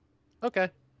 Okay.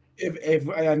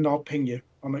 And I'll ping you.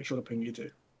 I'll make sure to ping you too.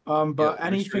 But Yeah,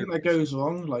 anything that goes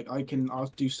wrong, like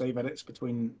I'll do save edits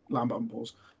between Lambert and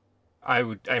Paul's.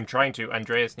 I'm trying to.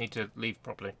 Andreas need to leave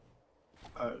properly.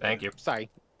 Thank you. Sorry.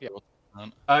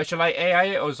 Yeah. Shall I AI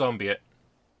it or zombie it?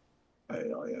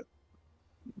 AI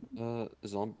it.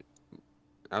 Zombie.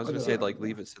 I was gonna say like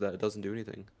leave it so that it doesn't do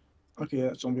anything. Okay,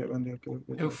 yeah, zombie at Randy.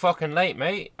 Okay. Too fucking late,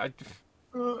 mate.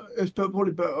 It's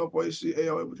probably better otherwise the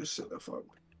AI will just sit there for.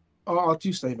 Oh, I'll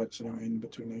do save X anyway in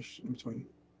between.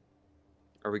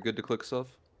 Are we good to click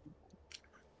stuff?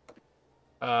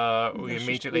 We Let's just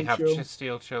immediately steel have chill.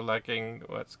 steel chill lagging.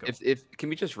 Let's go. If can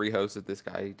we just rehost if this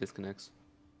guy disconnects?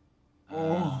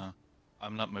 I'm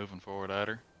not moving forward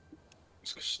either.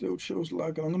 Still chill's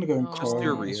lagging. I'm gonna go and Just do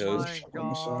a Oh rehost. my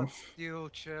god, still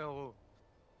chill.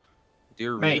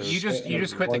 Do a Mate, rehost. you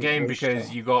just quit the game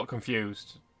because you got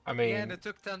confused. I mean, Yeah, and it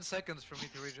took 10 seconds for me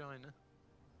to rejoin.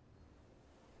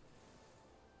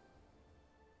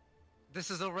 This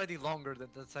is already longer than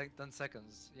 10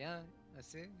 seconds. Yeah, I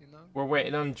see, you know. we're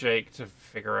waiting on Jake to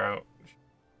figure out.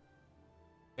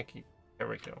 There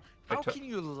we go. How can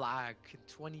you lag in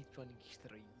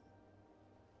 2023?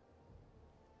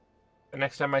 The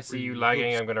next time I see you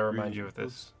lagging, I'm gonna remind you of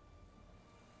this.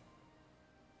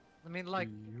 I mean, like,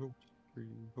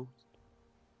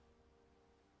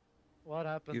 what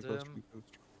happened to him?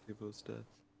 Give us death.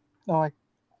 No, I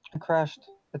crashed.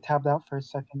 I tabbed out for a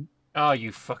second. Oh,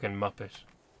 you fucking muppet.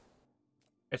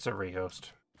 It's a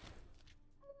rehost.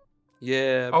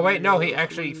 Yeah. Oh wait, no, he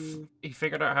actually he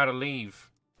figured out how to leave.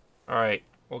 All right,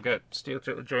 we'll get Steel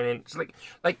to join in. It's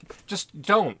like just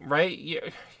don't, right? You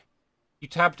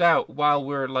tapped out while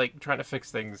we're like trying to fix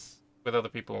things with other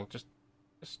people. Just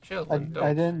chill. I And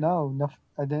don't. didn't know. No,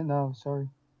 I didn't know. Sorry.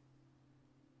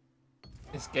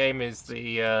 This game is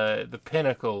the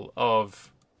pinnacle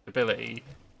of ability.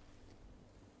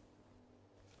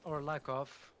 Or lack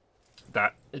of.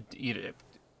 That you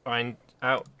find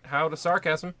out how to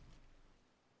sarcasm.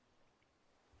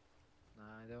 Nah,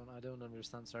 I don't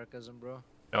understand sarcasm, bro.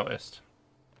 Noticed.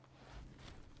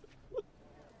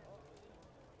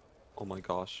 Oh my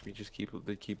gosh, they're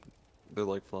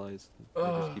like flies. They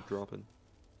just keep dropping.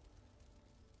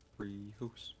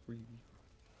 Rehost.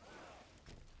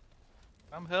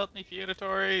 Come help me,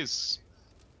 feudatories.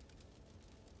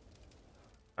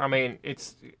 I mean,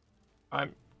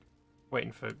 I'm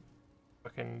waiting for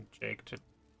fucking Jake to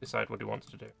decide what he wants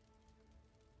to do.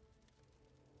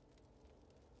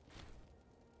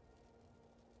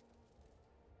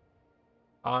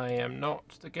 I am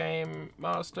not the game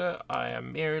master. I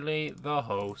am merely the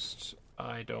host.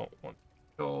 I don't want to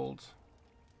be told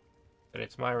that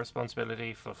it's my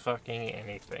responsibility for fucking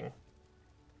anything.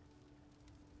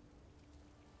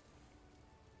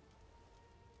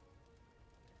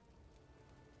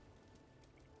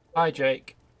 Hi,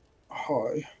 Jake.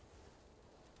 Hi.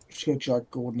 Just gonna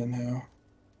drag Gordon in here.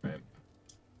 Right.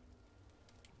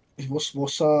 What's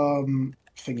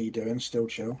thingy doing? Still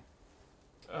chill.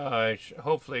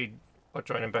 Hopefully I'll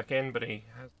join him back in, but he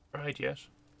hasn't tried yet.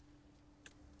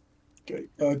 Okay.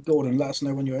 Gordon, let us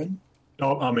know when you're in.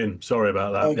 Oh, I'm in. Sorry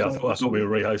about that. Okay. Yeah, I thought we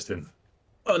were rehosting.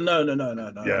 Oh no.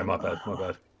 Yeah, my bad.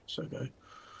 It's okay.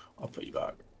 I'll put you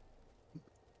back.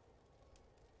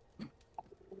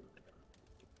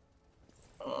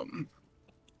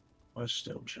 I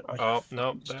still chill. Oh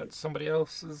no, that's somebody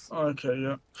else's. Okay,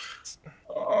 yeah.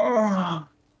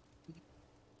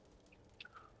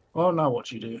 Well, now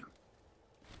what you do?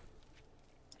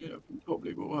 Yeah,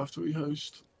 probably will have to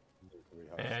rehost.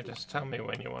 Yeah, just tell me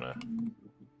when you wanna.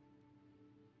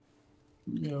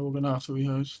 Yeah, we're gonna have to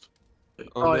rehost.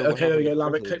 Oh, Alright, no, okay, there we go. what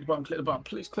Lambert, happened? click the button,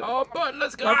 please click. Oh, button,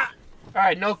 let's go!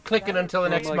 Alright, no clicking until the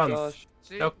next my month. gosh.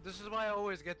 See, Nope. this is why I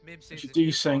always get meme scenes. If you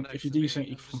desync,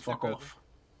 you can fuck off.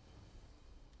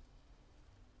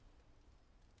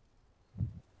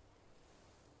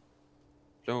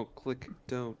 Don't click.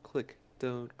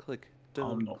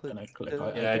 I'm not gonna click.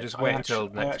 Yeah, just wait until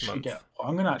next month.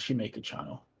 I'm gonna actually make a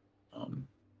channel.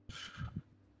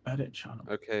 Edit channel.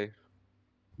 Okay.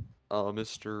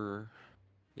 Mr.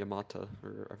 Yamata,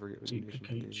 or I forget what his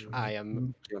name is. I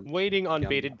am waiting on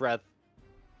bated breath.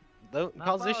 Don't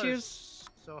cause issues.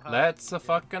 Let's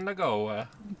fucking go.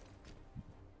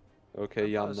 Okay,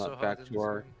 yeah, I'm so not hard back in to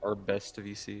this our best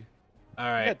VC.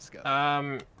 Alright. Let's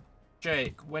go.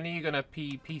 Jake, when are you gonna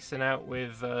be peacing out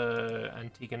with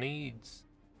Antigonides?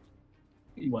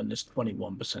 When this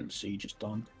 21% siege is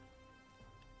done.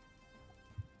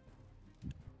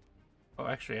 Oh,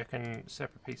 actually, I can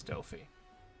separate piece Delphi.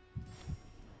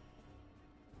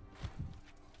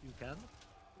 You can?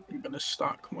 I'm gonna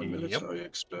stack my military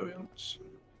experience.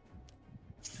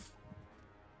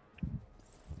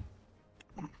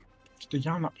 The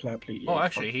Yana player, please. Oh,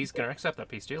 actually, he's gonna accept that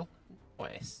peace deal.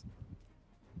 Nice.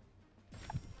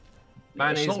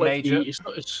 Man is major.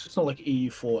 It's not like EU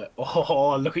for it.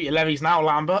 Oh, look at your levies now,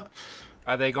 Lambert.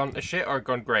 Are they gone to shit or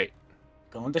gone great?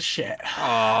 Gone to shit.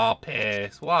 Oh,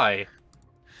 piss. Why?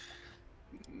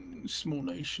 Small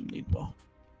nation need buff.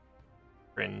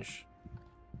 Cringe.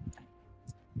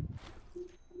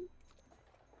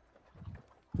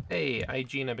 Hey,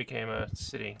 Aegina became a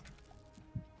city.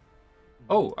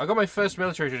 Oh, I got my first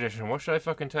military tradition. What should I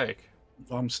fucking take?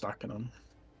 I'm stacking them.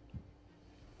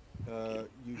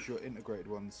 Use your integrated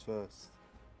ones first.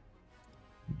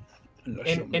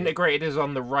 Integrated is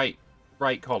on the right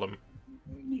column.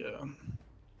 Yeah.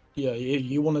 Yeah,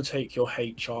 you want to take your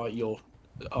HI, your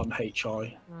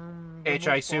HI.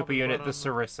 HI super unit, the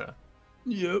Sarissa.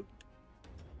 Yep.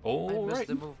 All I missed right.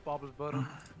 the move bubble button.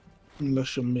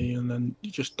 Unless you're me, and then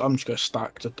I'm just gonna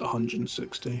stack to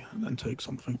 160 and then take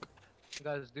something.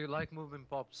 Guys, do you like moving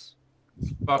pops?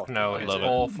 Fuck no, it's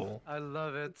awful. I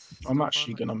love it. It's I'm too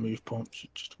actually fun. gonna move pops. It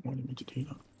just wanted me to do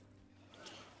that.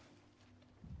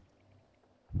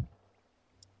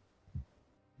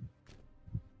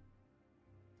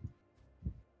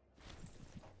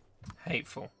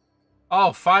 Hateful.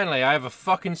 Oh, finally, I have a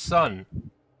fucking son.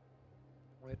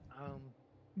 Wait,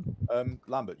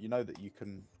 Lambert, you know that you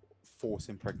can force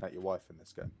impregnate your wife in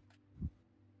this game.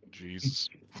 Jesus.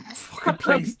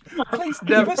 Fucking please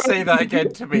never say that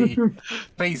again to me.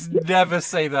 Please never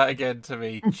say that again to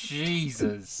me.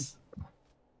 Jesus.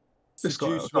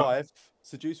 Seduced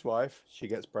wife, she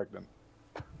gets pregnant.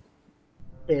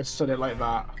 Yeah, said it like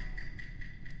that.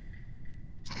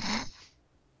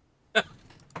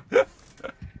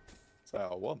 That's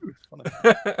how I want. It's funny.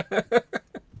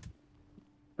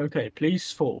 Okay,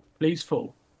 please fall. Please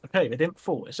fall. Okay, they didn't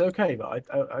fall. It's okay, but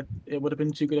it would have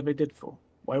been too good if they did fall.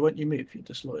 Why won't you move? You're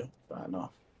disloyal. Fair enough.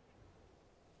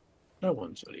 No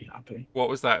one's really happy. What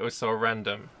was that? It was so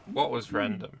random. What was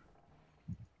random?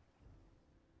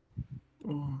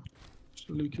 Oh,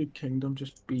 Seleucid Kingdom,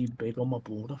 just be big on my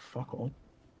border. Fuck on.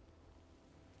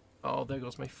 Oh, there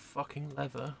goes my fucking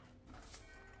leather.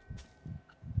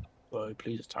 Oh,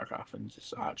 please attack Athens.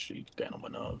 It's actually getting on my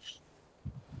nerves.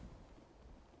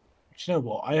 Do you know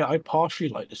what? I partially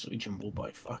like this region more, but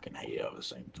I fucking hate it at the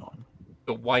same time.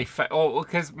 The wife. Oh,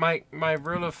 because my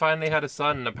ruler finally had a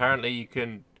son, and apparently you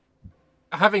can.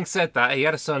 Having said that, he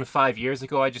had a son 5 years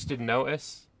ago. I just didn't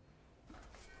notice.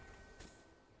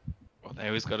 Well,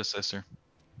 now he's got a sister.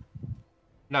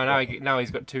 No, now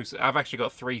he's got two. I've actually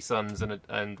got 3 sons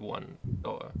and 1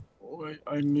 daughter.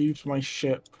 I moved my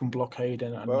ship from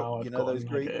blockading, and now I've got those a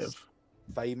Greeks, negative.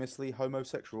 famously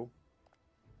homosexual.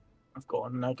 I've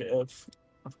got a negative.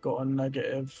 I've got a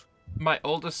negative. My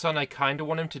oldest son, I kind of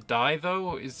want him to die,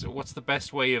 though. What's the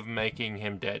best way of making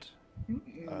him dead?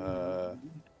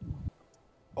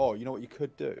 Oh, you know what you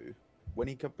could do? When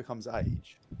he becomes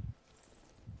age,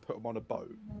 put him on a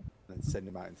boat and then send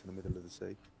him out into the middle of the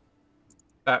sea.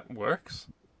 That works.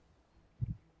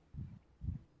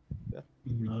 Yeah.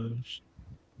 No.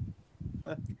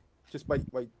 Just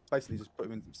basically just put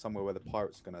him in somewhere where the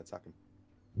pirates are going to attack him.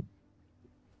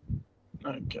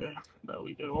 Okay, there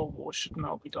we go. Oh, what should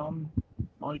now be done?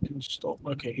 Mike can stop.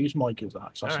 Okay, whose mic is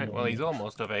that? Alright, well, he's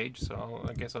almost of age, so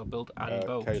I guess I'll build an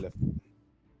boat. Caleb.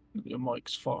 Your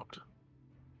mic's fucked.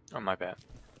 Oh, my bad.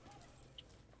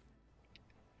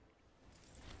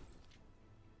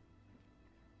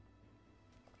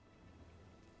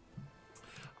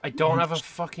 I don't have a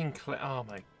fucking oh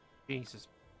my Jesus.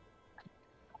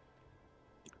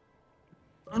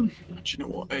 Do you know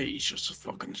what? It's just a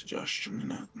fucking suggestion,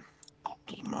 isn't it?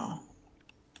 Doesn't matter.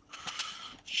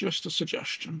 It's just a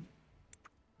suggestion.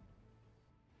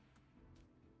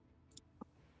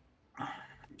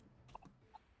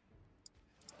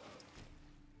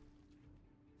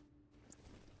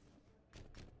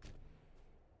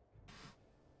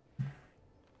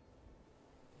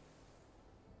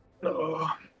 Oh,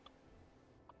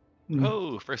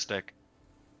 first deck.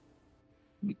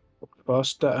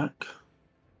 First deck.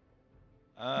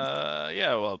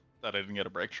 Yeah, well, that I didn't get a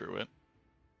breakthrough with.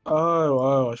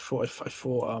 Oh, I thought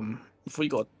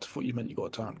you meant you got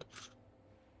attacked.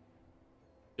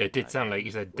 It did sound like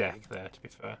you said deck there, to be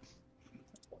fair.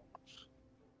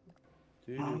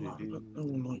 No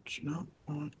one likes you now.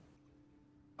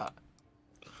 Right.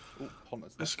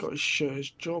 This guy's shit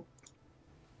his job.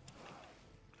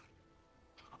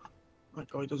 That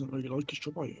guy doesn't really like his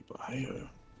job either, but hey.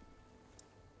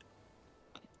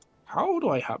 How do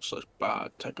I have such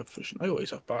bad tech efficiency? I always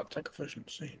have bad tech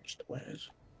efficiency. Just the way it is.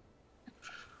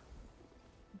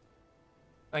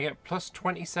 I get plus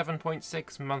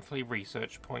 27.6 monthly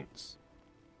research points.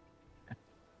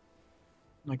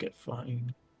 I get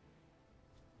 13.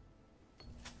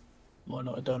 Why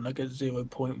not? I don't. I get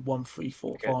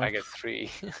 0.1345. I get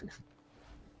 3.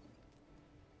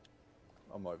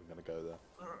 I'm not even going to go there.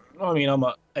 I mean, I'm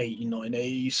at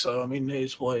 89, so I mean,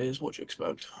 here's what it is. What you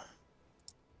expect?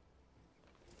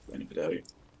 Anybody?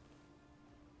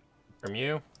 From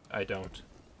you, I don't.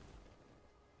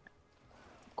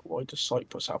 Why does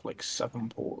Cyprus have like 7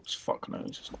 ports? Fuck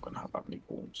knows, it's not going to have that many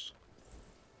ports.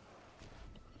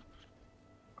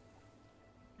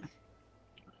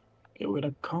 Okay, we're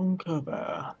going to conquer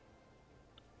there.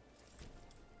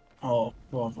 Oh,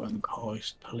 brother in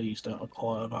Christ, please don't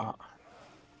acquire that.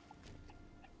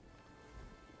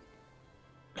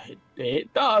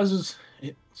 It does.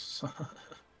 It's...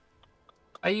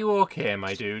 Are you okay,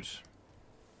 my dude?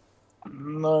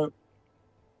 No.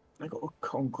 I got to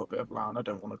conquer a bit of land I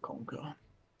don't want to conquer.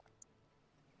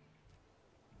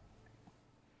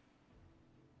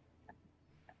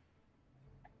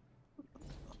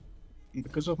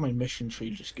 Because of my mission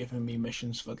tree just giving me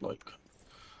missions for like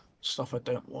stuff I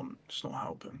don't want, it's not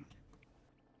helping.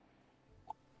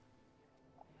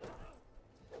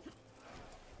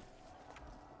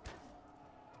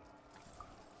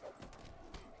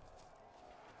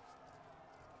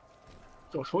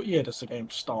 Josh, what year does the game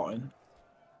start in?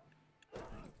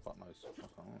 Fuck knows.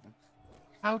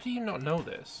 How do you not know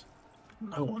this?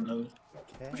 No one knows.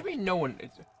 What do you mean no one?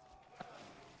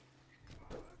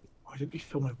 Why did we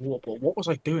fill my water bottle? What was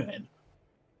I doing?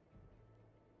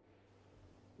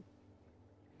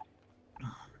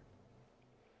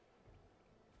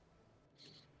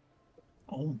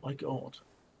 Oh my god.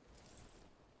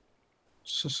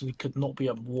 Sicily could not be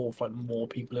at war with like more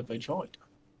people if they tried.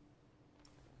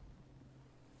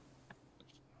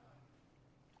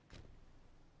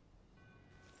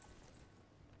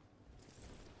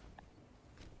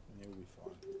 You'll be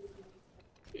fine.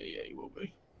 Yeah, you will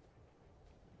be.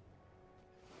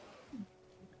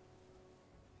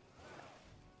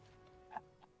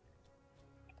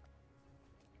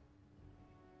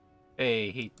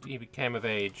 Hey, he became of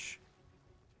age.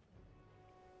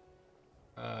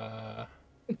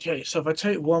 Okay, so if I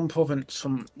take one province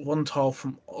from one tile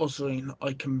from Osrine,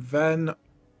 I can then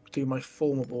do my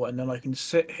formable, and then I can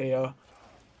sit here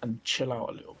and chill out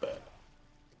a little bit.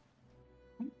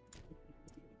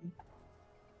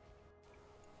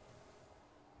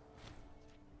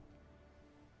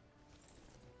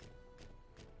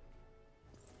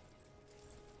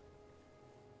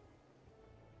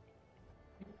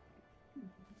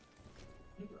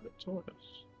 Victorious.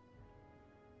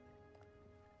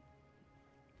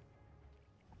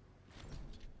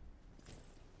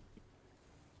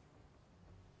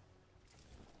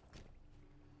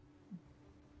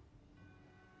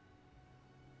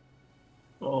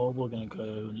 Oh, we're gonna go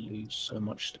and lose so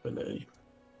much stability.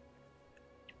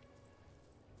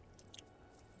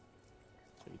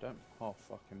 So you don't half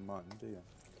fucking mind, do you?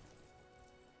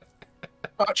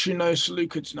 Actually, no,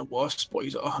 Seleucid's in a worse spot.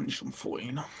 He's at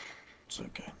 114. It's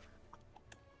okay.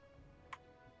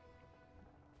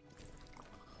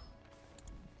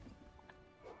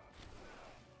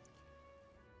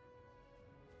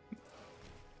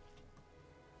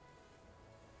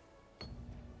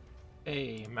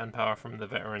 Hey, manpower from the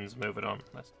veterans, move it on.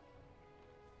 Let's...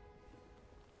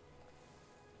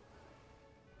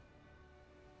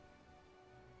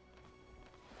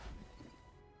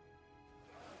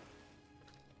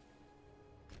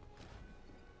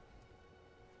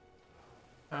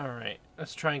 Alright,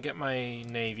 let's try and get my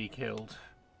navy killed.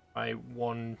 My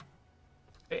one...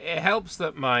 It helps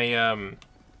that my,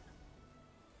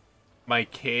 my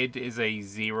kid is a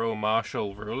 0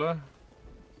 martial ruler.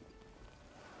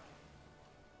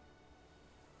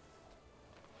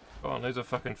 Go on, there's a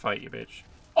fucking fight, you bitch.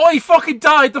 Oh, he fucking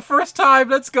died the first time!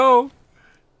 Let's go!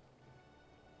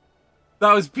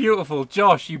 That was beautiful.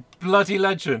 Josh, you bloody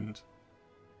legend.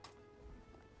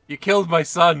 You killed my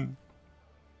son.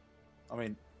 I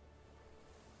mean...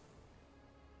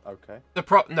 Okay.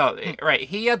 Right,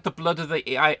 he had the blood of the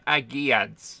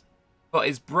Aegeans. But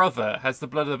his brother has the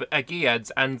blood of the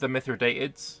Aegeans and the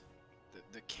Mithridatids.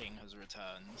 The king has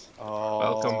returned. Oh,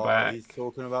 welcome back. He's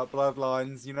talking about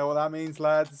bloodlines. You know what that means,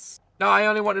 lads? No, I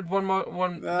only wanted one more.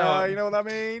 No, you know what that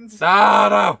means?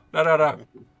 No.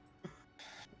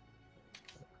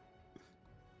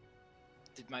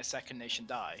 Did my second nation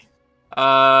die?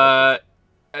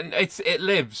 And it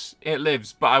lives,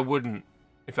 but I wouldn't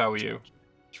if I were you.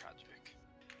 Tragic.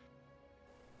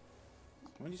 Why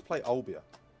don't you just play Olbia?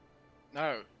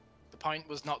 No, the point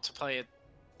was not to play a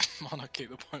monarchy.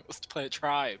 The point was to play a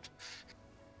tribe.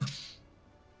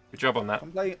 Good job on that.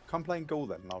 Come play in Gaul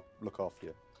then, and I'll look after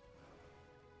you.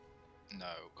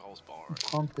 No, Gaul's boring.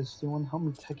 Pontus, do you want to help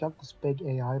me take out this big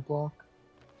AI block?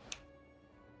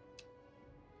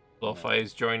 Lo-Fi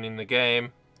is joining the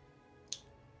game.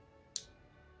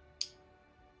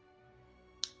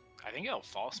 I think it'll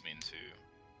force me into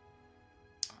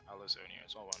Alazonia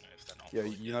as well, won't it, if they're not. Yeah,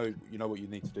 you know what you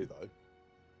need to do though.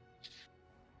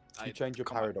 You change your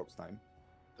paradox name.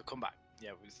 The comeback.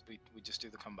 Yeah, we just do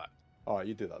the comeback. Alright,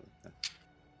 you do that then. Yeah.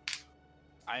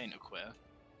 I ain't a quitter.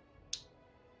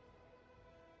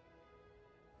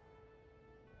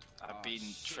 I've been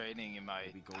training in my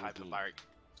hyperbaric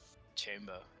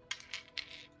chamber.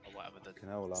 Or whatever the... Fucking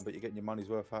hell, Lambert, you're getting your money's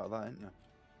worth out of that, ain't you?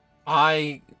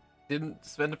 I didn't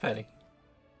spend a penny.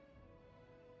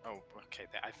 Oh, okay.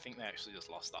 I think they actually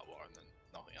just lost that war and then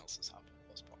nothing else has happened.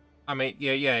 I mean,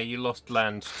 yeah, you lost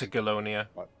land to Galonia.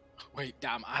 Wait,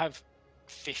 damn, I have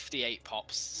 58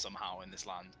 pops somehow in this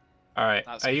land. Alright,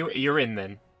 That's are crazy. you're in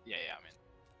then? Yeah, I'm in.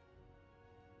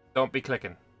 Don't be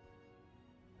clicking.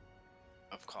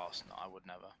 Of course, no, I would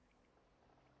never.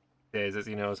 Days as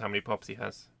he knows how many pops he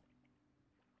has.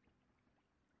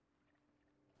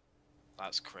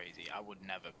 That's crazy. I would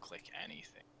never click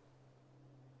anything.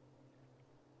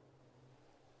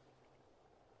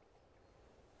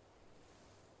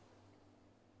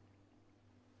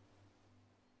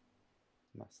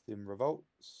 Mastian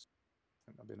revolts.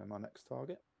 I think that'll be my next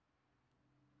target.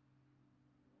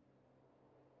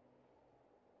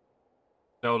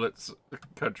 Nolet's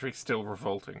country still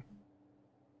revolting.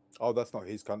 Oh, that's not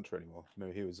his country anymore. No,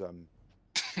 he was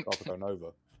Carthage Nova.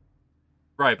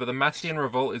 Right, but the Mastian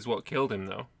revolt is what killed him,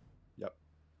 though. Yep.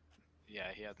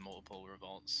 Yeah, he had multiple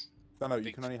revolts. No,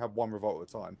 you can only have one revolt at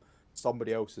a time.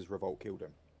 Somebody else's revolt killed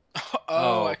him.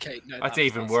 Oh, okay. No, that's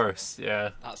even worse.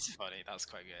 Yeah. That's funny. That's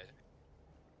quite good.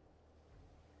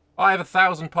 I have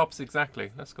 1,000 pops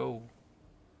exactly. Let's go.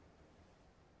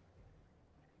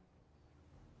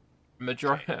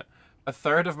 Majority, a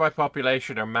third of my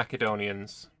population are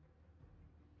Macedonians.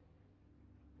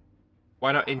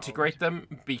 Why not integrate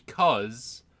them?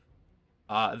 Because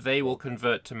they will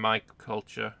convert to my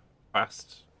culture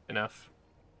fast enough.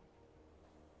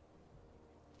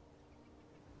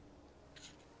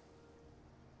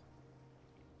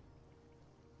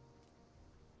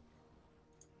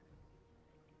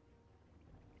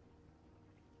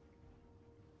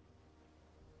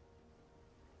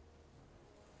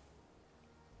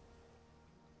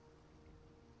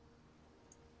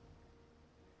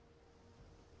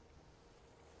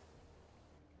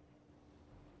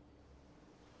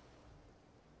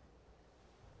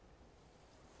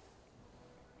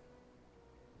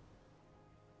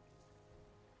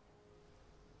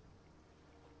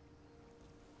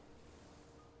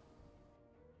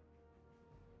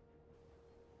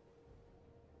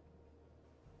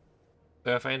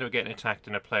 So if I end up getting attacked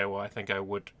in a player war, I think I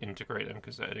would integrate them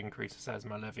because it increases as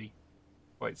my levy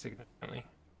quite significantly.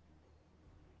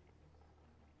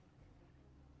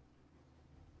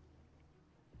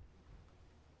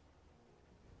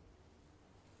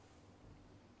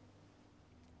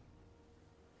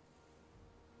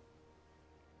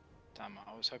 Damn,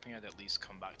 I was hoping I'd at least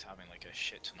come back to having like a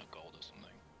shit ton of gold or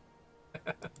something.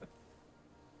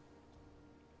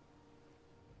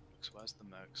 So where's the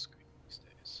merc screen these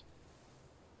days?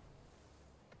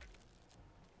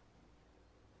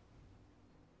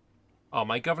 Oh,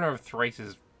 my governor of Thrace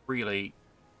is really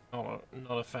not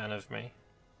a fan of me.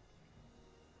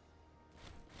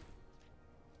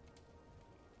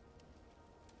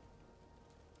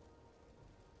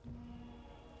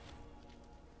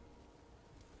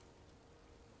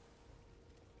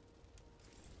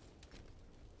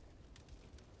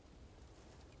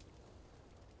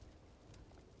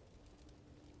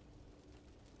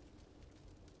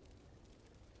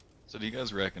 So do you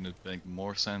guys reckon it'd make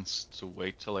more sense to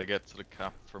wait till I get to the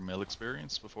cap for mill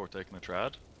experience before taking a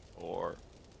trad? Or,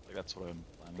 like, that's what I'm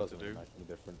planning Doesn't to really do? make any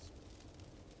difference.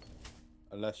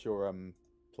 Unless you're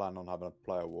planning on having a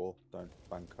player war, don't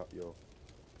bank up your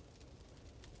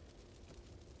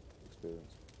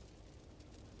experience.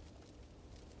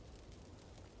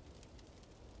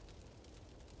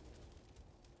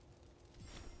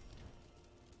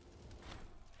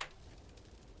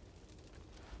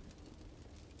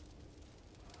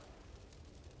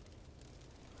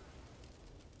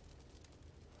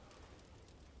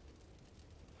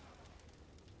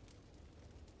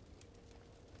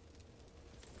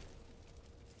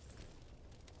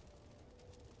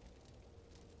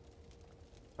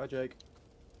 Hi, Jake.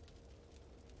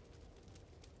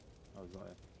 Oh, he's not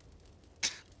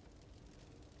here.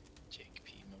 Jake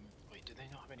P moment. Wait, do they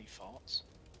not have any forts?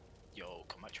 Yo,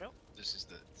 comeback trail? This is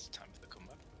the time for the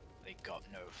comeback. They got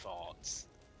no forts.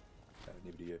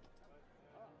 Neither do you.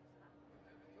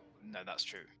 No, that's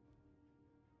true.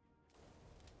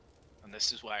 And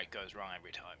this is where it goes wrong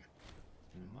every time.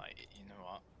 Like, you know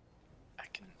what? I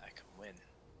can win.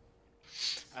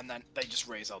 And then they just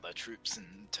raise all their troops, and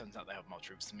it turns out they have more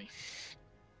troops than me.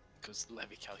 Because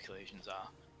levy calculations are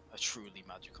a truly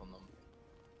magical number.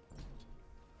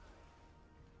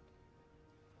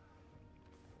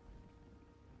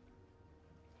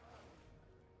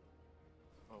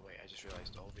 just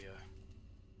realised Olvia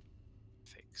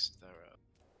fixed their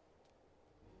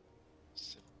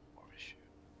Civil War issue.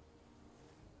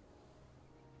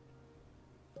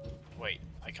 Wait,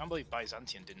 I can't believe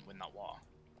Byzantium didn't win that war.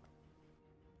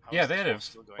 How Yeah, is this they'd war have.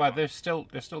 still going Well, on?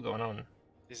 they're still going on.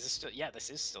 Is this still? Yeah, this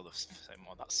is still the same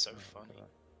war. That's so funny.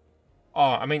 Oh,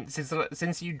 I mean,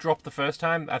 since you dropped the first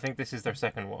time, I think this is their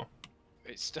second war.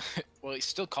 It's still, well, it's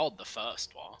still called the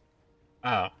First War.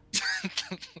 Oh.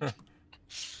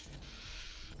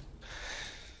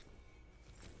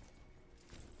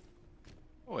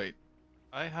 Wait,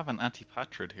 I have an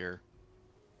Antipatrid here.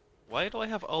 Why do I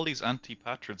have all these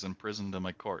Antipatrids imprisoned in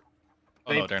my court?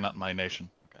 Oh no, they're not my nation.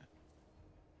 Okay.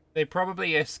 They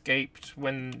probably escaped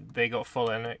when they got full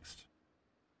annexed.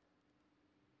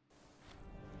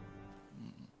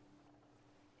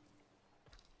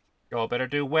 Y'all better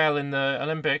do well in the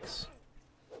Olympics.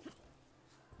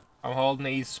 I'm holding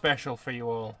these special for you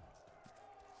all.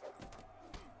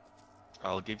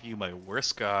 I'll give you my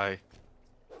worst guy.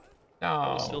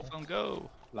 No. Still phone go.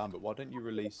 Lambert, why don't you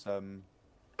release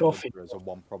Goffy as a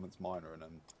one province minor and then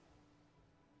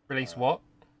Release what?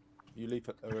 you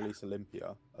release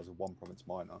Olympia as a one province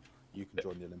minor. You can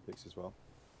join the Olympics as well.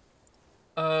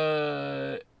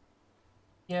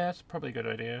 Yeah, it's probably a good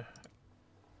idea.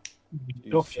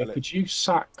 Goffy, could you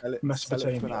sack Sell it to an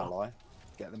Mesopotamia? ally,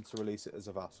 get them to release it as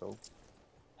a vassal,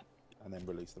 and then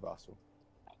release the vassal.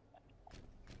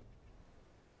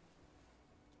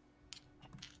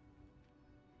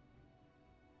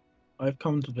 I've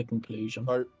come to the conclusion.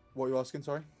 So, what are you asking,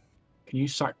 sorry? Can you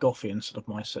sack Gothia instead of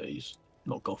my cities?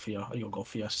 Not Gothia, you're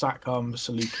Gothia. Sack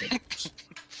Seleucids.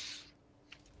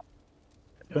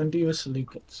 Go and do the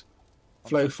Seleucids.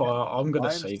 Flowfire, I'm going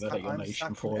to save that at your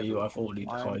nation for you. I've already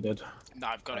decided. No,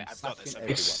 I've got it. I've got this.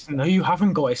 It's, no, you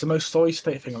haven't got it. It's the most solid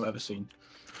state thing I've ever seen.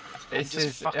 This just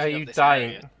is. fucking Are up you this dying?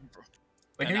 area.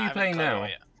 Wait, No, who I are you haven't playing got it now? all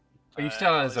yet. Are you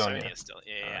still Azazonia? Azazonia still.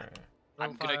 Yeah. Alright.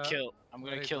 I'm gonna Flowfire, kill. I'm what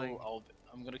gonna are you kill. playing?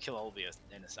 I'm gonna kill Olbia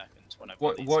in a second. When I've got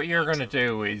What these you're blocks gonna up.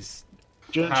 do is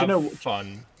Do you have know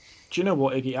fun. Do you know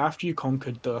what, Iggy? After you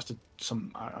conquered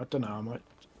some, I don't know, I might,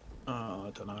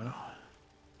 I don't know.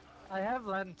 I have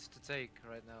land to take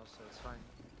right now, so it's fine.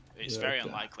 It's Yeah, very okay.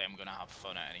 unlikely I'm gonna have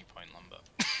fun at any point,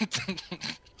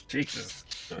 Lambert. Jesus.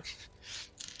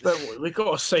 Don't worry, we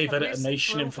got to save At Edit a least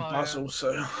nation in for Flowfire- Basil,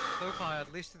 so. Flowfire,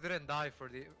 at least you didn't die for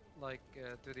the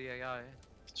to the AI.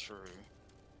 True.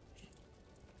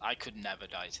 I could never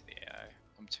die to the AI.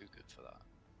 I'm too good for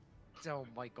that. Oh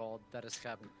my god, that is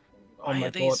happening. Oh Why my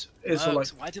are these god, is it like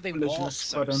mercs? Why do they religion walk is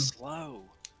so spreading? slow?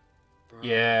 Bro.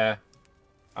 Yeah.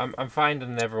 I'm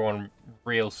finding everyone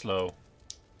real slow.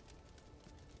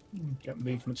 Get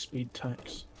movement speed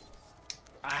tax.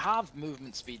 I have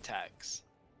movement speed tags.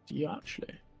 Do you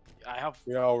actually? I have.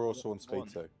 We are also on speed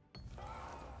one.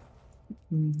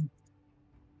 2.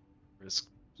 Risk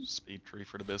speed 3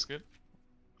 for the biscuit.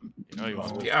 You know you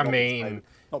want to. Yeah, I mean,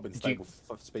 not been did stable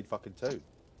for speed fucking 2.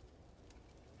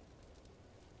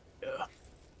 Yeah.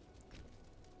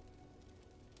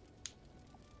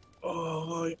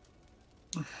 Oh,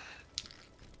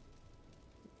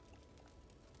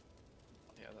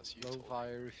 Yeah, that's you. told.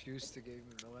 Flowfire refused to give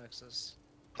me no access.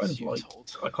 kind of You like,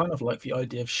 told. I kind of like the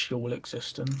idea of Sheol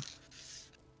existing.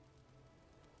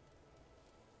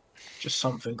 Just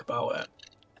something about it.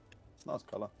 It's a nice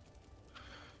colour.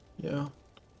 Yeah.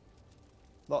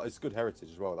 It's good heritage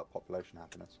as well, that population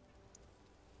happiness.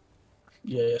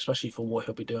 Yeah, especially for what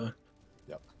he'll be doing.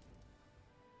 Yep.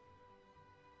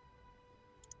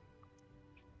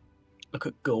 Look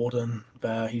at Gordon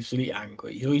there. He's really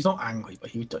angry. He's not angry, but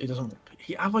he doesn't.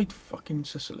 He allied fucking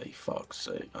Sicily. Fuck's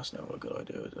sake. That's never a good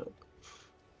idea, is it?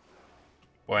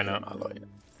 Why not?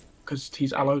 Because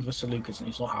he's allied with Seleucus and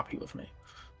he's not happy with me.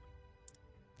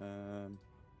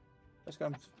 Let's go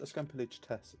and pillage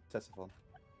Ctesiphon.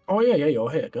 Oh yeah, you're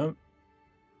here. Go.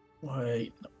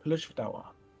 Wait, pillage for Dower.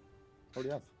 What do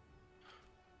you have?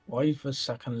 Why is the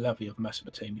second levy of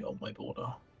Mesopotamia on my border?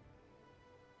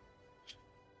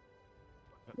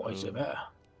 Why is it there?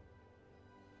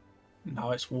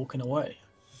 Now it's walking away.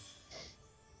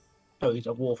 Oh, he's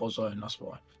a warfare zone, that's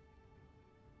why.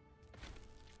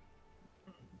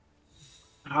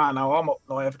 Ah, now I'm up.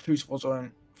 Now I have a crucible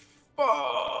zone.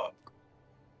 Fuck!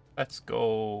 Let's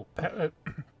go.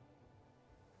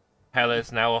 Hell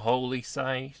is now a holy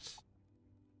site.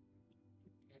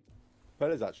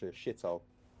 Pella's actually a shithole.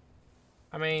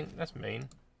 I mean, that's mean.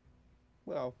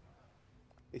 Well,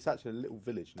 it's actually a little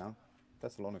village now.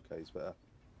 Thessalonica is better.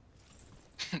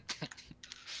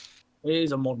 It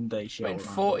is a modern day I show. mean,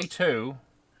 42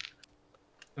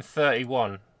 and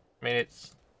 31. I mean,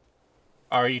 it's.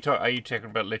 Are you talking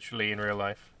about literally in real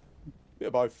life? Bit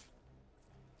of both.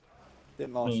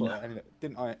 Didn't last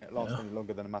mean, any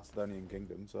longer than a Macedonian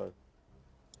kingdom, so.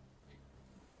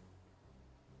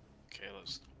 Okay,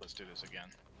 let's do this again.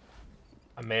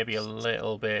 And maybe a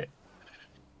little bit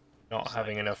not It's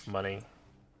having like- enough money.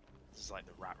 This is like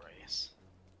the rat race.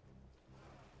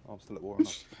 I'm still at war. I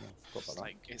forgot about It's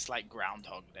that. it's like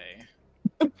Groundhog Day.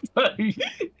 Why?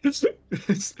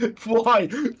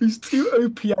 These two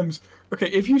OPMs. Okay,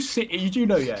 if you sit, you do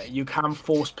know, yeah, you can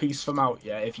force peace from out,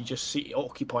 yeah, if you just sit,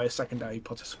 occupy a secondary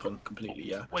participant completely,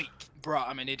 yeah. Wait, bro,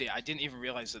 I'm an idiot. I didn't even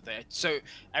realize that they. So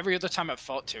every other time I've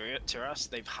fought Tiras,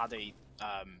 they've had a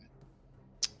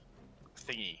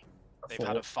thingy. They've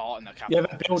had a fort in the capital. Yeah,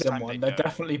 they're This building time one. they They're don't.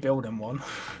 definitely building one.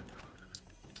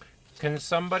 Can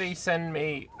somebody send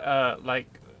me like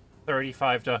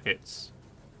 35 ducats?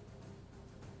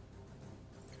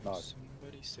 No.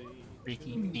 Somebody say.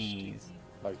 Ricky knees.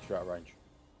 No, you're out of range.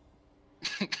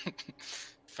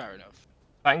 Fair enough.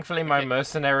 Thankfully, my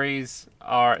mercenaries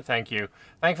are. Thank you.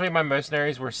 Thankfully, my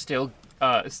mercenaries were still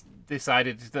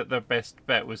decided that the best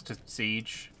bet was to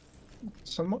siege.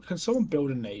 Can someone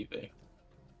build a navy?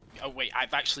 Oh wait,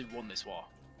 I've actually won this war.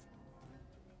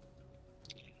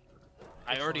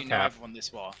 I already know Cap. I've won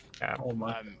this war. Cap. Oh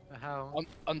my. How?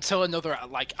 Until another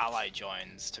like ally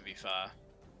joins. To be fair,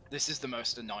 this is the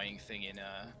most annoying thing in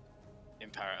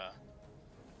Imperator.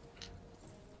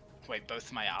 Wait,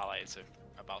 both my allies are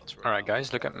about to. All right,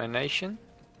 guys, look at my nation.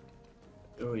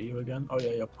 Who are you again? Oh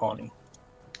yeah, you're Pawnee.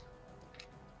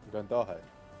 You're going Dahe.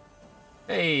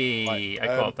 Hey, Right, I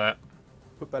caught that.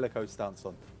 Put bellicose stance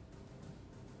on.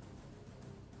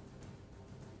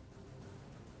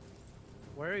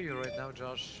 Where are you right now,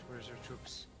 Josh? Where's your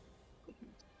troops?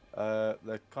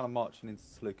 They're kind of marching into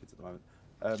Seleucids at the moment.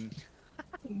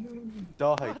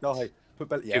 Dahe,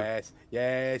 put yes,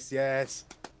 yes, yes.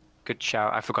 Good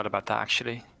shout. I forgot about that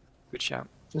actually. Good shout.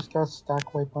 Just got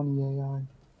stack wipe on the AI.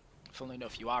 Funnily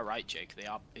enough, you are right, Jake. They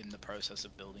are in the process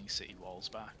of building city walls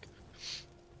back.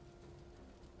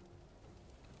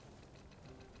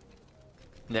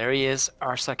 There he is.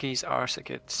 Arsakis,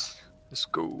 Arsakits. Let's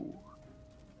go.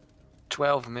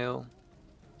 12 mil.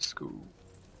 Let's go.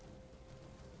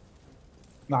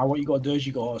 Now what you gotta do is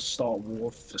you gotta start a war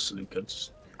with the Seleucids.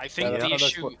 I think the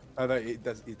issue. No, he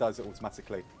does it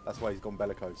automatically. That's why he's gone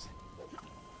bellicose.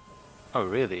 Oh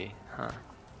really? Huh.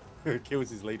 It kills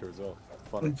his leader as well.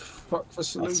 Funny. Fuck the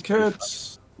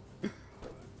Seleucids.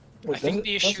 I think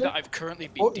the issue that I've currently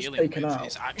been what is dealing with taken out?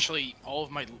 is actually all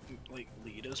of my like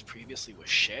leaders previously were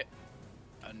shit,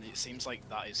 and it seems like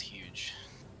that is huge.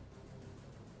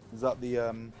 Is that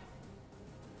the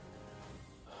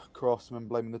craftsman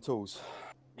blaming the tools?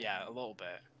 Yeah, a little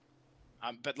bit.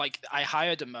 But like, I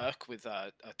hired a merc with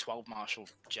a 12 marshal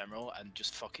general and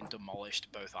just fucking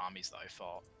demolished both armies that I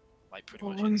fought, like pretty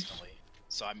much instantly.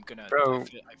 So I'm gonna. Bro.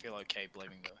 I feel okay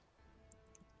blaming the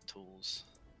tools.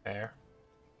 Fair.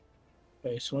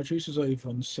 Okay, so my juice is over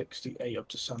on 68 of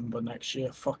December next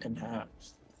year. Fucking heck.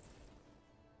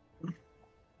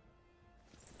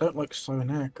 Don't like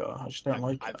Soneka. I just don't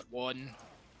like it. I've won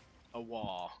a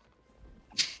war.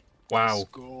 Wow. Let's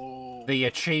go. The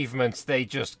achievements, they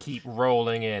just keep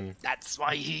rolling in. That's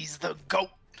why he's the GOAT.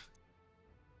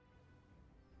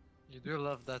 You do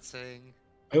love that saying.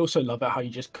 I also love it how you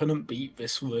just couldn't beat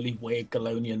this really weird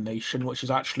Galonian nation, which is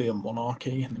actually a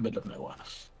monarchy in the middle of nowhere.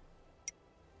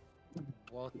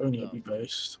 What Only the be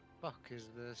based. fuck is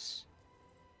this?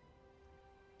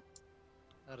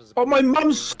 That is a Oh, my big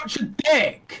mum's word. such a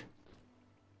dick!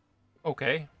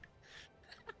 Okay.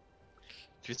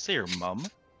 Did you say your mum?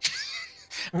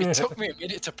 It took me a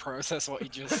minute to process what he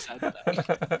just said there.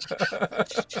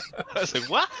 I was like,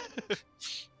 what?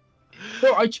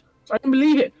 No, I didn't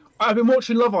believe it. I've been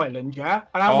watching Love Island, yeah?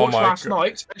 And I Oh watched my last God.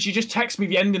 night, and she just texted me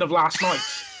the ending of last night.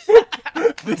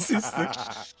 This is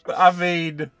the... I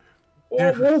mean...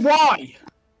 Well, why?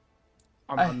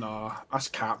 Nah, that's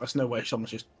cat. There's no way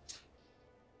someone's just...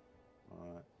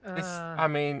 This, I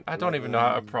mean, I don't even know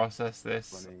how to process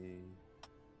this. 20,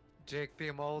 Jake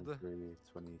being old.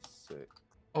 26.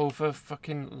 Over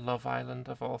fucking Love Island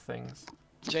of all things.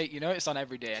 Jake, you know it's on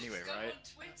every day anyway, right?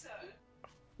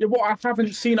 Yeah, well, I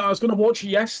haven't seen it. I was going to watch it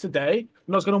yesterday,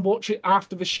 and I was going to watch it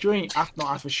after the stream.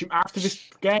 After this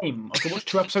game. I was going to watch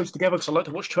 2 episodes together because I like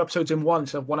to watch 2 episodes in one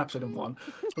instead of 1 episode in one.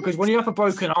 Because when you have a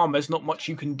broken arm, there's not much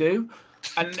you can do.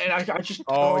 And I just... He's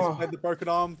playing the broken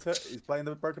arm. He's playing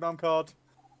the broken arm card.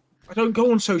 I don't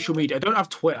go on social media. I don't have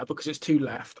Twitter because it's too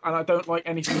left, and I don't like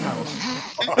anything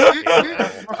else.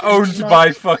 Owned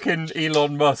by fucking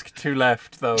Elon Musk, to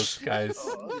left, those guys.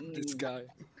 This guy.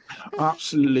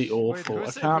 Absolutely Wait, awful.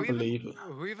 I can't believe it.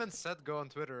 Who even said go on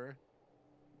Twitter?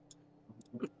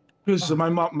 Because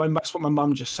that's what my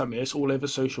mum just sent me. It's all over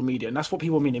social media, and that's what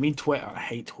people mean. They mean Twitter. I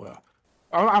hate Twitter.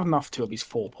 I don't have enough to these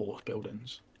 4 port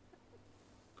buildings.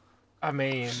 I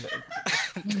mean,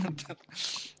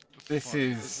 this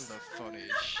is the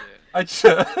funniest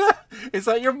shit. Is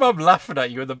that your mum laughing at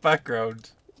you in the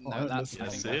background? No, that's I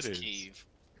think that's it is. Kiev.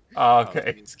 Oh, I okay.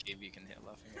 think it's Kiev you can hear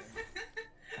laughing at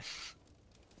him.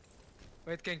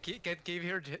 Wait, can Kiev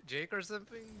hear Jake or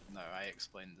something? No, I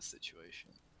explained the situation.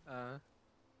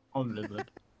 I'm livid.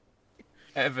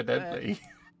 Evidently.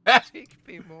 Jake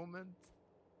P moment.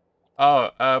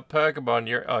 Oh, Pergamon,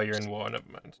 you're in war,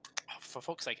 never mind. Oh, for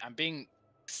fuck's sake, I'm being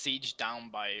sieged down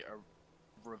by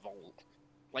a revolt.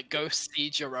 Like, go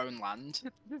siege your own land.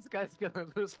 This guy's gonna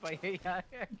lose by AI.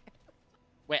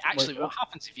 Wait, actually, what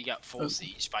happens if you get full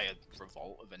sieged by a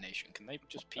revolt of a nation? Can they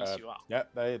just piece you out? Yeah,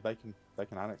 they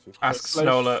can annex you. Ask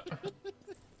Snola.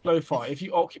 Lo-Fi, if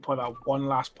you occupy that one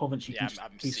last province, you Yeah, can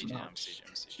I'm piece them sieging, out. I'm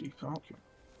sieging. You can occupy.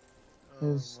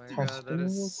 Is Oh my god, that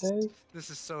is okay? this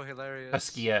is so hilarious.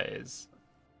 Askia is.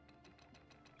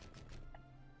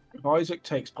 If Isaac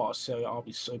takes part of Syria, I'll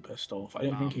be so pissed off. I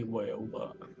don't think he will,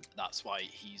 but That's why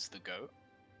he's the goat.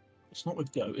 it's not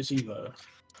with Go, is he though?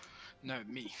 No,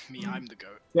 me, I'm the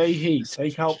goat.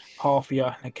 Take out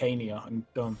Parthia and Acania and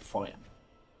go and fight him.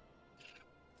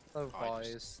 Lo-Fi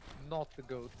is not the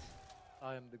goat.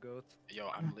 I am the goat. Yo,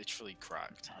 I'm literally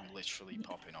cracked. I'm literally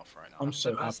popping off right now. I'm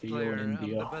so happy you're in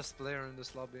India. I'm the best player in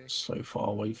this lobby. So far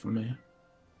away from me.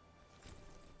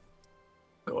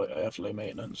 God, I have low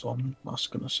maintenance on. That's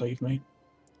gonna save me.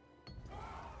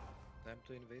 Time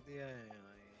to invade the AI.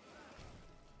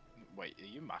 Wait, are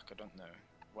you Mac? I don't know.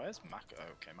 Where's Mac? Oh,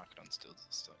 okay, Macedon still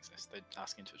exists. They're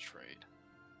asking to trade.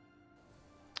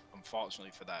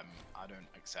 Unfortunately for them, I don't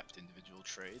accept individual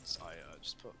trades. I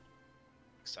just put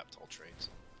accept all trades.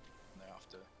 And they have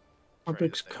to. How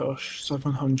big's Kush?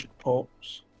 700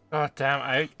 pops. Oh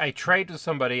damn! I trade with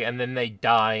somebody and then they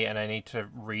die and I need to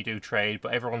redo trade,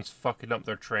 but everyone's fucking up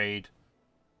their trade.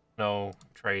 No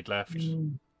trade left.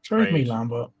 Trade me,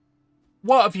 Lambert.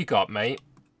 What have you got, mate?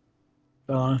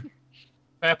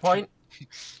 Fair point.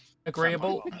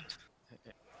 Agreeable.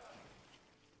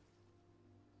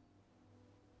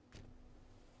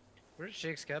 Where's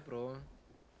Jake's capital?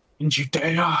 In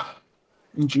Judea.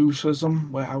 In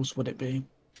Judaism. Where else would it be?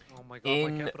 Oh my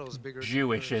god, my capital is bigger.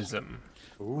 Jewishism.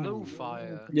 Lo-Fi.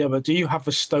 Yeah, but do you have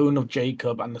the Stone of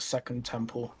Jacob and the Second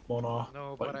Temple Monarch?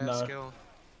 No, but I have skill.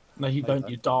 No, you don't.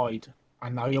 You died,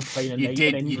 and now you're playing an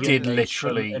Indian You did nation,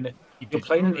 literally. and you're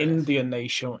playing an Indian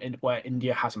nation where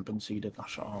India hasn't been ceded.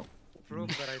 That's right. Prove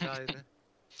that I died.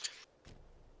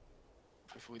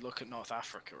 If we look at North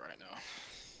Africa right now.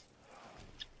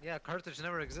 Yeah, Carthage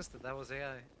never existed. That was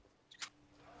AI.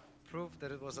 Prove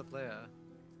that it was a player.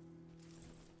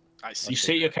 I see. You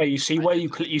see, okay. You see where you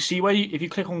click. You see where if you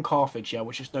click on Carthage, yeah,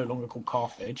 which is no longer called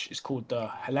Carthage, it's called the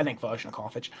Hellenic version of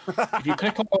Carthage. If you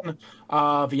click on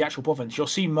the actual province, you'll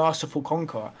see Merciful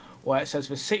Conqueror, where it says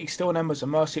the city still remembers the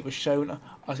mercy was shown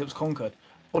as it was conquered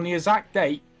on the exact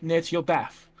date near to your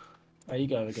death. There you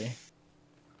go, okay.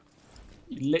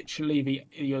 Literally,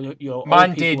 your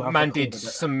Man did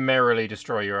summarily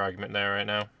destroy your argument there right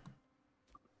now.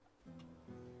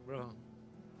 Bro.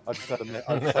 I just had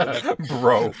a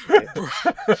Bro.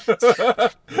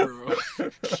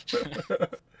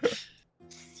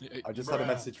 I just had a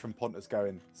message from Pontus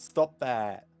going, "Stop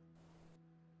that."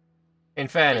 In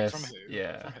fairness, From who?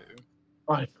 yeah. From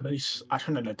who? Right, please. I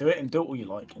don't know. Do it and do it all you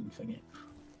like and thingy.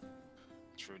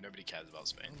 True, nobody cares about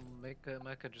Spain.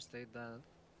 Mecca just stayed that.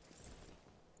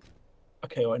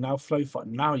 Okay, well now flow fight.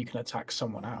 Now you can attack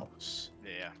someone else.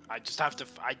 Yeah, I just have to.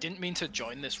 I didn't mean to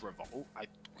join this revolt.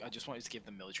 I just wanted to give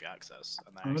them military access.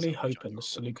 And then I'm really hoping the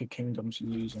Seleucid Kingdom's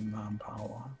losing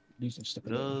manpower, losing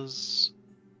stability.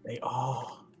 They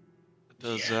are.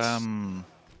 Does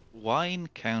wine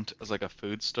count as like a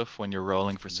foodstuff when you're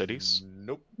rolling for cities?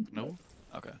 Nope. No.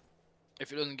 Okay.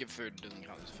 If it doesn't give food, it doesn't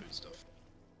count as food stuff.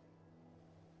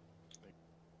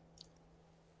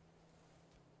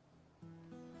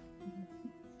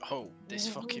 Oh, this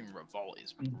fucking revolt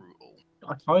is brutal.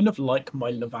 I kind of like my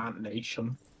Levant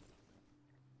nation.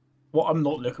 What I'm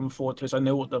not looking forward to is I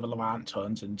know what the Levant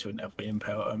turns into in every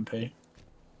Imperator MP.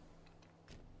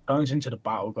 Turns into the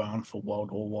battleground for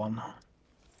World War One.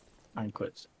 I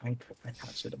can't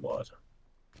say the word.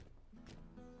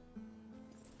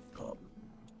 God.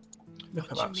 Look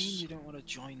What at that. do you mean you don't want to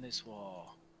join this war?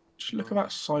 Just look at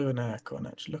that Siren Airco on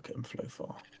it. Just look at him flow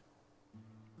far.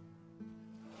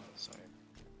 Sorry,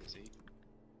 busy.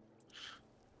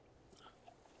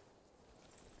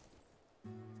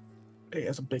 It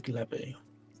has a big levy.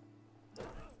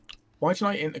 Why didn't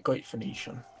I integrate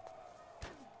Phoenician?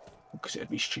 because it'd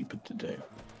be stupid to do.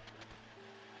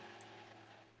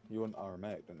 You want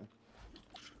Aramaic, don't you?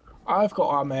 I've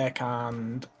got Aramaic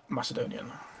and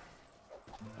Macedonian.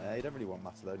 You don't really want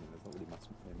Macedonian. There's not really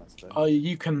Macedonian. Oh,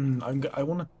 you can. I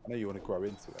want to. I know you want to grow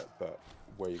into it, but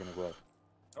where are you going to grow?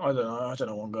 I don't know. I don't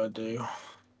know what I'm going to do.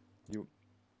 You.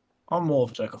 I'm more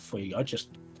of like a free. I just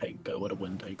go where the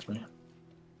wind takes me.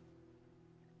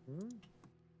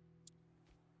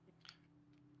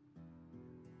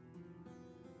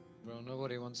 Bro,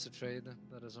 nobody wants to trade.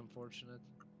 That is unfortunate.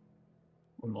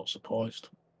 I'm not surprised.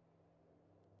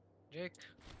 Jake,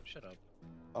 shut up.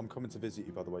 I'm coming to visit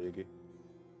you, by the way, Iggy.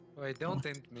 Wait, don't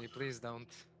tempt me, please don't.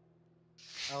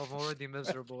 I'm already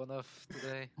miserable enough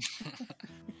today.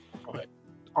 Right.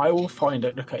 I will find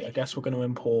it. Okay, I guess we're going to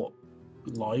import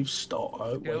livestock.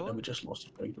 Oh, wait, no, we just lost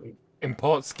a trade route.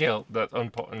 Import skill. That's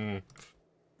important.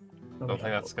 Don't think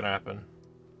that's going to happen.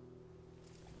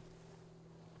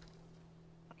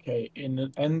 Okay, in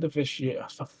the end of this year.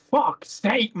 For fuck's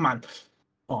sake, man!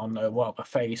 Oh no, what a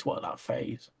phase. What that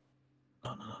phase?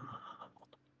 No.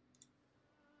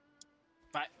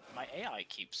 My AI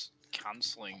keeps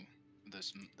cancelling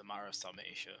the Marathon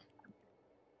Asia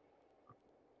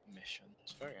mission.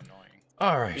 It's very annoying.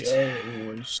 Alright. Yeah,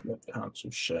 always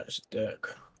cancel shit. It's a dick.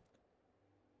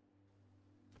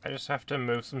 I just have to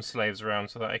move some slaves around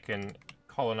so that I can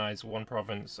colonize one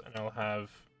province, and I'll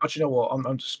have... Actually, you know what?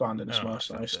 I'm disbanding this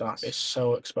mercenary stack. It's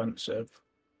so expensive.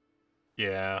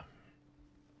 Yeah.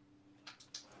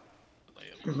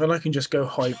 Then I can just go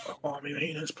hype army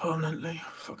maintenance permanently.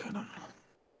 Fucking hell.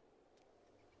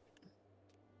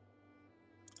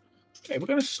 Okay, we're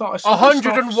gonna start.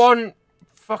 101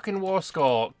 fucking war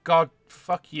score. God,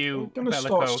 fuck you, We're gonna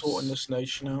start sorting this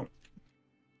nation out.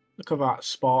 Look at that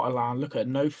Sparta land. Look at it,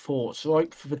 no forts,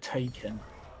 right for the taking.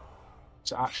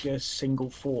 It's actually a single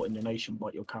fort in the nation,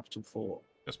 but your capital fort.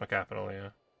 Just my capital, yeah.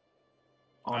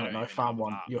 I don't know. I found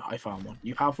one. I found one.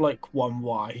 You have like one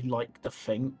why, like to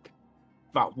think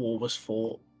that war was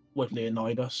fought with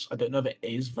Leonidas. I don't know if it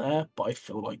is there, but I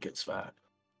feel like it's there.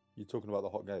 You're talking about the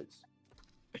Hot Gates?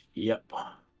 Yep.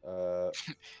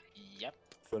 Yep.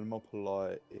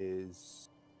 Thermopylae is...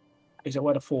 Is it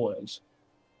where the fort is?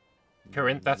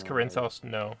 Corinth. That's Corinthos.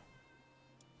 No.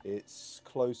 It's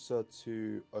closer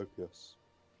to Oppius.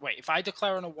 Wait, if I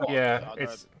declare on a war, Yeah,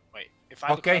 it's... Wait, if I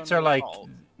Hot declare Gates on are a like revolt,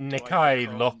 Nikai,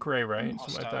 Lokre, right? Something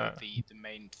hostile like that. The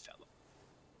main fellow.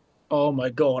 Oh my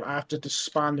god! I have to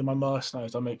disband in my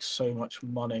mercenaries. I make so much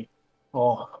money.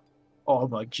 Oh,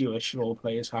 my Jewish role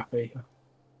players happy.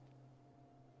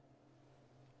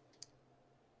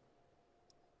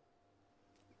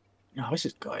 No, this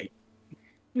is great.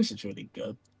 This is really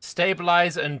good.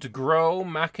 Stabilize and grow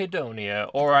Macedonia,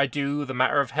 or I do the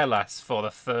matter of Hellas for the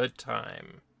 3rd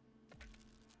time.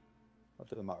 I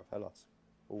do the matter of Hellas.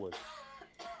 Always.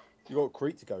 You got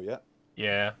Crete to go yet?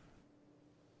 Yeah.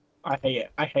 I hate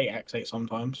it. I hate X8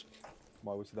 sometimes.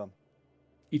 Why was he done?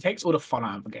 He takes all the fun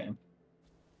out of the game.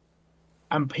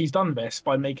 And he's done this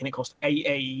by making it cost 8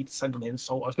 AE to send an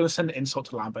insult. I was going to send an insult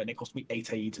to Lambert and it cost me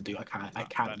 8 AE to do. I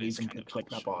can't even click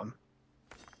that button.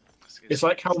 It's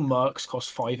like how Mercs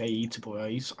cost 5 AE to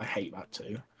braze. I hate that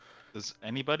too. Does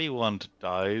anybody want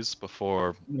dies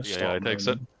before the AI takes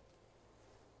it?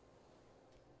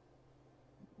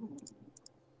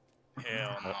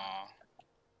 Hell no.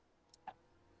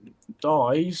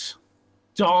 Dies?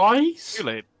 Dies? Too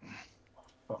late.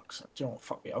 Fuck, do you know what?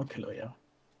 Fuck me, I'll kill you.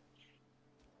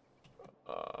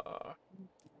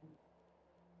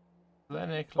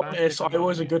 Yes, I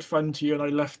was a good friend to you, and I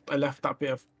left that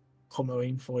bit of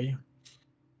Comarine for you.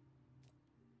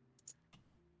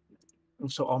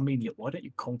 Also, Armenia, why don't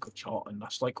you conquer Charlton?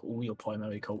 That's like all your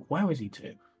primary cult. Where is he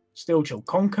to? Still chill.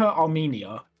 Conquer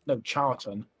Armenia. No,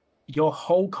 Charlton. Your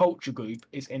whole culture group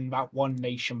is in that one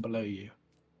nation below you.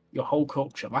 Your whole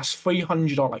culture. That's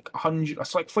 300 or like 100.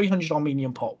 That's like 300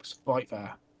 Armenian pops right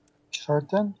there.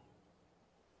 Charlton?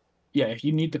 Yeah, if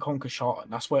you need to conquer Charlton,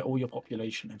 that's where all your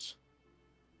population is.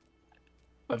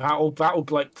 Like that'll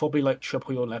like probably like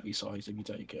triple your levy size if you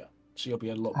take it. So you'll be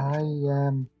a lot. I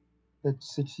am at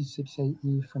 66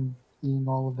 AE from eating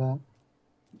all of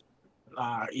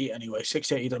that. Eat anyway.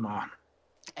 680 doesn't matter.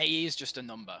 AE is just a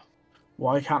number.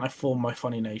 Why can't I form my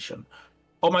funny nation?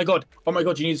 Oh my god! Oh my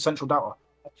god! You need central data.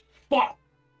 What?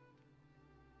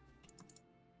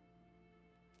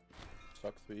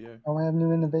 Sucks for you. Oh, I have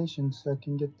new innovations, so I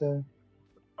can get the.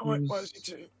 Oh, wait, what is it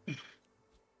to?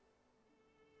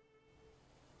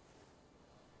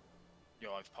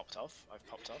 Yo, I've popped off.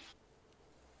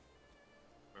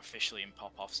 We're officially in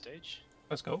pop-off stage.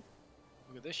 Let's go.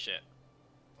 Look at this shit.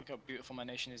 Look how beautiful my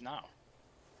nation is now.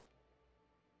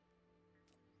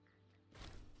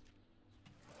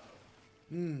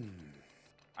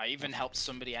 I even helped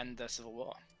somebody end their civil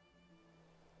war.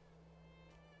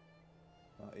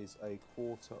 That is a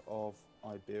quarter of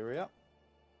Iberia.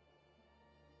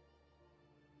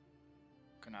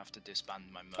 Gonna have to disband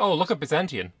my. Oh, look at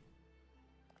Byzantium.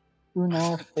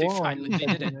 They finally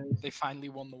did it. They finally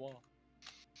won the war.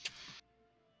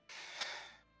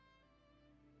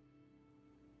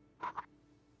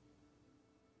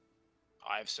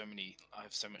 I have so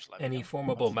much left. Any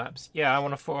formable maps? Yeah, I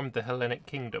want to form the Hellenic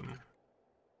Kingdom.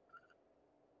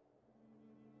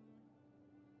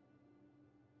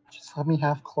 Just let me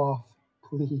have cloth,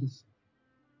 please.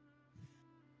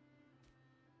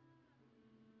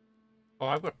 Oh,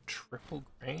 I've got triple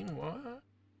grain. What?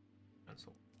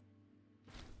 Cancel.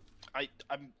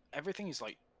 I'm everything is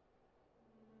like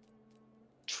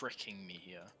tricking me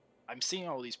here. I'm seeing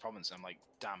all these provinces. I'm like,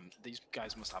 damn, these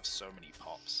guys must have so many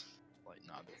pops. Like,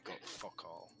 nah, they've got fuck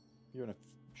all. You're in a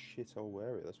shithole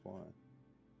area. That's why.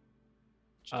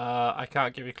 I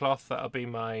can't give you cloth. That'll be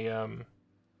my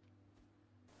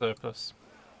surplus.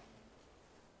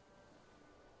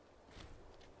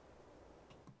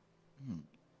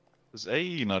 Does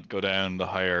AE not go down the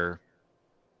higher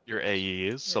your AE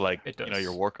is? So like, it you know, does.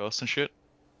 your war costs and shit?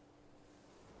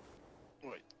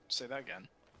 Wait, say that again.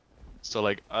 So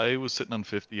like, I was sitting on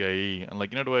 50 AE, and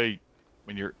like, you know the way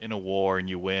when you're in a war and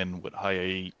you win with high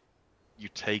AE, you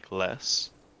take less,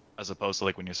 as opposed to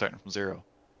like when you're starting from 0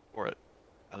 for it.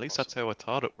 At least that's how I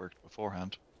thought it worked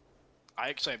beforehand. I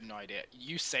actually have no idea.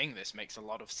 You saying this makes a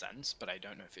lot of sense, but I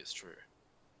don't know if it's true.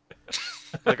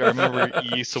 Like, I remember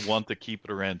you used to want to keep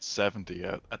it around 70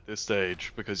 at this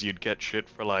stage, because you'd get shit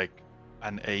for like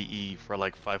an AE for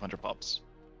like 500 pops.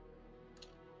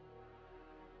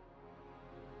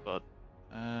 But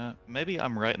maybe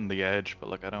I'm right in the edge, but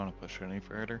like I don't want to push it any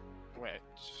further. Wait,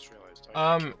 just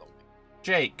realized.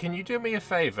 Jake, can you do me a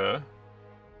favor?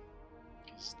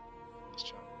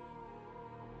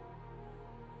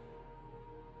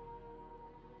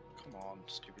 Come on,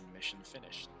 stupid mission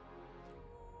finished.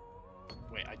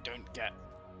 Wait, I don't get.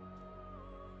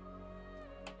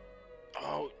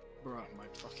 Oh, bro, my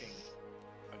fucking.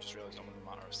 I just realized I'm in the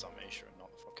matter of Sarmatia and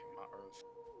not the fucking matter of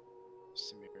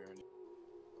Cimmerian.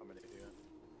 I'm an idiot.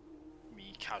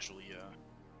 Me casually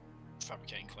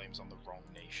fabricating claims on the wrong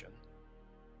nation.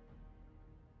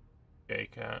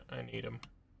 Jake, I need him.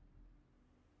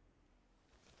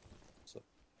 What's a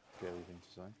scary thing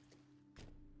to say?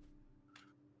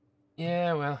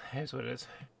 Yeah, well, here's what it is.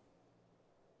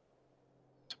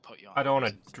 To put you on. I don't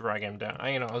want to drag him down.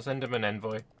 I'll send him an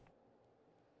envoy.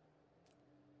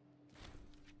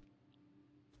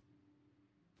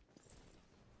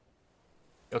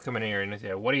 He'll come in here and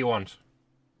say, "What do you want?"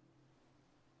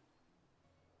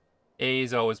 A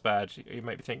is always bad. You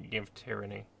might be thinking of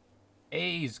tyranny.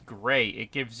 A is great.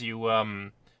 It gives you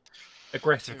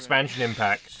aggressive expansion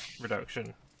impact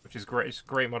reduction, which is great. It's a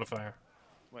great modifier.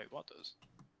 Wait, what does?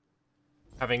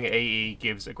 Having AE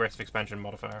gives aggressive expansion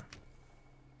modifier.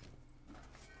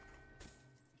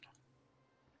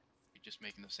 You're just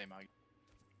making the same argument.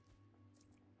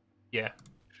 Yeah.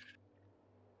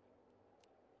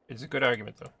 It's a good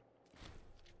argument, though.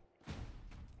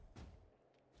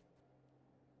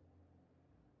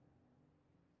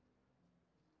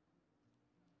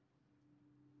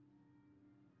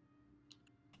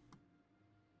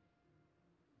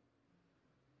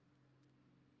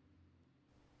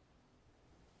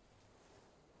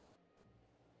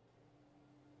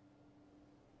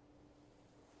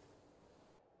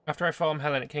 After I farm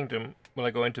Hellenic Kingdom, will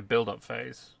I go into build-up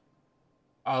phase?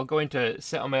 I'll go into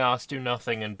sit on my ass, do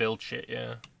nothing, and build shit,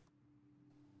 yeah.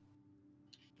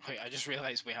 Wait, I just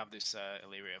realized we have this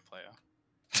Illyria player.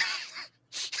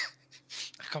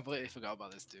 I completely forgot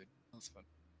about this dude. That's fun.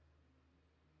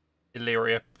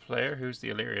 Illyria player? Who's the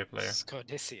Illyria player?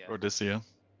 Scordissia. Odysseia.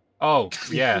 Oh,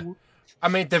 yeah. I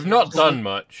mean, they've not done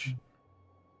much.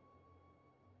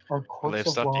 Well, they've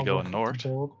stopped you going north.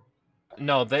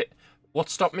 No, what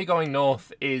stopped me going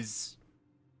north is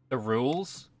the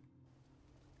rules.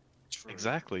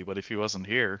 Exactly, but if he wasn't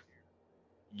here,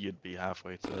 you'd be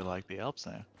halfway to like the Alps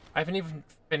now. I haven't even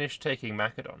finished taking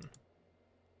Macedon.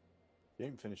 You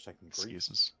haven't finished taking Greece.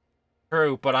 Excuses.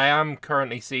 True, but I am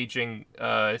currently sieging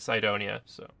Cydonia,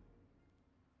 so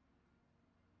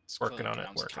working on it.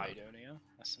 Cydonia,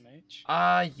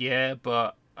 SMH. Yeah,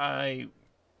 but I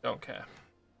don't care.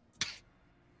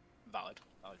 Valid.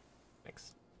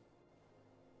 Thanks.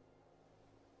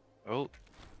 Oh,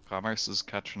 commerce is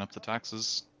catching up to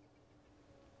taxes.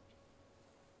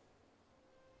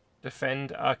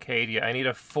 Defend Arcadia. I need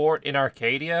a fort in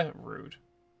Arcadia? Rude.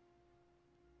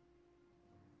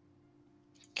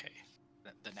 Okay,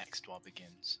 the next war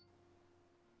begins.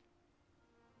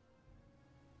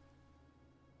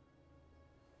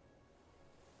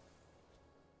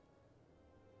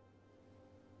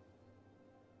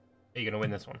 Are you going to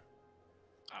win this one?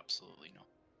 Absolutely not.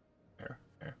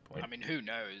 Fair point. I mean, who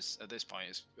knows? At this point,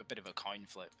 it's a bit of a coin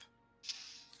flip.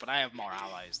 But I have more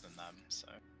allies than them, so.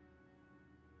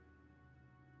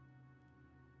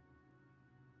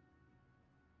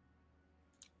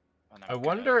 I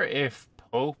wonder if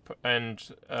Pope and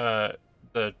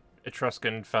the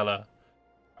Etruscan fella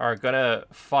are gonna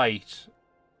fight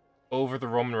over the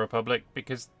Roman Republic,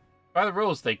 because by the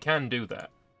rules they can do that.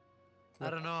 I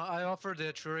don't know. I offered the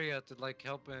Etruria to like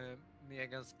help me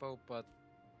against Pope, but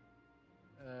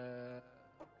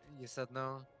you said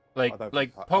no. Like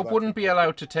Pope wouldn't be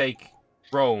allowed to take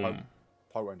Rome.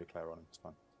 Pope won't declare on him. It's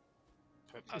fine.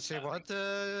 You say what,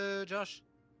 Josh?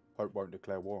 Pope won't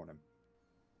declare war on him.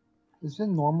 Is it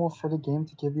normal for the game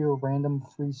to give you a random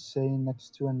free say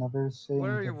next to another say?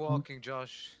 Where are you walking,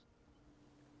 Josh?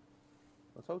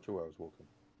 I told you where I was walking.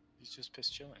 He's just piss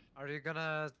chilling. Are you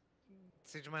gonna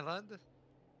siege my land?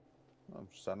 I'm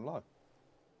just saying hello.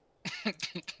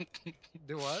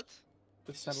 Do what?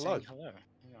 Just saying hello. Hello.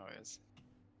 You know it is.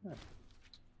 Yeah.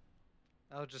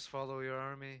 I'll just follow your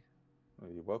army. Well,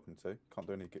 you're welcome to. Can't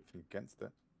do anything against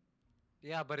it.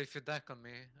 Yeah, but if you deck on me,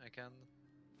 I can.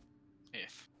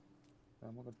 If.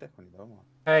 I'm not gonna deck on you though, am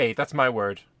I? Hey, that's my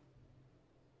word.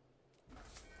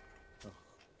 Oh, God.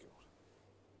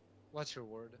 What's your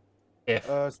word? If.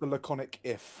 It's the laconic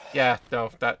if. Yeah, no,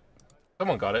 that...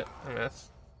 Someone got it. I mean, that's...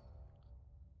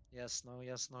 Yes, no,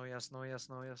 yes, no, yes, no, yes,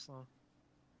 no, yes, no.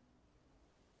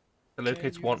 The little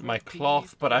kids want my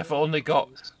cloth, but I've only got...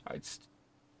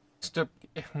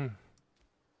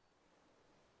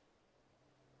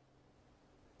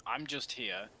 I'm just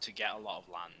here to get a lot of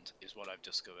land, is what I've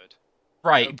discovered.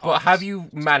 Right, but have you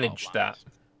managed that?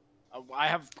 I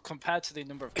have, compared to the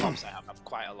number of pops I have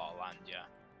quite a lot of land, yeah.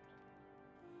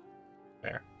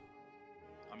 Fair.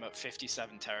 I'm at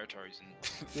 57 territories and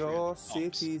Your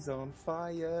city's on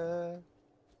fire.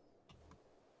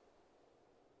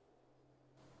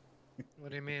 What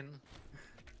do you mean?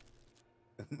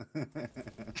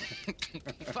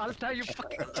 Falta, you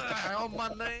fucking... Oh, my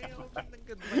name.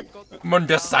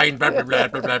 Mundus sign, blah, blah, blah,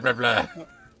 blah, blah, blah, blah.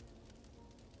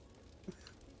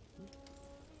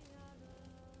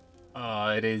 Oh,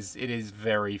 it is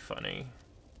very funny.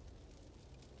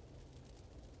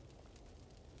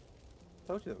 I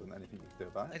told you there wasn't anything you could do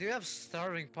about it. I do have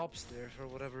starving pops there for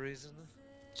whatever reason.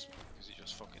 Because he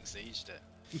just fucking sieged it.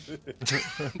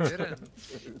 Didn't.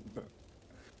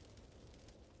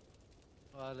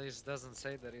 Well, at least it doesn't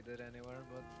say that he did anywhere,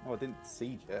 but... Oh, I didn't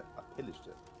siege it. I pillaged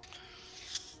it.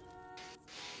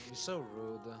 You're so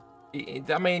rude.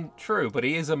 I mean, true, but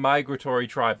he is a migratory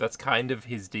tribe. That's kind of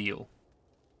his deal.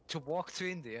 To walk to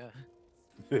India.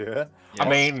 Yeah. I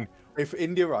mean... If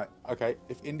India, right, okay,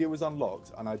 if India was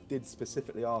unlocked, and I did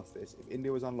specifically ask this, if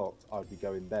India was unlocked, I'd be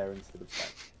going there instead of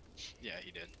Spain. Yeah, he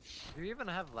did. Do you even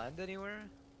have land anywhere?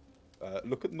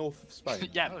 Look at north of Spain.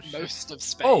 Yeah, most of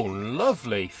Spain. Oh,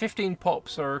 lovely. 15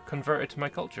 pops are converted to my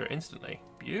culture instantly.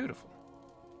 Beautiful.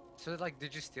 So, like,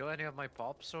 did you steal any of my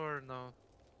pops, or no?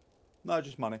 No,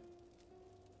 just money.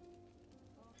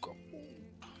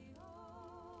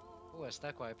 Oh, I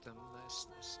stack wiped them. Nice,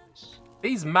 nice, nice.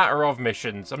 These Matter-of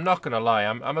missions, I'm not gonna lie,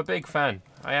 I'm a big fan.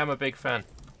 I am a big fan.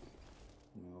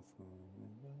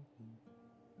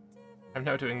 I'm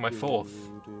now doing my 4th.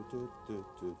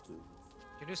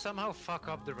 Can you somehow fuck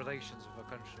up the relations of a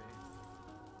country?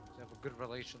 To have a good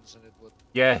relations and it would...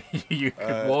 Yeah, you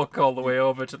could walk all the way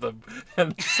over to them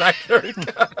and sack their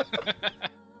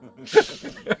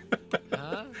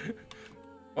Huh?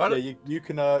 What? Yeah, you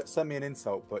can send me an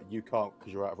insult, but you can't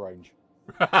because you're out of range.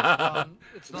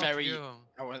 It's not Very, you.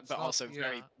 but also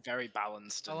very, very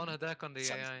balanced. I want a deck on the AI.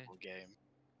 sensible game.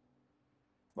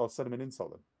 I'll send him an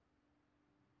insult then.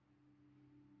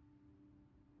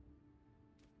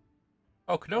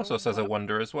 Oh, Knossos has a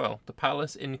wonder as well. The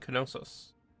palace in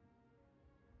Knossos.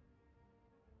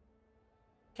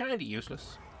 Kinda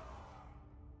useless.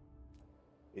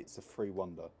 It's a free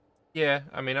wonder. Yeah,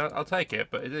 I mean, I'll take it,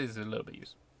 but it is a little bit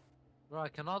useful. Bro, I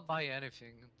cannot buy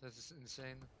anything. This is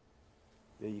insane.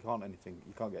 Yeah, you can't get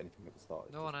anything at the start.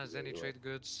 It's No one just has any the way- trade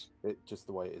goods. It's just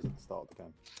the way it is at the start of the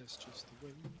game. That's just the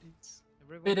way it is.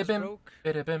 Everyone is Bidabim, broke.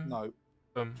 bidabim. No,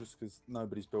 Boom. just because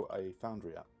nobody's built a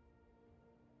foundry yet.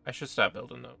 I should start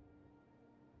building though.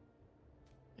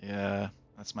 Yeah,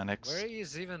 that's my next. Where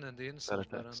is even in the insult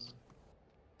button? text.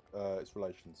 It's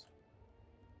relations.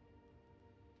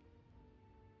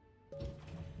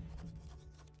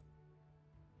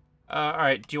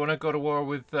 Alright, do you want to go to war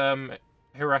with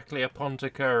Heraclea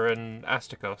Pontica and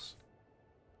Astikos?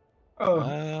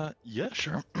 Yeah,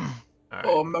 sure. Right.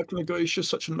 Oh, Magna is just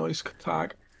such a nice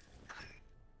tag.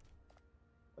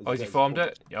 Oh, has he formed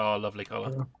it? Oh, lovely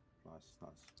colour.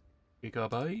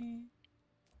 Gigabyte.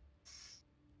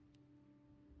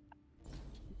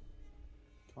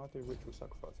 Can I do ritual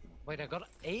sacrifice now? Wait, I got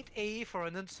 8 AE for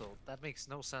an insult. That makes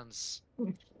no sense.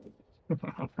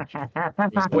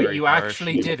 Wait, you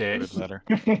actually did it?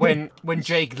 When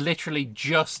Jake literally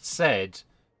just said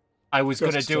I was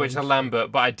going to do it to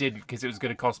Lambert, but I didn't because it was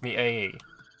going to cost me AE.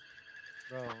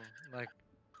 Bro, like,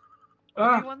 what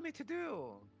do you want me to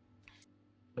do?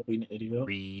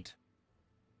 Read.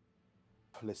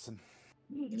 Listen.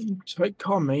 Take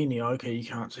Carmania. Okay, you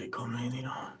can't take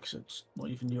Carmania because it's not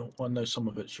even your. Well, no, some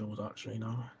of it's yours actually.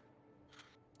 No.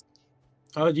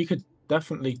 You could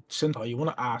definitely, Sintai. You want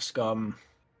to ask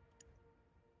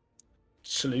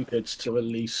Seleucids to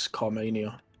release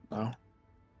Carmania now.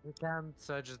 You can't.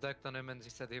 So I just decked on him and he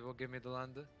said he will give me the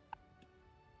land.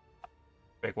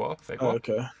 Fake what? Fake Oh, what?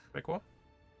 okay. Fake what?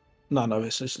 No,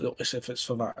 it's if it's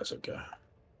for that, it's okay.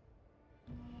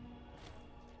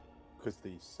 Because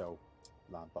the sell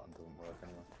land button doesn't work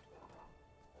anyway.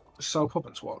 Sell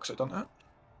province works, it doesn't it?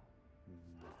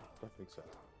 I don't think so.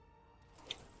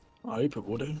 I hope it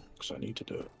will do, because I need to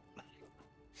do it.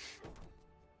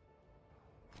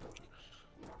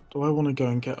 Do I want to go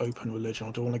and get open religion,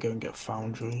 or do I want to go and get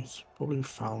foundries? Probably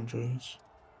foundries.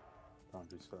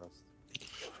 Foundries first.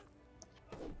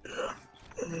 Yeah.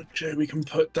 Okay, we can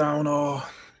put down our...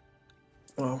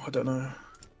 Well, I don't know.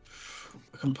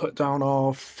 We can put down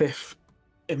our fifth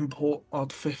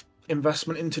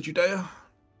investment into Judea.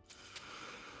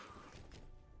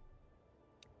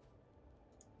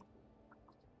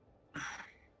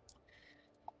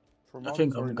 I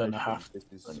think I'm going to have to...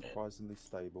 This is surprisingly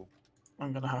stable.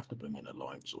 I'm going to have to bring in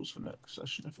alliance rules for next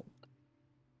session, I think.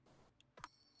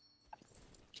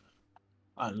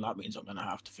 And that means I'm going to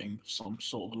have to think of some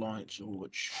sort of alliance rule,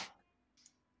 which...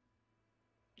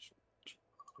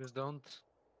 Just don't.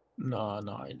 No,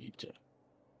 I need to.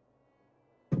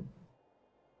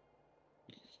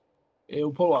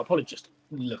 I'll probably just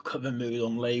look at the mood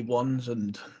on lay ones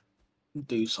and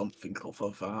do something off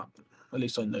of that. At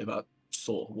least I know that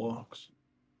sort of works.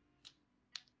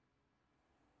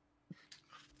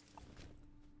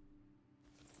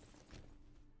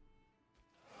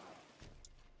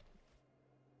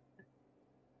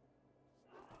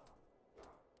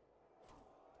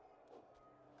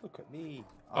 Look at me.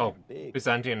 Oh,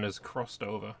 Byzantium has crossed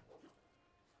over.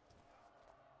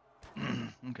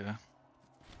 Okay.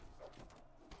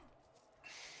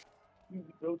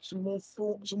 Build some more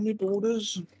forts on the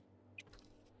borders.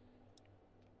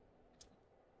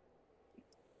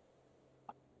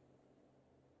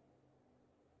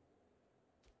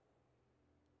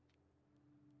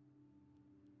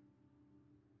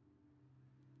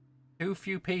 Too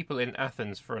few people in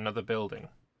Athens for another building.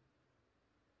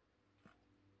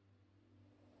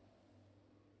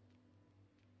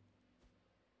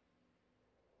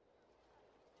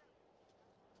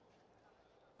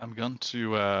 I'm going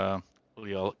to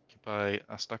fully occupy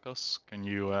Astakos. Can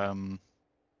you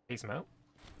piece them out?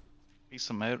 Piece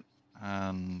them out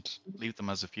and leave them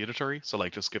as a feudatory. So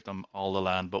like just give them all the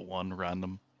land but one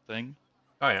random thing.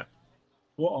 Oh yeah.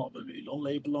 What are the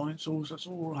non-label alliance rules? Let's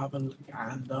all have a look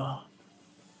and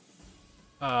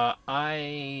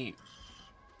I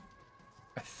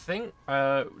think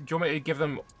do you want me to give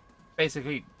them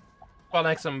basically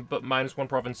annex them but minus one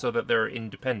province so that they're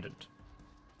independent?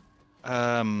 So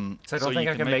I don't think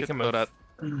I can make them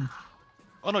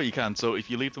Oh no, you can. So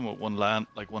if you leave them with one land,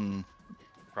 like one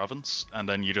province, and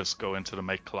then you just go into the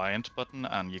make client button,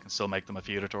 and you can still make them a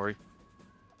feudatory.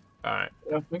 Alright.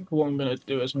 I think what I'm going to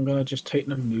do is I'm going to just take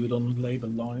the mood on labor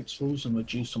alliance rules and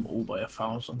reduce them all by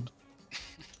 1,000.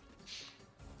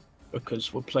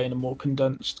 Because we're playing a more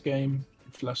condensed game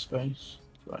with less space.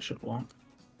 So that should work.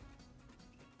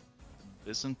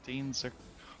 Byzantines are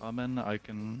common. I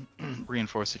can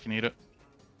reinforce if you need it.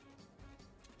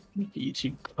 You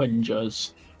two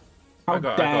cringers. How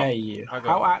dare you?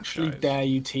 How actually dare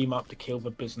you team up to kill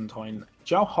the Byzantine?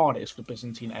 Do you know how hard it is for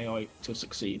Byzantine AI to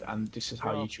succeed? And this is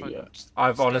how you treat it.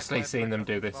 I've honestly seen them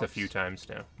do this a few times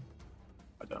now.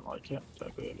 I don't like it. Don't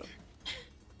agree with it.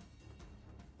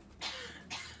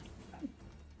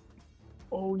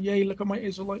 Oh yay, look at my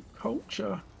Israelite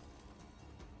culture.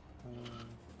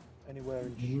 Anywhere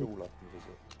in Shul I can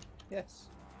visit. Yes.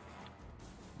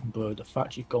 But the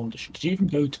fact you've gone to... Did you even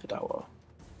go to the Dower?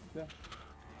 Yeah.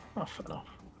 Oh, fair enough.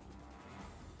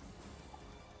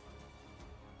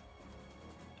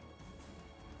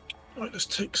 Right, let's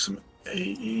take some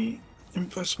AE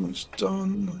investments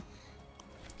done.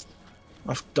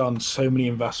 I've done so many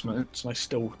investments and I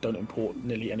still don't import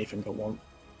nearly anything I want.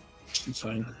 It's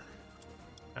insane.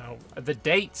 Oh, the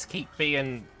dates keep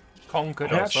being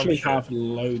conquered I or some actually shit. have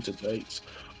loads of dates.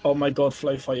 Oh my god,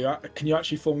 Flowfire, can you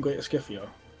actually form Greater Scythia?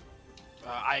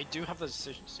 I do have the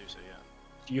decisions too, so yeah.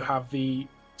 Do you have the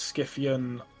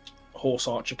Scythian Horse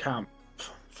Archer Camp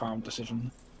found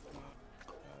decision?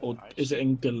 Or is it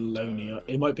in Galonia?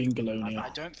 It might be in Galonia. I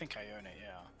don't think I own it,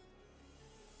 yeah.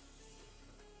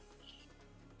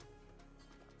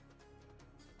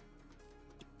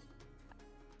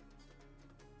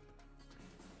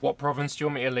 What province do you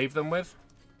want me to leave them with?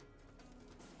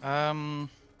 Any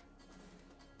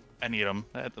of them.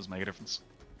 It doesn't make a difference.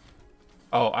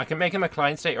 Oh, I can make him a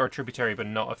client state or a tributary, but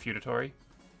not a feudatory.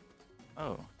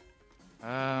 Oh.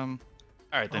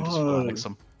 Alright, then just annex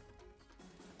them.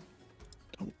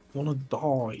 Don't wanna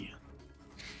die.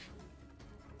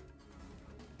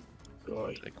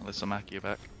 Right. Taking Lysimachia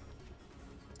back.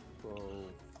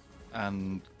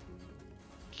 And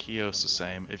Chios the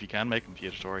same. If you can make them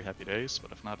feudatory, happy days,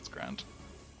 but if not, it's grand.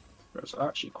 There's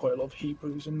actually quite a lot of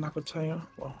Hebrews in Nabatea,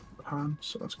 well, Japan,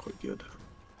 so that's quite good.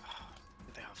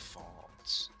 They have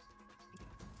forts.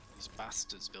 These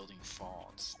bastards building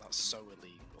forts. That's so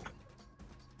illegal.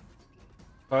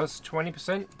 Plus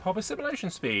 20% pop assimilation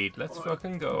speed. Let's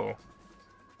fucking go.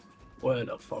 Where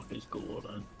the fuck is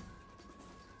Gordon?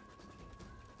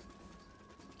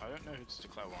 I don't know who to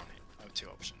declare one. I have two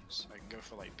options. I can go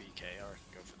for like BK or I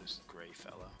can go for this grey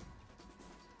fella.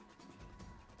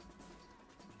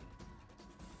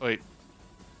 Wait,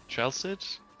 Chelsea?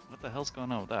 What the hell's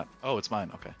going on with that? Oh, it's mine,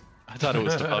 okay. I thought it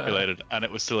was depopulated, and it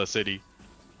was still a city.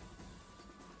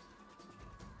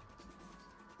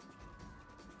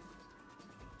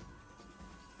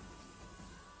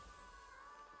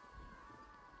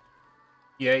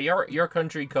 Yeah, your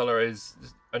country color is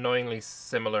annoyingly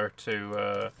similar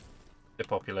to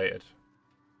depopulated.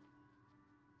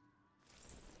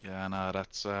 Yeah, no,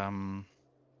 that's an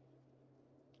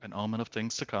omen of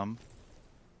things to come.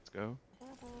 Let's go.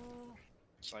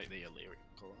 Slightly Illyric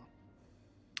colour.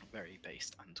 Very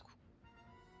based and cool.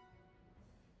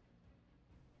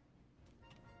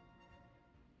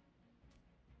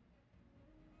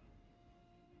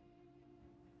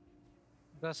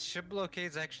 Does ship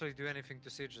blockades actually do anything to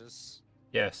sieges?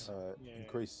 Yes.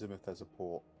 Increases them if there's a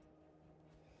port.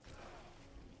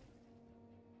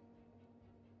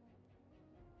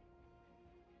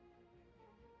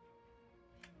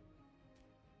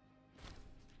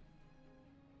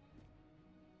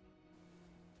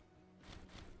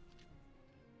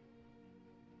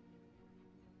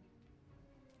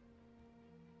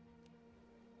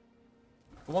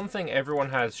 One thing everyone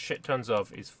has shit tons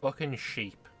of is fucking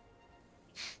sheep.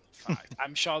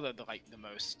 I'm sure they're like the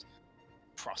most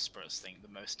prosperous thing, the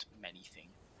most many thing.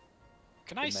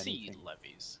 Can I see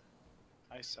levies?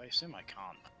 I assume I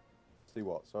can't. See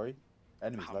what? Sorry?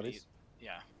 Enemies How many- levies?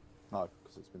 Yeah, No,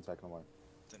 because it's been taken away.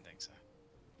 didn't think so.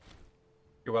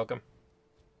 You're welcome.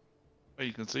 Well,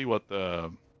 you can see what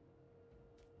the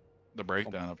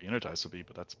breakdown of unitize would be,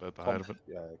 but that's about the height of it.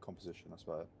 Yeah, composition, that's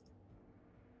better.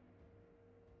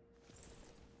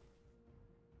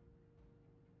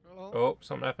 Oh,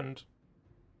 something happened.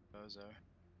 Bozo.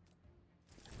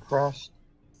 Crashed.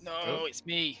 No, Oh. it's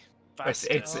me.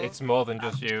 It's more than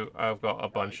just you. I've got a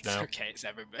bunch It's now. okay, it's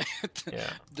everybody. Yeah.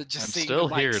 They're just I'm seeing still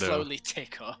them, like, here, though. slowly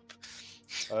tick up.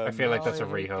 I feel like that's a I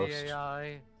hate the rehost.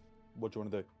 AI. What do you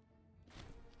want to do?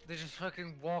 They just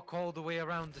fucking walk all the way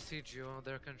around to siege you.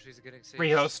 Their country's getting sieged.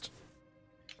 Rehost.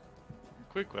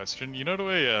 Quick question. You know the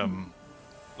way,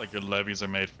 like your levies are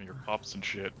made from your pops and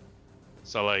shit?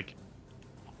 So, like,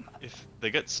 if they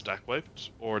get stack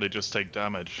wiped or they just take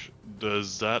damage,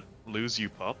 does that lose you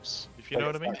pops? If you know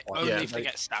what I mean? Only if they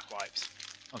get stack wipes.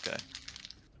 Okay.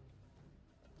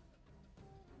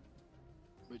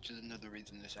 Which is another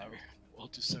reason this area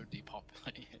world is so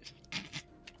depopulated.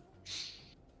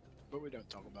 But we don't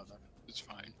talk about that. It's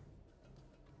fine.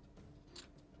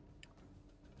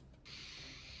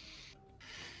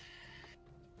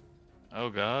 Oh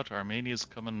god, Armenia's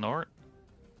coming north.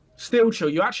 Still chill,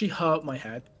 you actually hurt my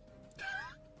head.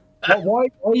 Why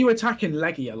are you attacking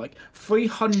Legia? Like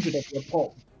 300 of your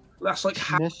pop. That's like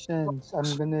Missions.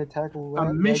 I'm gonna attack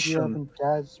mission. and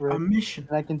Jazric, A mission.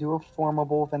 and I can do a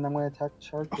formable, then I'm gonna attack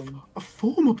Sharkin. A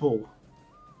formable.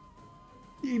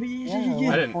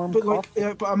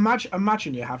 But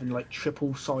imagine you're having like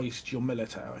triple sized your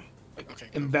military,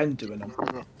 and then doing them.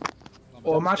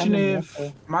 Or imagine if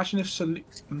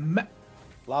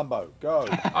Lambo, go.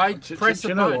 I pressed the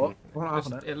you know button. what? I'm not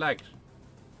having It lagged.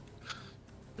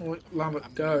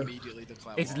 Lambert, go.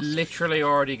 It's literally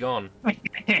already gone. Funny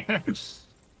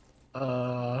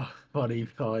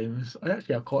times. I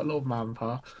actually have quite a lot of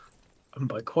manpower. And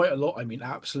by quite a lot, I mean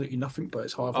absolutely nothing, but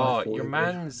it's hard Oh, your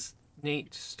man's need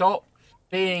to stop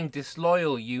being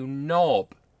disloyal, you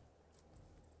knob.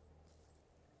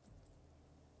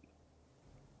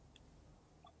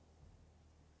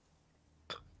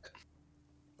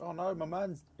 Oh no, my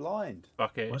man's blind.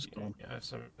 Fuck it. What's Yeah, gone? yeah, have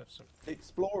some. The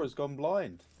explorer's gone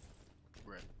blind.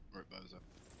 Rip Bozo.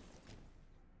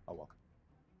 Oh well.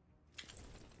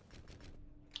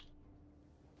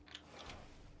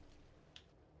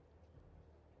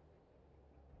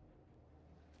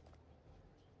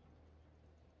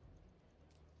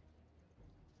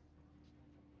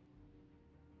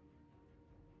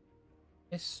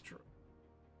 History.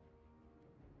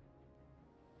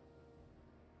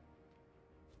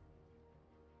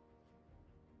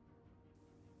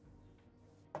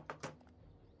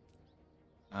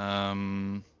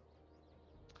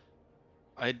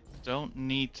 I don't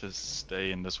need to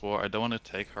stay in this war. I don't want to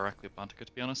take Heraclea Pontica,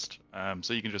 to be honest.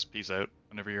 So you can just peace out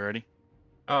whenever you're ready.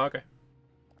 Oh, okay.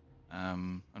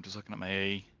 I'm just looking at my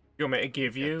A. You want me to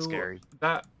give you scary.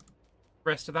 that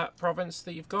rest of that province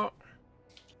that you've got?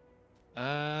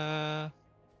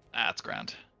 That's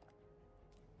grand.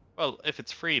 Well, if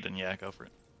it's free, then yeah, go for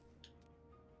it.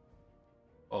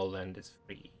 All land is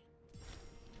free.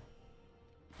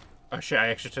 Oh shit! I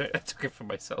actually I took it for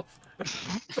myself.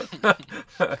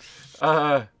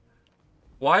 Why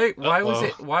was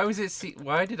it? Why was it?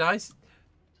 Why did I?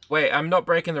 Wait, I'm not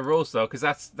breaking the rules though, because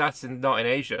that's not in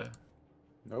Asia.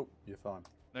 Nope, you're fine.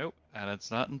 Nope, and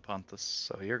it's not in Pontus,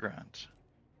 so you're grand.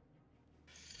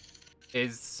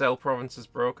 Is Cell Provinces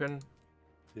broken?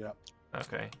 Yeah.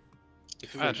 Okay.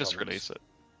 Just release it.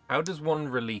 How does one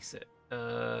release it?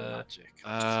 Magic.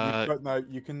 No,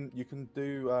 you can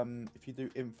do if you do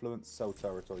influence cell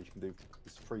territories, you can do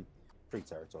it's free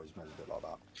territories, maybe a bit like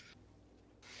that.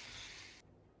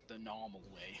 The normal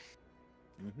way.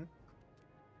 Mm-hmm.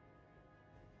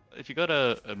 If you go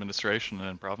to administration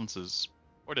and provinces,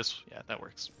 or this, yeah, that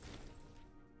works.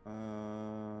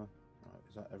 Right,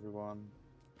 is that everyone?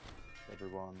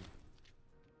 Everyone.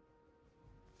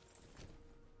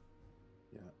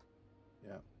 Yeah.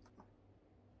 Yeah.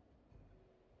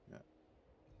 Yeah.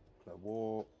 Declare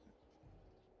war.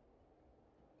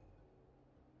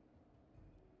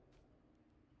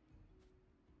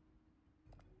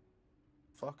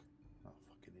 Fuck. Oh,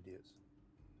 fucking idiots.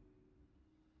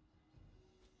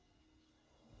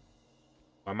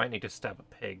 I might need to stab a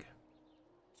pig.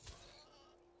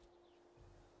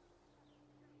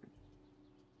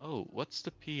 Oh, what's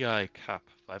the PI cap?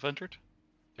 500?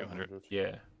 200?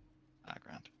 Yeah. Ah,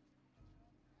 grand.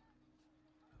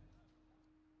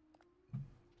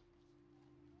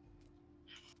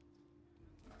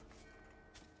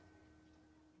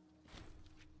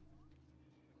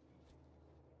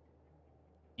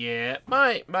 Yeah,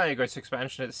 my aggressive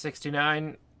expansion at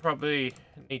 69. Probably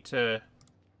need to.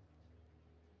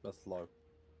 That's low.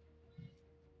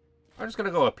 I'm just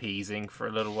gonna go appeasing for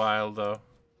a little while though.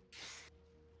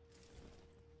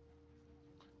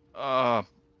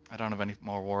 I don't have any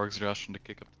more war exhaustion to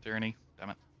kick up the tyranny.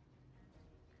 Damn it.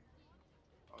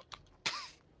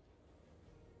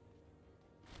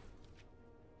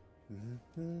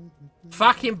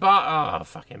 Fucking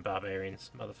fucking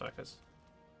barbarians, motherfuckers.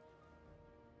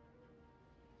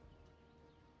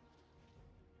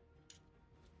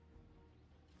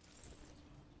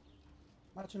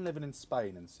 Imagine living in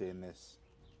Spain and seeing this.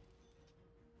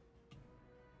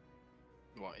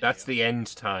 That's the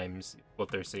end times,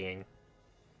 what they're seeing.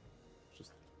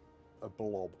 Just a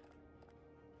blob.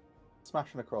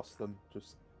 Smashing across them,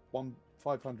 just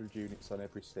 500 units on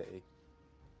every city.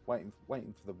 Waiting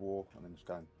for the war, and then just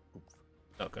going. Oof.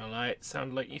 Not gonna lie, it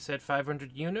sounded like you said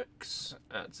 500 eunuchs.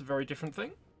 That's a very different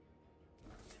thing.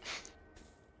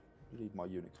 Leave my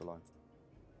eunuchs alone.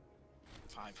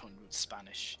 500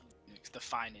 Spanish eunuchs, the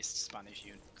finest Spanish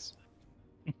eunuchs.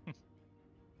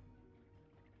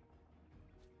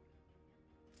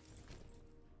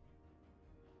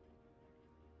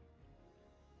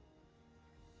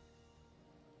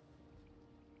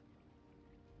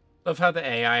 Love how the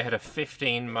AI had a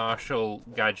 15 Marshal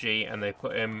Gaji and they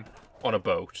put him on a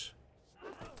boat.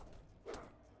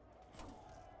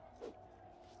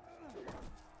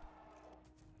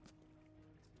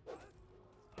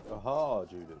 Aha,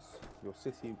 Judas. Your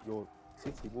city walls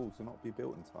will not be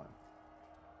built in time.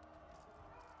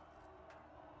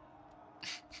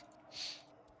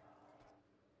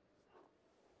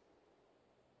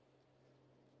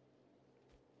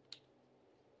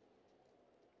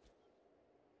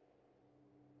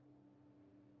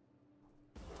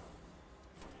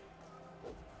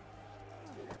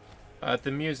 The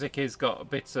music has got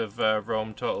bits of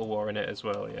Rome Total War in it as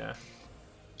well, yeah.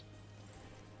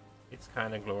 It's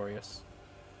kind of glorious.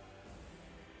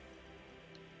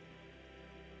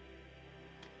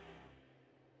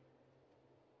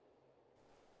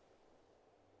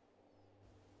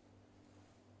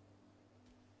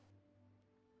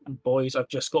 Boys, I've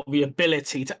just got the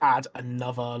ability to add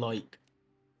another, like,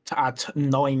 to add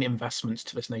 9 investments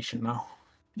to this nation now,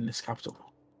 in this capital.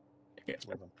 Yeah.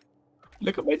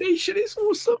 Look at my nation, it's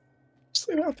awesome. I'm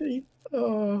so happy.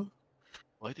 Oh.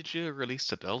 Why did you release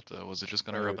the Delta? Was it just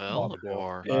going to It was part rebel, of the deal.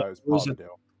 or? No, it was part of the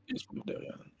deal. It's part of the deal,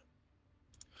 yeah.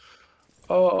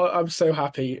 Oh, I'm so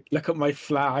happy. Look at my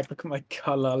flag, look at my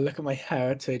colour, look at my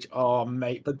heritage. Oh,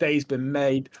 mate, the day's been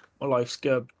made. My life's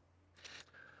good.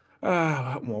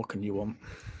 What more can you want?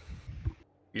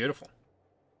 Beautiful.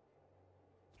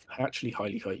 I actually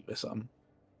highly hate this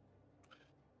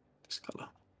this colour.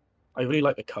 I really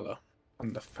like the colour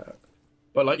and the fair.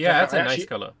 But like, yeah, that's a nice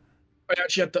colour. I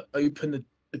actually had to open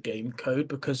the game code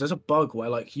because there's a bug where,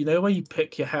 like, you know, where you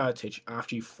pick your heritage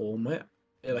after you form it,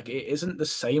 like, it isn't the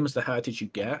same as the heritage you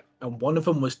get, and one of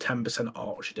them was 10%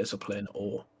 archer discipline,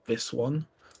 or this one.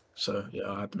 So yeah,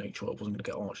 I had to make sure I wasn't going to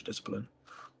get archer discipline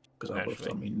because that would have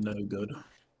done me no good.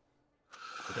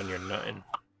 Then you're nutting.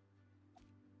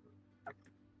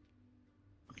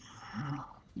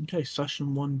 Okay,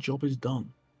 session 1 job is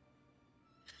done.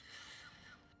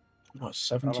 What,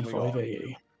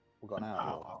 7580? We've got an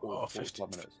hour. 45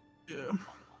 minutes. Yeah.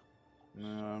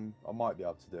 I might be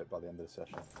able to do it by the end of the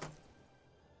session.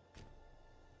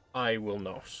 I will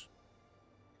not.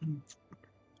 Do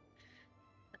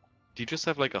you just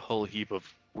have like a whole heap of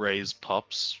raised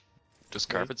pops, just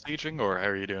carpet sieging, or how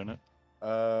are you doing it?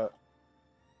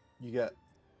 You get.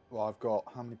 Well, I've got.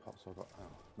 How many pops have I got? Oh,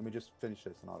 let me just finish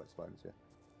this and I'll explain it to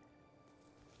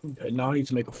you. Okay, now I need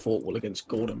to make a fort wall against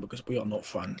Gordon because we are not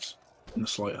friends in the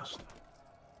slightest.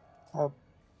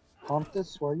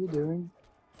 Pontus, what are you doing?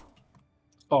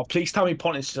 Oh, please tell me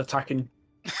Pontus is attacking.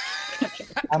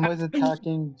 I was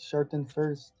attacking Sharton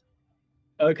first.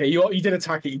 Okay, you did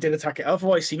attack it. You did attack it.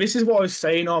 Otherwise, see, this is what I was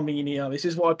saying, Armenia. This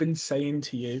is what I've been saying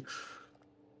to you.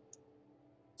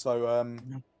 So,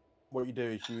 what you do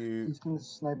is you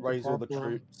raise all the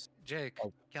troops. Jake,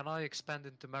 can I expand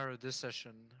into Marrow this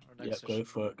session or next Yeah, session? go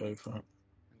for it. Go for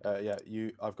it. Yeah,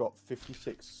 I've got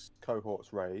 56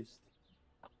 cohorts raised,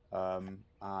 and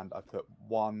I put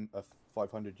 1 of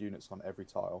 500 units on every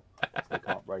tile, so they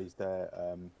can't raise their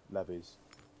levies.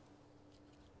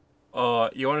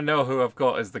 You want to know who I've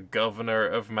got as the governor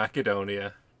of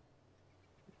Macedonia?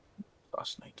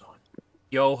 That's no time.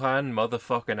 Johan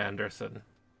motherfucking Anderson.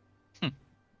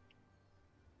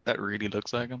 That really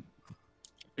looks like him.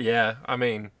 Yeah, I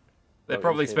mean, they Well,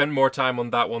 probably he's spend more time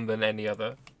on that one than any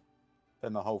other.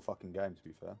 Then the whole fucking game, to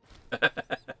be fair.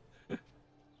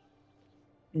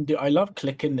 Dude, I love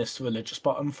clicking this religious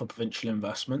button for provincial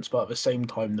investments, but at the same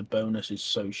time, the bonus is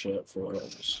so shit for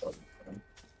it. So,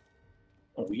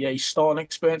 oh yeah, starting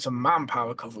experience and manpower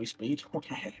recovery speed.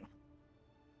 Okay.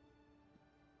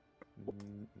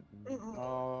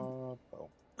 Well.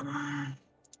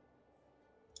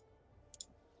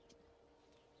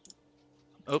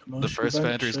 Oh, the first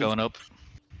foundry's going up.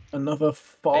 Another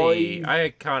 5. Hey, I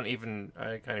can't even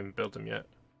build them yet.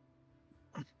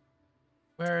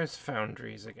 Where is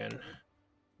foundries again?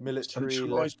 Military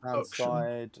left-hand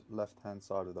side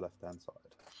of the left-hand side.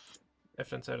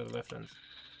 Left-hand side of the left-hand.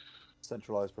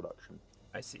 Centralized production.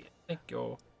 I see it. Thank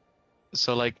you.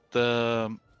 So like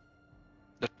the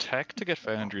tech to get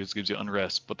foundries gives you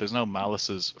unrest, but there's no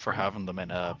malices for having them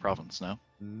in a province now.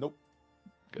 Nope.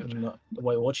 Good. No,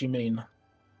 wait, what do you mean?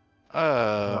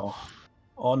 Oh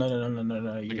no. Like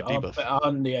a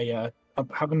debuff. Yeah.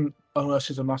 Having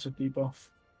unrest is a massive debuff,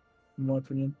 in my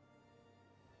opinion.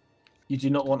 You do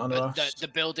not want unrest. The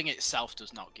building itself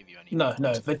does not give you any. No.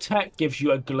 The tech gives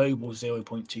you a global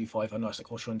 0.25 unrest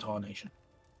across your entire nation.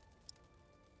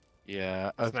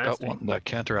 Yeah, I've got one that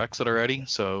counteracts it already,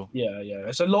 so... Yeah.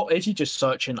 It's a lot. If you just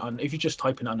search in, if you just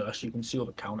type in unrest, you can see all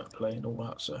the counterplay and all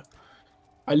that, so...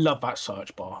 I love that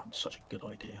search bar. It's such a good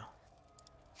idea.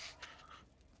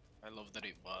 I love that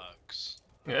it works.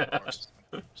 Yeah.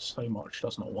 So much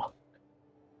does not work.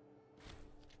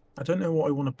 I don't know what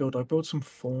I want to build. I build some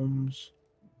forms.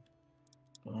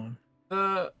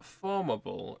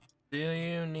 Formable. Do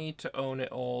you need to own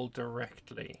it all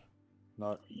directly?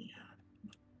 No.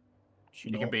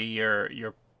 You can be your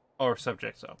or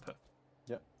subjects up.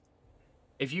 Yep.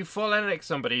 If you full annex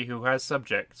somebody who has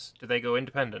subjects, do they go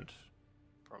independent?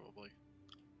 Probably.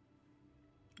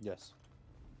 Yes.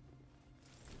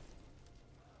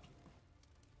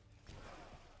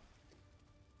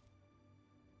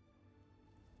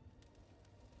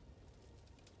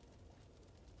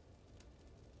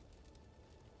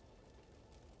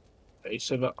 Okay,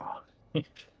 so that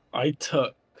I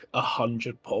took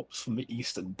 100 pops from the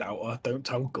Eastern Delta. Don't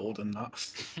tell Gordon that.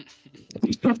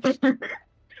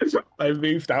 I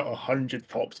moved out 100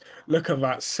 pops. Look at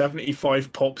that,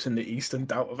 75 pops in the Eastern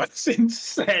Delta. That's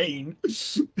insane.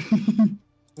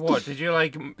 What, did you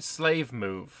like slave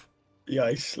move? Yeah,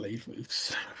 I slave moved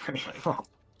so many pops.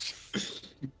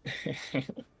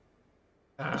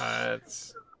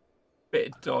 It's a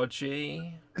bit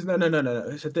dodgy. No.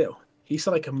 It's a deal. He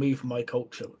said I can move my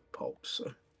culture with pops.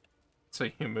 So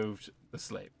you moved the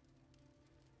slave.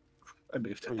 I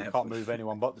moved to Well, you can't move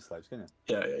anyone but the slaves, can you?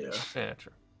 Yeah,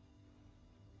 true.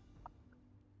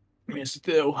 I mean,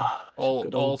 still.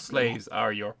 All slaves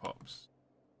are your pops.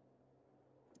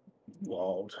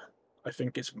 Wild. I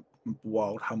think it's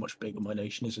wild how much bigger my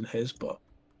nation is than his, but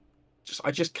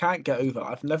I just can't get over.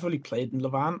 I've never really played in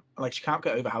Levant, and I just can't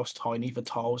get over how tiny the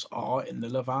tiles are in the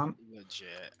Levant.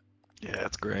 Legit. Yeah,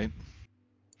 that's great.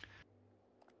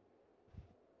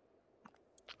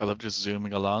 I love just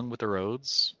zooming along with the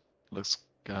roads. Looks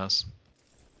gas.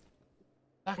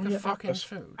 Lack of fucking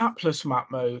food. Atlas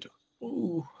map mode.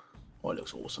 Ooh. Oh, it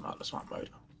looks awesome, Atlas map mode.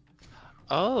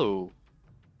 Oh,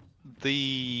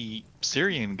 the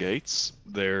Syrian gates,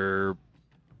 they're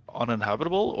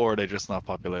uninhabitable or are they just not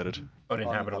populated?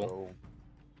 Uninhabitable.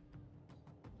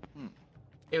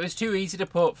 It was too easy to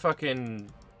put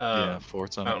fucking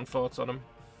forts on mountain forts on them.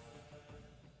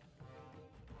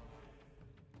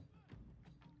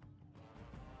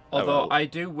 Although I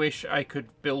do wish I could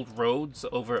build roads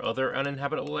over other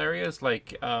uninhabitable areas,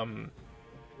 like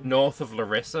north of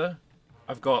Larissa.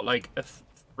 I've got like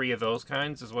 3 of those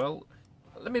kinds as well.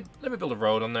 Let me build a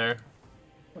road on there.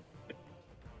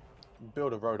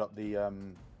 Build a road up the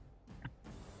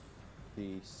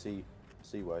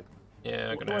seaway. Yeah,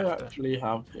 I'm What gonna do I have to. actually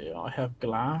have here? I have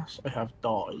glass. I have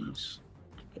dyes.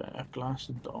 Okay, I have glass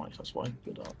and dyes. That's what I'm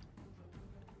good at.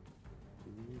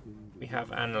 We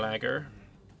have Anlager.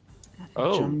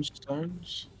 Oh.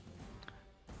 Gemstones.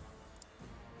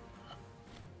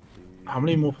 How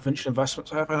many more provincial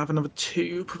investments I have? I have another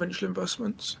 2 provincial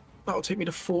investments. That'll take me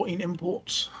to 14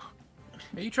 imports.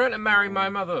 Are you trying to marry my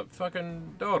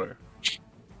motherfucking daughter?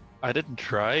 I didn't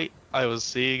try. I was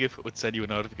seeing if it would send you a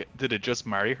notification. Did it just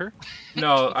marry her?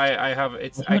 No, I have.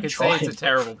 I could say it's a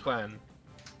terrible plan.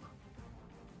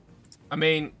 I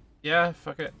mean, yeah,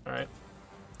 fuck it. All right.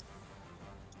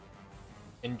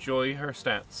 Enjoy her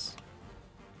stats.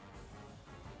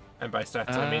 And by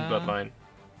stats, I mean bloodline.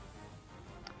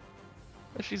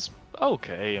 She's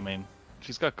okay. I mean,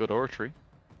 she's got good oratory.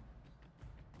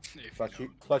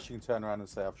 Plus you can turn around and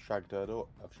say, I've shagged her daughter.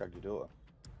 I've shagged your daughter.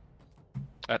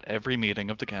 At every meeting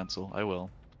of the council, I will.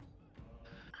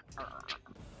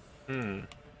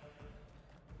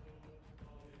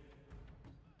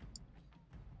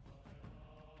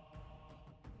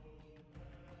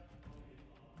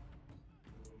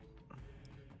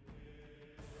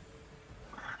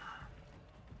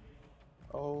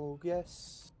 Oh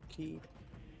yes, keep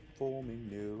forming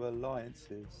new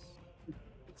alliances.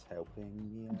 It's helping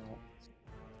me out.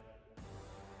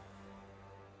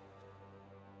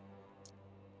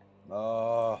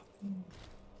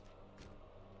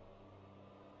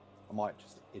 I might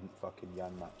just fucking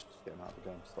Yan match just to get him out of the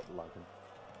game, stop the lagging.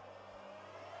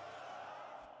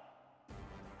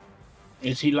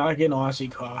 Is he lagging or has he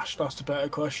crashed? That's the better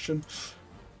question.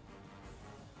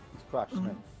 He's crashed,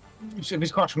 isn't If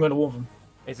he's crashed, I'm going to warn him.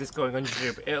 Is this going on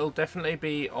YouTube? It'll definitely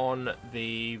be on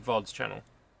the VODs channel.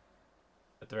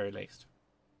 At the very least.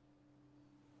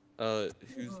 Who's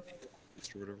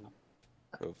the whatever?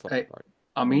 Oh, fuck. Hey,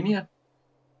 Armenia?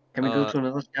 Can we go to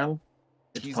another channel?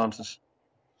 It's Pontus.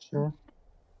 Sure.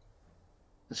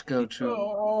 Let's go to...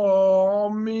 Oh,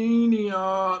 Armenia.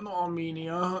 Not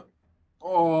Armenia.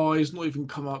 Oh, he's not even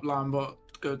come up, Lambert.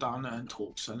 Go down there and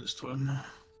talk sense to him.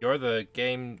 You're the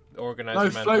game organizer. No,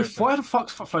 man Flo, person. why the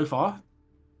fuck's Flo far?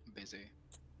 Busy.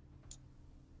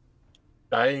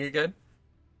 Dying again?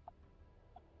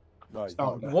 No, he's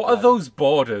Oh, not. What are those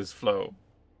borders, Flo?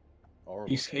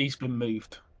 He's been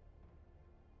moved.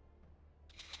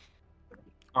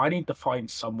 I need to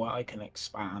find somewhere I can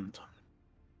expand.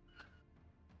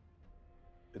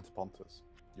 Into Pontus.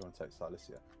 You want to take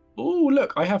Cilicia? Oh,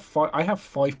 look, I have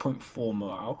 5.4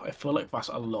 morale. I feel like that's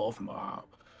a lot of morale.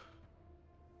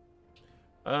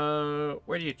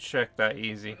 Where do you check that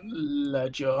easy?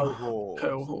 Ledger.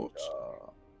 Cohorts.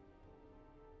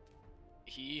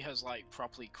 He has like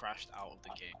properly crashed out of the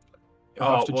game.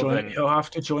 He'll have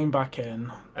to join back in.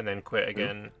 And then quit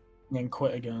again. And then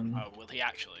quit again. Oh, will he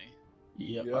actually?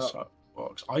 Yep, that's how it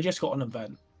works. I just got an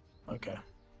event. Okay.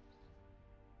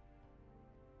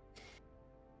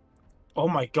 Oh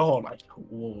my god, like,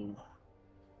 whoa.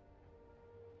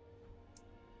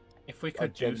 If we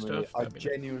could do stuff, I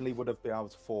genuinely would have been able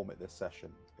to form it this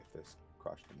session if this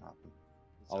crash didn't happen.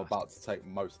 I'm about to take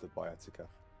most of Biotica.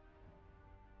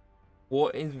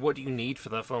 What do you need for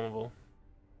that farmable?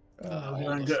 I'm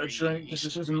gonna get a drink.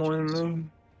 This is annoying me.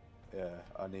 Yeah,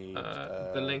 I need.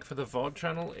 The link for the VOD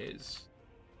channel is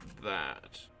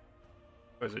that.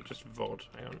 Or is it just VOD?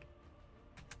 Hang on.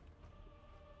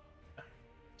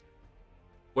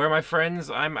 Where are my friends?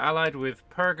 I'm allied with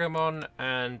Pergamon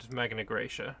and Magna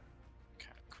Gracia.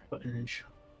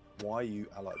 Why are you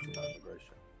allied to Magna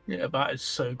Gracia? Yeah, that is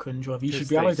so cringeworthy. You should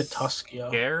be allied to Tuskia.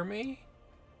 Scare me?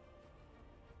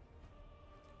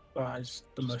 That is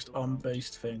the most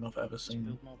unbased thing I've ever seen.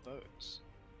 Build more boats.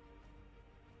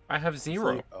 I have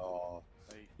 0. See, oh,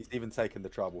 he's even taken the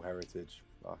tribal heritage.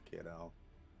 Fucking hell.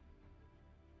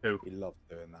 Who? He loved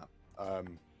doing that.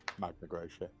 Magna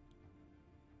Gracia.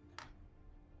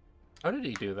 How did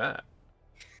he do that?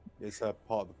 It's a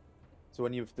part of the... So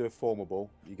when you do a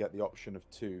formable, you get the option of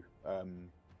 2.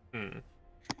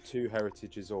 2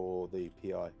 heritages or the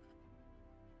PI.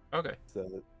 Okay.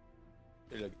 So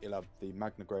you'll have the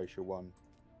Magna Gracia one,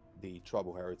 the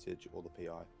tribal heritage, or the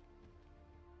PI.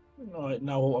 Right,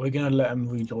 now are we going to let him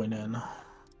rejoin in?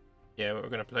 Yeah, we're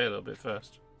going to play a little bit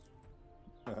first.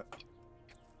 You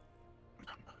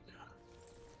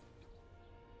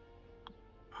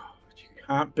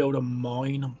can't build a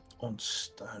mine on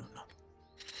stone.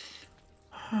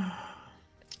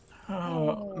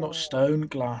 Not stone,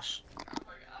 glass.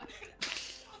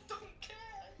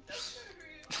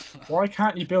 Why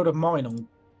can't you build a mine on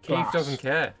glass? Keith doesn't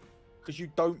care. Because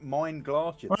you don't mine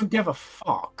glass. I don't give a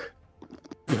fuck.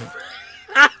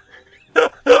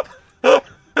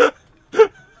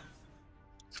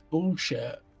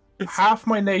 Bullshit. Half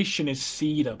my nation is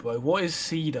cedar, bro. What is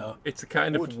cedar? It's a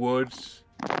kind of wood.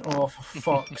 Oh, for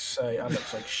fuck's sake, that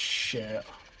looks like shit.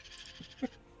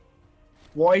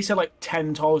 Why is there like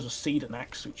 10 tiles of cedar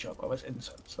next to each other? That's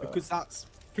incense. Because that's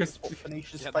what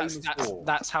Phoenicia's famous for.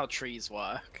 That's how trees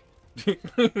work.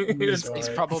 It's That's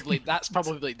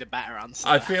probably the better answer.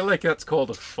 I feel like that's called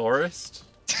a forest.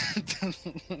 I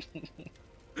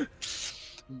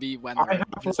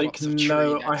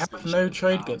have no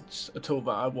trade goods at all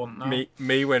that I want now.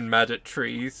 Me when mad at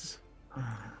trees.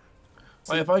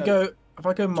 Like, if I go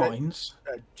mines,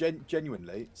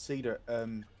 genuinely, cedar.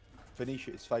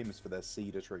 Phoenicia is famous for their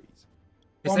cedar trees.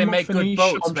 Because they make good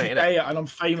boats, mate. And I'm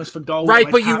famous for gold. Right,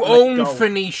 but you own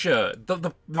Phoenicia,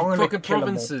 the fucking kill 'em all.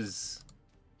 provinces.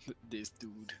 This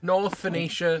dude. North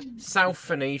Phoenicia, South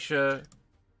Phoenicia,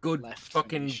 good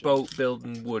fucking boat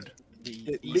building wood.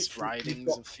 The East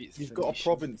Ridings of You've got a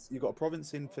province. You've got a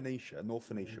province in Phoenicia, North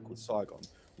Phoenicia, called Saigon,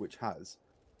 which has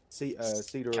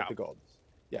cedar of the gods.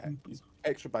 Yeah, it's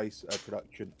extra base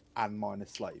production and minor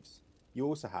slaves. You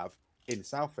also have in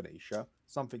South Phoenicia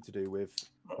something to do with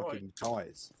fucking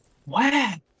dyes.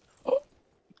 Where?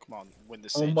 Come on, win the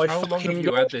siege. Oh my How long have fucking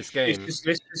you God. had this game?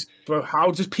 Bro,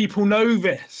 how does people know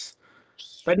this?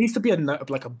 There needs to be a note,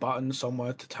 like a button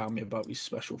somewhere to tell me about these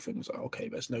special things. Like, okay,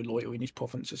 there's no loyalty in these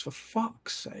provinces. For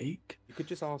fuck's sake! You could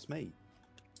just ask me.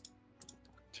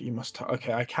 So you must.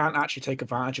 Okay, I can't actually take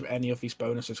advantage of any of these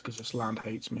bonuses because this land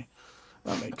hates me.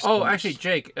 That makes. Oh, sense. actually,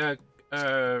 Jake.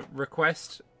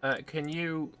 Request. Can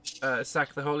you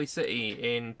sack the holy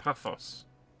city in Paphos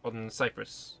on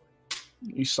Cyprus?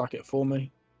 You sack it for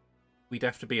me. We'd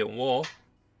have to be at war.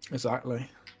 Exactly.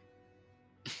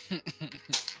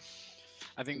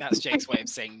 I think that's Jake's way of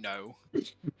saying no.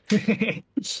 Wait,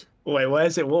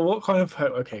 where's it? What kind of?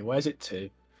 Okay, where's it to?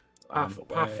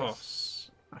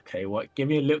 Paphos. Okay, what? Give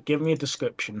me a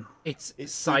description. It's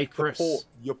Cyprus.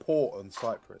 Your port on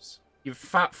Cyprus. You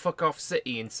fat fuck off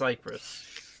city in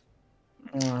Cyprus.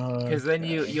 Because then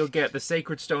you'll get the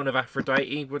sacred stone of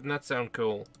Aphrodite. Wouldn't that sound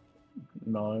cool?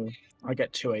 No, I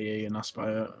get 2 AE and that's about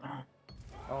it.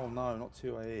 Oh no, not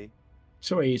 2 AE.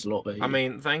 2 AE is a lot better. I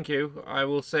mean, thank you. I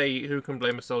will say, who can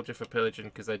blame a soldier for pillaging?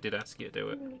 Because I did ask you to do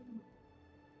it.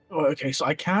 Oh, okay, so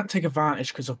I can't take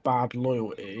advantage because of bad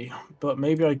loyalty, but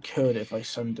maybe I could if I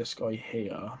send this guy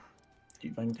here.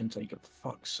 You then can take it. For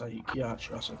fuck's sake, yeah,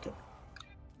 actually, that's okay.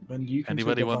 Then you can.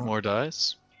 Anybody want more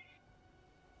dice?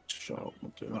 Shut up,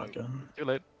 I'm doing that again. Too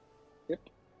late. Yep.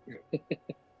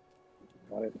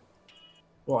 Got it.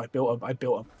 Well, I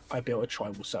built a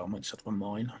tribal settlement instead of a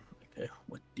mine. Okay,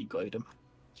 we'll degrade them.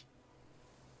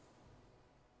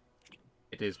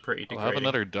 It is pretty I'll degrading. have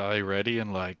another die ready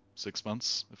in like 6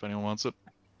 months if anyone wants it.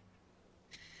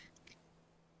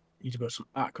 Need to build some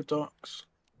aqueducts.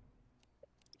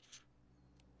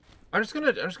 I'm just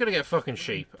gonna get fucking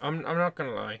sheep. I'm not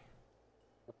gonna lie.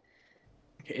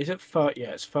 Okay, is it 30?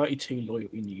 Yeah, it's 32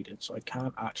 loyalty needed, so I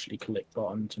can't actually click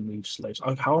button to move slaves.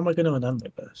 Oh, how am I going to remember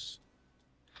this?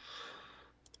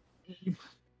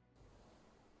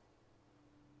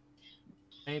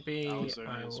 Maybe Bowser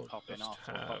I is will popping just off.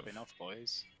 have... We're popping off,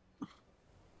 boys.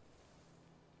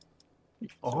 The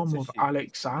arm of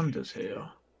Alexander's here.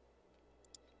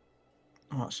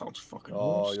 Oh, that sounds fucking Oh,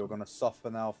 awesome. you're gonna suffer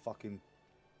now, fucking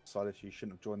Silas. You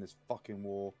shouldn't have joined this fucking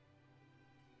war.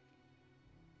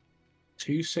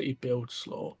 2 city build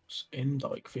slots in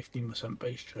like 15%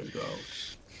 base trade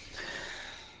route.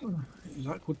 Is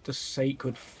that called the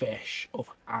Sacred Fish of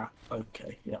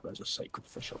okay, yeah, there's a Sacred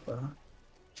Fish up there.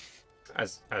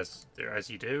 As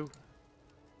you do.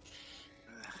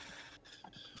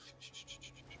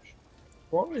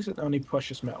 What is it only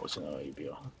precious metals in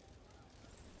Arabia?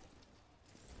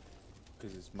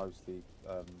 Because it's mostly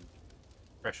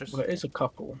precious. Well, there is a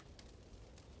couple.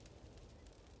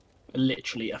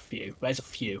 Literally a few. There's a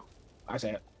few. That's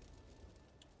it.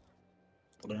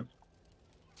 Brilliant.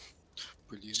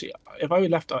 See, if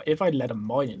I led a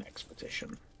mining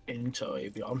expedition into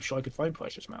Arabia, I'm sure I could find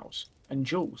precious metals and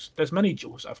jewels. There's many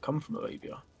jewels that have come from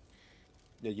Arabia.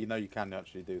 Yeah, you know you can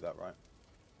actually do that, right?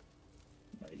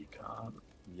 No, you can't.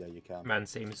 Yeah, you can. Man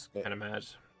seems kind of mad.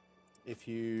 If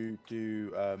you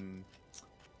do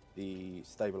the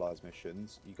stabilize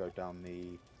missions, you go down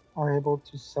the. Are you able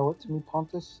to sell it to me,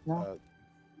 Pontus? Now.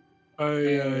 Oh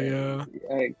yeah.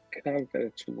 I can't get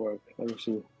it to work. Let me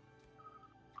see.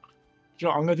 You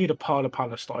know, I'm gonna do the Pearl of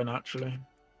Palestine actually,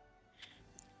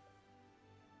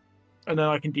 and then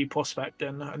I can do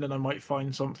prospecting, and then I might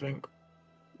find something.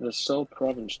 The Soul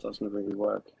Province doesn't really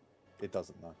work. It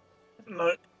doesn't, no.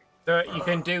 No. You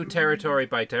can do territory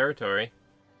by territory.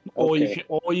 Or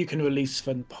you can release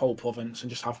the whole province and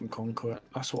just have them conquer it.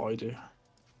 That's what I do.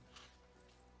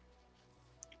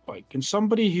 Right, can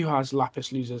somebody who has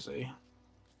lapis lazuli?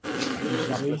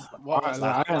 What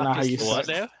I don't know how you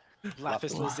say it.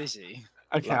 Lapis lazuli.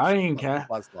 Okay, I don't even care.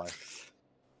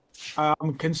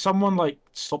 Can someone like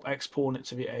stop exporting it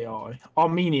to the AI?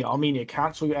 Armenia,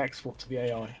 cancel your export to the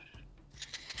AI.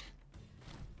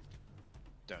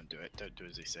 Don't do it. Don't do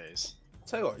as he says.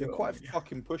 Tell you what, you're quite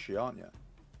fucking pushy, aren't you?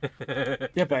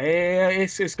 Yeah, but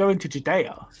it's going to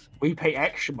Judea. We pay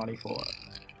extra money for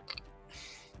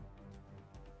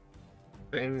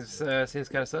it. Seems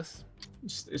kind of sus.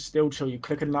 It's still chill. You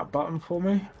clicking that button for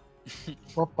me?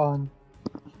 What button?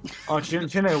 Oh, do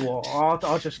you know what?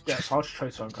 I'll just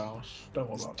trade something else. Don't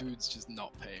worry This about it. dude's just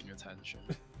not paying attention.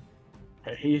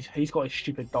 He's got his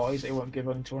stupid dies that he won't give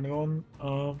them to anyone.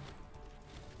 Oh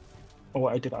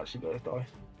wait, I did actually get a die.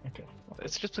 Okay.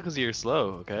 It's just because you're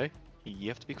slow, okay? You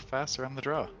have to be faster on the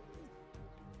draw.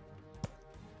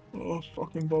 Oh,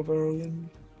 fucking barbarian.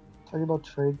 Talking about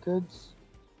trade goods?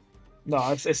 No,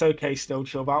 it's okay still,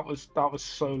 chill. That was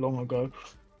so long ago.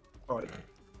 Right.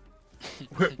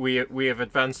 We have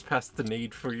advanced past the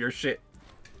need for your shit.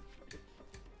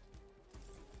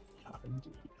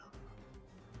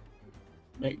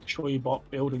 Make sure you start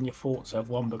building your forts,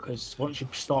 everyone, because once you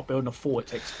start building a fort,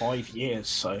 it takes 5 years,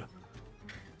 so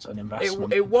it's an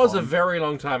investment. It was a very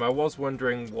long time. I was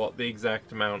wondering what the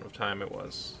exact amount of time it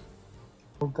was.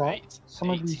 Oh god, some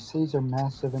of these cities are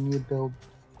massive and you build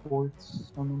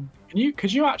forts on them.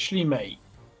 Could you actually make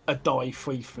a die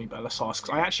free for me, Belisarius?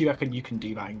 Because I actually reckon you can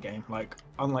do that in game. Like,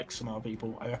 unlike some other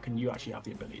people, I reckon you actually have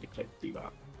the ability to do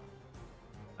that.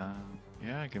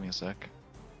 Yeah, give me a sec.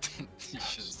 You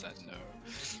should have said no.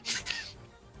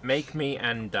 Make me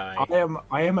and die.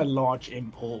 I am a large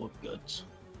import of goods.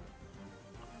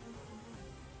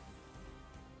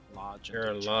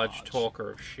 You're a large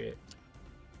talker of shit.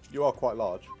 You are quite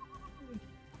large.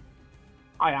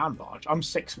 I am large. I'm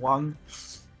 6'1".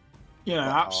 You know,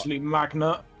 absolute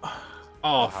magnet.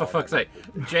 Oh, for fuck's sake.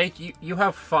 Jake, you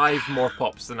have 5 more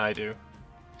pops than I do.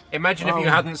 Imagine if you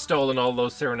hadn't stolen all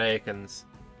those Cyrenaians.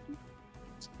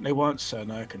 They weren't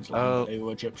Cyrenaians, they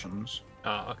were Egyptians.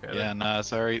 Oh, okay. Yeah, nah,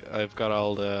 sorry. I've got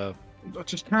all the...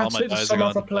 Just cancel it to some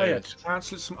other player. Just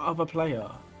cancel it to some other player.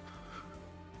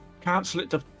 Cancel it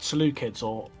to Seleucids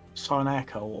or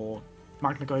Cyrenaica or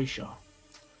Magna Graecia.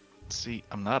 See,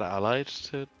 I'm not allied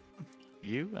to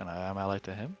you, and I am allied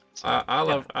to him. So, I'll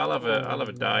have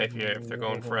a die if they're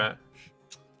going for it.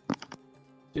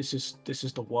 This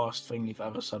is the worst thing you've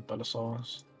ever said,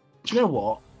 Belisarius. Do you know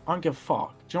what? I don't give a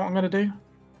fuck. Do you know what I'm gonna do?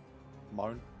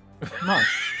 Moan. No.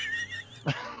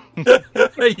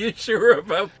 Are you sure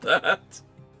about that?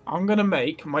 I'm gonna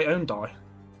make my own die.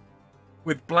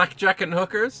 With blackjack and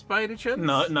hookers, by any chance?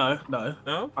 No.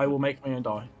 No? I will make my own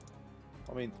die.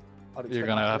 I mean, you're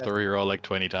gonna have to reroll like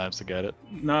 20 times to get it.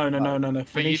 No.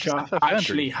 Phoenicia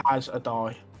actually has a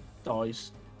die.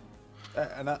 Dies.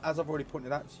 And as I've already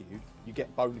pointed out to you, you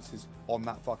get bonuses on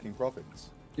that fucking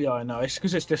province. Yeah, I know. It's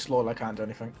because it's disloyal. I can't do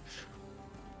anything.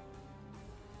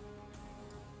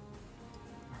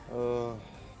 Right.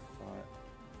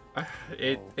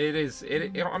 It is.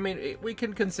 I mean, we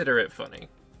can consider it funny.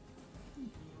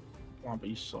 Can't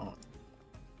be so.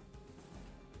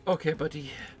 Okay,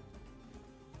 buddy.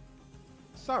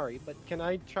 Sorry, but can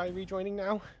I try rejoining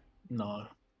now? No.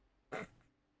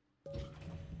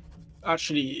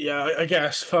 Actually, yeah, I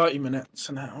guess 30 minutes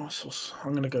an hour. So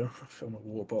I'm gonna go fill my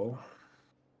water bottle.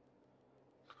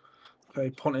 Okay,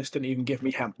 Pontus didn't even give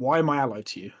me hemp. Why am I allied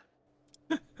to you?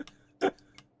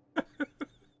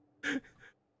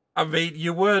 I mean,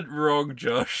 you weren't wrong,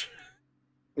 Josh.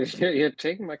 You're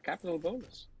taking my capital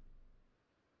bonus.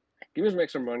 Give me some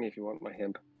extra money if you want my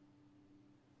hemp.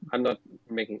 I'm not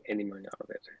making any money out of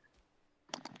it.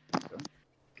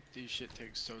 This shit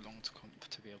takes so long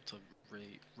to be able to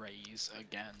raise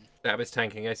again. That was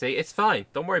tanking, I see. It's fine.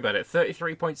 Don't worry about it.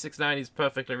 33.69 is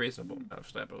perfectly reasonable. Of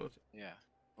stability. Yeah.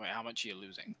 Wait, how much are you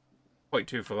losing?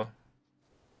 0.24.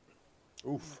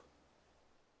 Oof.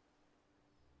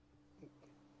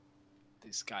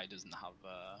 This guy doesn't have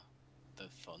the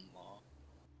fun law.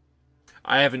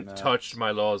 I haven't touched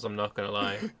my laws, I'm not gonna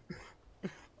lie.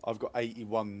 I've got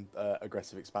 81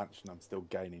 aggressive expansion. I'm still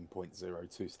gaining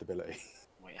 0.02 stability.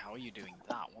 Wait, how are you doing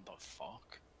that? What the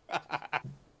fuck?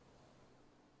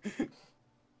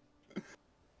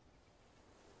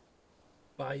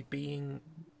 By being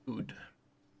good.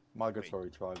 Migratory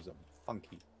tribes are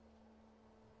funky.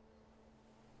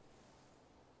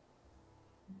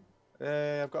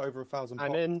 I've got over 1,000.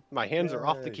 I'm in. My hands are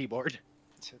off the keyboard.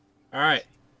 Alright.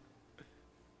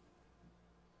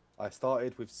 I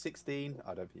started with 16.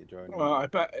 I don't think you're joining. Well, I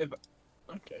bet if...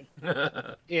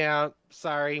 Okay. Yeah,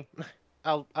 sorry.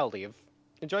 I'll leave.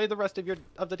 Enjoy the rest of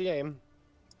the game.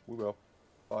 We will.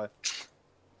 Bye.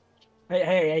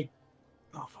 Hey.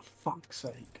 Oh, for fuck's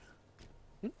sake.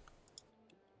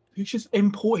 Who's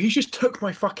just took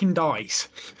my fucking dice.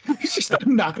 Who's just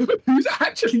done that? Who's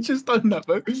actually just done that,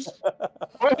 folks?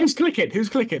 Who's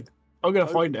clicking? I'm gonna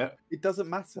find it. It doesn't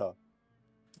matter.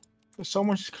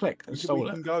 Someone just clicked and stole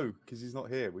it. We can go, because he's not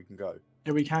here. We can go.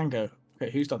 Yeah, we can go.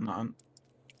 Okay, who's done that?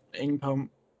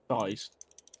 Income dice.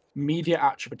 Media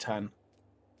attribute 10.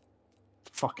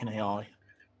 Fucking AI.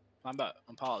 Lambert,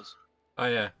 on pause. Oh,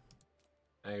 yeah.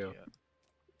 There you go. Yeah.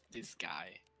 This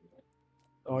guy.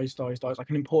 Dice. I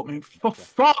can import me. For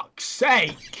fuck's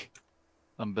sake!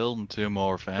 I'm building 2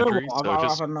 more foundries, so I've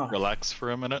just enough. relax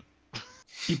for a minute.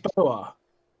 Ebola.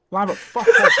 Lambert, fuck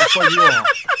off, that's where you are.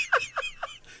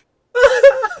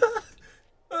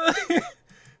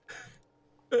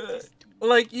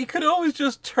 Like, you could always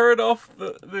just turn off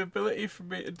the ability for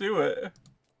me to do it.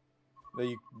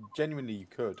 No, genuinely you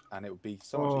could, and it would be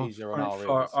so much easier on our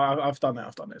ears. I've done it,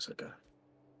 it's okay.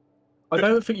 I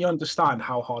don't think you understand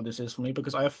how hard this is for me,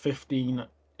 because I have 15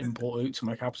 import routes in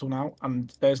my capital now,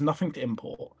 and there's nothing to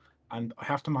import, and I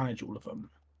have to manage all of them.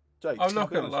 Jake, I'm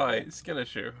not gonna lie, skill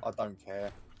issue. I don't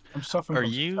care. I'm suffering Are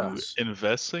from you success.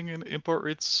 investing in import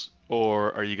rates,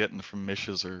 or are you getting them from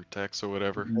missions or tax or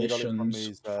whatever?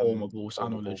 Missions, formables,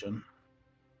 and religion.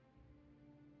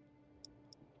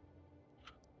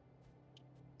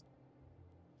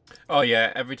 Oh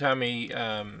yeah, every time he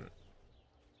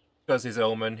does his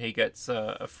omen, he gets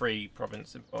a free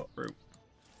province import route.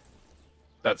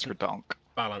 That's for donk.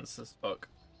 Balance as fuck.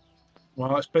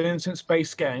 Well, it's been in since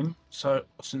base game, so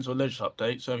since religious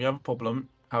update. So if you have a problem,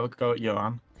 have a go at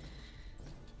Johan.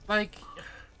 Like,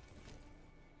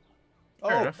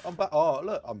 I'm back. Oh,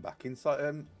 look, I'm back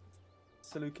inside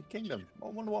Seleucid Kingdom. I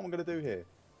wonder what I'm gonna do here.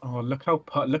 Oh, look how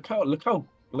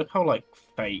like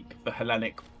fake the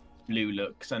Hellenic blue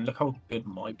looks, and look how good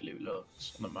my blue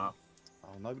looks on the map.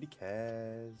 Oh, nobody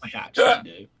cares. I actually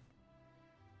do.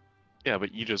 Yeah,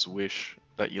 but you just wish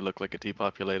that you look like a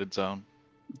depopulated zone.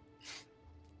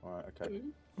 Alright, okay.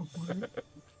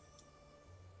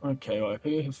 Okay,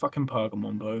 right. Fucking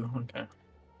Pergamon, bro. Okay.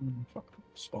 Fuck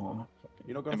Sparta.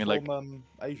 You're not gonna form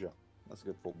Asia. That's a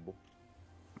good formable.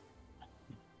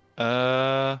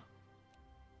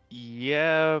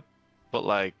 Yeah, but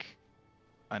like,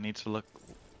 I need to look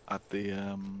at the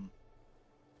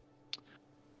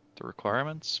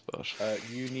requirements, but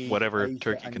you need whatever Asia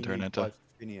Turkey and can you turn need into.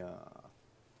 Bithynia.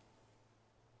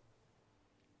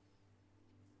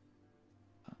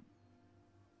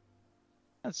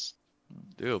 That's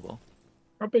doable.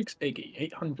 How big's Iggy?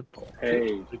 800 points.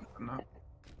 Hey.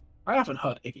 I haven't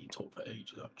heard Iggy talk for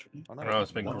ages, actually. I know,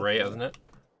 it's been great, hasn't it?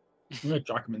 I'm gonna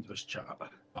drag him into this chat.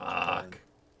 Fuck. I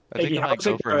think Iggy, I might how's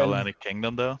go it for going? Hellenic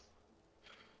Kingdom though.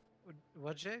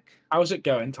 What, Jake? How's it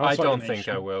going? Tell I us about don't your think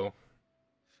nation. I will.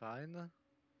 Fine.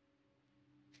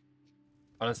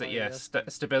 Honestly, Oh, yeah, yes.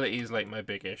 stability is like my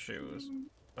big issue. It's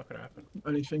not gonna happen.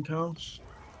 Anything else?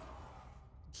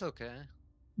 It's okay.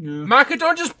 Yeah.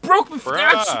 Macedon just broke me. Bruh.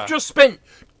 I just spent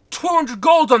 200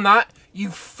 gold on that, you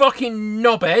fucking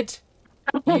knobhead.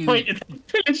 Wait,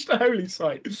 finish the holy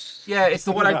site. Yeah, it's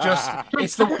the one I just...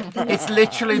 It's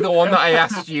literally the one that I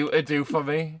asked you to do for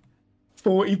me.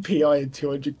 40 PI and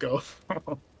 200 gold.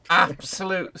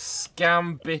 Absolute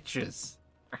scam bitches.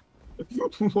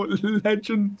 What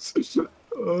legends.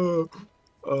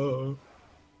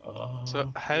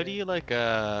 So how do you like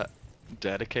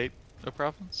dedicate a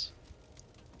province?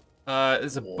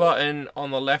 There's a button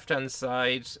on the left-hand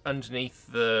side underneath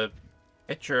the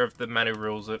picture of the man who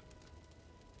rules it.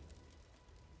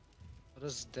 What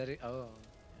is Daddy? Oh.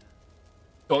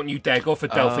 Don't you dare go for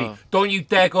Delphi! Don't you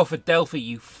dare go for Delphi!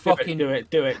 You fucking do it.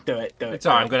 It's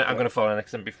alright. I'm gonna follow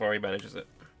next him before he manages it.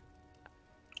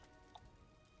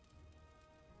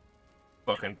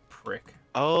 Fucking prick.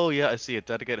 Oh yeah, I see it.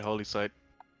 Dedicated holy site.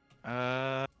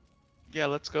 Yeah,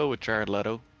 let's go with Jared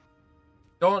Leto.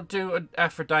 Don't do an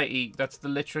Aphrodite. That's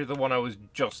literally the one I was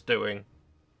just doing.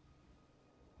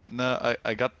 No,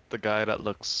 I got the guy that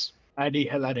looks. Any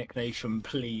Hellenic nation,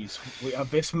 please.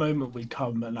 At this moment, we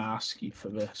come and ask you for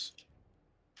this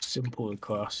simple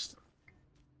request.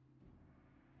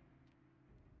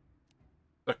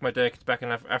 Look, my dick. It's back in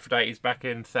Aphrodite's back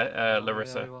in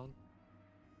Larissa.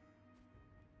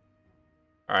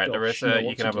 Alright, Larissa,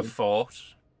 you can have a fort,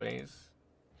 please.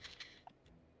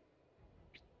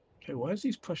 Okay, where's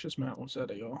these precious metals? There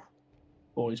they are.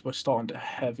 Boys, we're starting to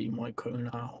heavy micro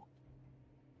now.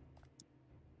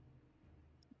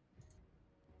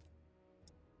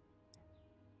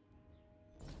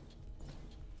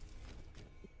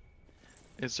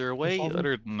 Is there a way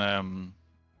other than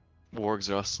war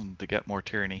exhaustion to get more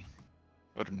tyranny,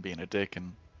 other than being a dick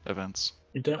in events?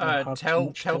 You don't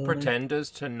tell pretenders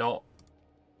to not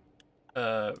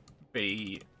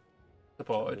be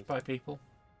supported by people.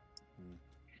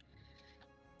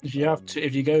 If you have to,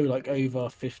 if you go like over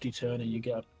 50 turning, you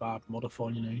get a bad modifier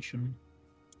on your nation.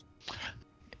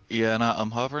 Yeah, no,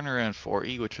 I'm hovering around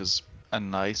 40, which is a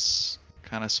nice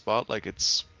kind of spot. Like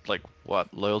it's like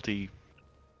what loyalty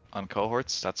on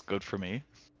cohorts. That's good for me.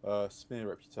 Smear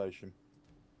reputation.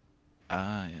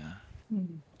 Ah, yeah.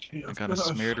 I'm gonna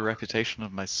smear the reputation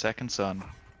of my second son.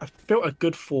 I've built a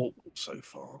good fort so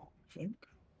far, I think.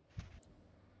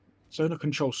 Zone of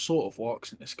control sort of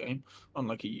works in this game,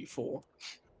 unlike a U4.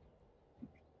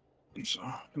 So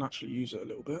I can actually use it a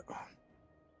little bit.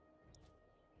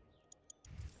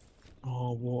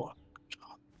 Oh, what?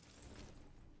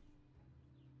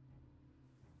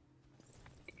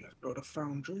 Let's build a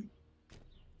foundry.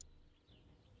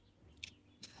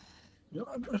 Yeah,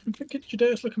 I think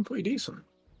Judea's looking pretty decent.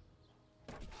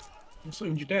 Also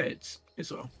in Judea, it's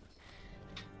well.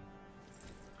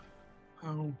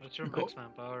 How? What's your max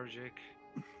manpower, Jake?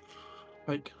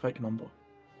 Fake number.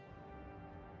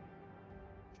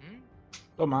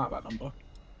 Don't matter that number.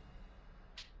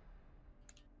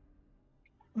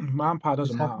 Manpower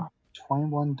doesn't matter.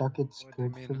 21 ducats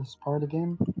good for the Sparta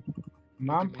game?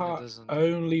 Manpower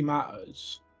only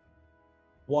matters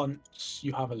once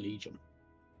you have a legion.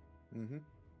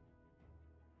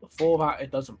 Before that, it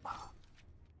doesn't matter.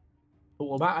 But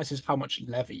what matters is how much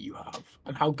levy you have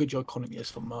and how good your economy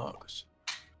is for mercs.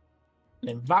 And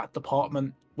in that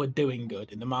department, we're doing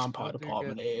good. In the manpower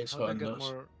department, it is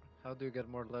horrendous. How do you get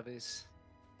more levies?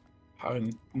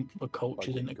 Having the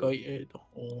cultures integrated,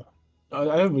 or I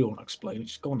don't really want to explain it.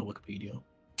 Just go on to Wikipedia.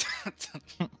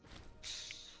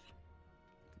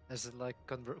 Is it like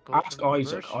ask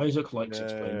Isaac? Isaac likes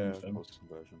explaining things.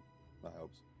 Conversion. That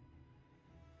helps.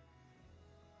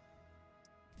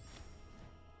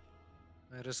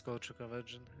 I just go to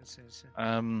conversion. It's easy.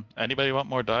 Anybody want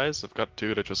more dies? I've got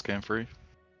 2 that just came free.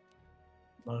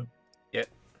 No. Yeah.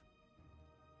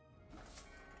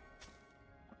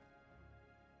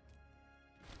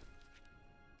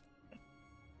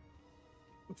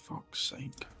 For fuck's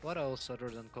sake. What else other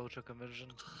than culture conversion?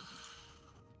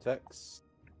 Text.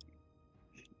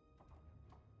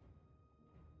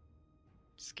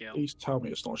 Skill. Please tell me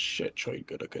it's not shit trade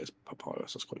good. Okay, it's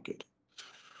papyrus. That's quite good.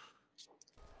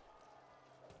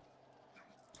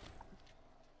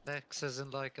 Dex as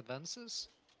in like advances?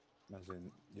 As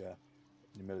in, yeah.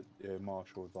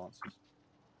 Martial advances.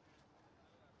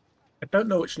 I don't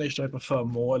know which nation I prefer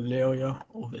more, Illyria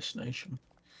or this nation.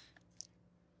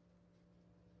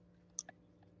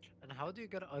 And how do you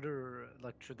get other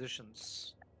like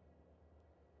traditions?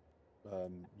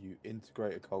 You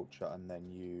integrate a culture and then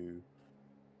you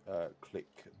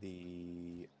click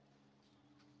the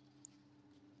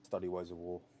study ways of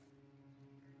war.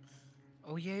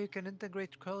 Oh yeah, you can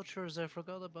integrate cultures. I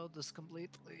forgot about this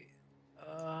completely.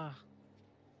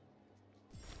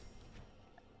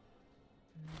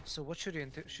 So what should you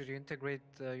should you integrate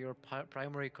your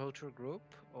primary culture group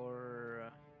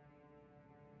or?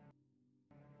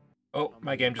 Oh,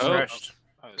 my game just crashed.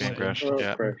 Game crashed. Oh,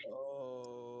 Yeah. crashed.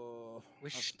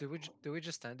 Do we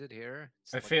just end it here?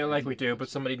 It's I feel like we do, but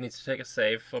somebody needs to take a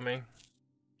save for me.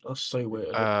 That's so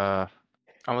weird. I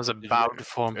was about to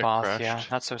form it path. Yeah, crashed?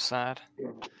 that's so sad.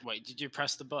 Wait, did you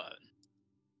press the button?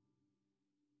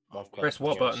 Press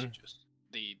what button? To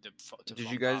Did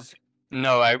form you guys?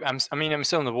 No, I mean, I'm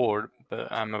still on the board,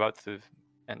 but I'm about to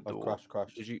end the war.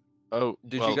 Crash. Did you? Oh,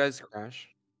 Did well, you guys crash?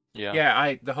 Yeah.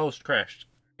 Yeah, the host crashed.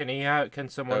 Can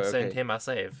someone Oh, send okay. him a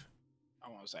save? I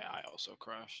want to say I also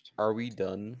crashed. Are we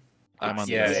done? I'm on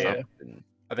the Yeah, desktop. yeah.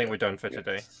 I think we're done for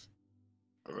today.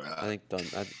 I think done.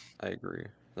 I agree.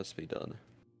 Let's be done.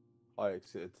 I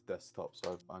exited desktop,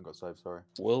 so I haven't got saved. Sorry.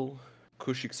 Will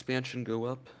Kush expansion go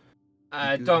up?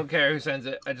 I don't care who sends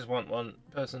it. I just want one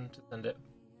person to send it.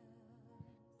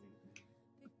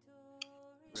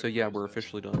 So yeah, we're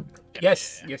officially done.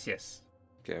 Yes, yes.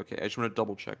 Okay. I just want to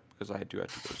double check because I do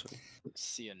have to go. So.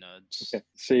 See ya, nuds. Okay,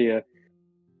 see ya.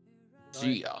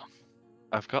 See ya.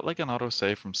 I've got like an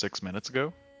autosave from 6 minutes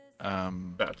ago.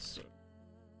 That's.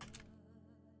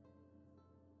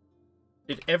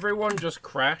 Did everyone just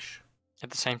crash? At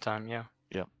the same time, yeah.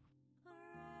 Yeah.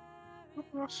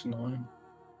 That's annoying.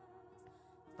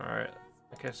 Alright.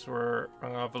 I guess I'm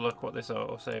gonna have a look what this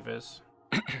autosave is.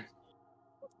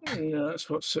 Yeah, that's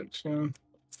what 6. Yeah.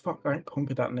 Fuck! I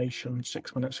conquered that nation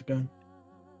 6 minutes ago.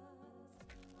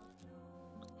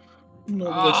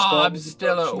 I'm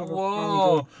still at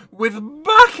war with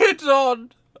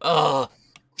Macedon! Ugh.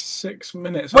 6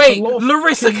 minutes. Wait,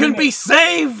 Larissa can be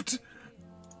saved!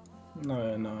 No,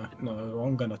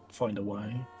 I'm gonna find a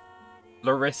way.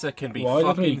 Larissa can be Why did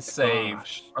we fucking saved.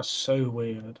 crash? That's so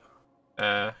weird.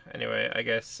 Anyway, I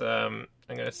guess I'm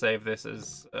gonna save this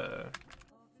as the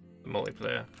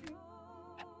multiplayer.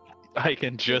 I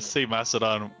can just see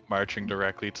Macedon marching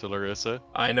directly to Larissa.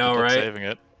 I know, and then right? Saving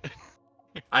it.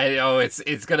 I know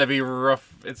it's gonna be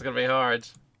rough. It's gonna be hard.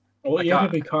 What you gonna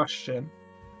be crashing?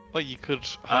 Well, you could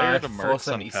hire the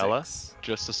mercs on 476. Pella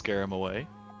just to scare him away.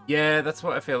 Yeah, that's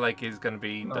what I feel like is gonna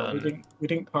be No, done. we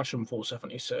didn't crash on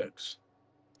 476.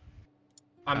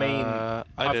 I mean,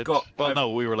 I did. Well, I've- no,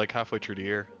 we were like halfway through the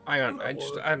year. Hang on,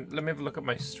 let me have a look at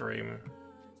my stream.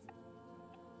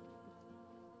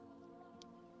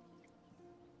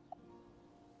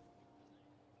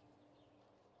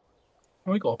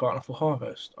 We got a bountiful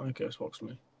harvest. I guess what's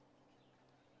me.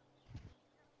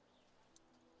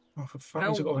 Oh, for Can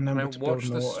fans, I got a I number to build watch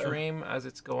in the the water. stream as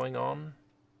it's going on?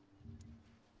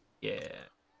 Yeah.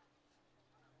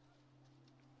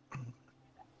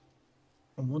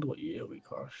 I wonder what year we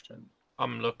crashed in.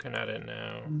 I'm looking at it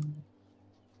now.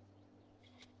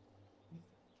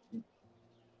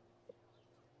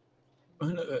 I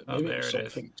don't know, Oh, maybe there it's it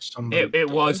is. something somebody It did.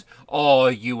 was. Oh,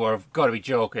 you are gotta be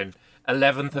joking.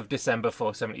 11th of December,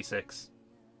 476.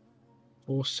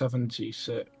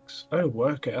 476. Oh,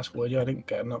 work it. That's weird. Yeah, I didn't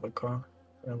get another car.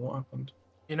 What happened?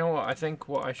 You know what? I think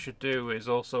what I should do is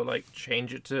also like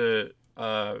change it to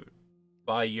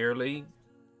bi-yearly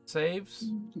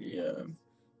saves. Yeah.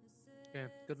 Okay.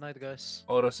 Good night, guys.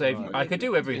 Auto save. Right. I could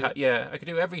do every I could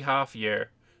do every half year,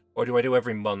 or do I do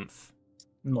every month?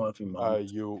 Not every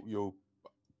month. You'll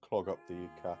clog up the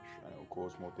cache and it'll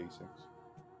cause more desyncs.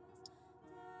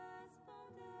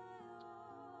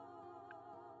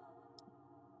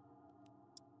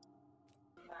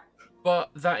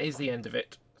 But that is the end of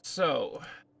it. So,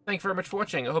 thank you very much for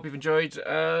watching. I hope you've enjoyed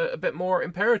a bit more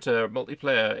Imperator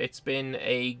multiplayer. It's been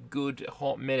a good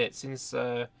hot minute since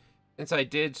I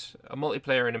did a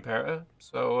multiplayer in Imperator.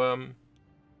 So,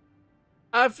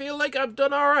 I feel like I've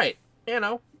done all right. You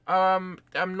know, I'm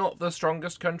not the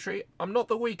strongest country. I'm not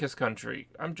the weakest country.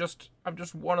 I'm just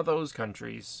one of those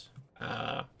countries.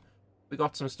 We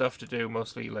got some stuff to do,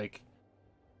 mostly like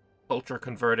culture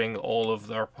converting all of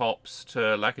their pops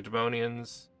to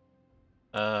Lacedaemonians.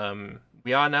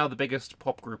 We are now the biggest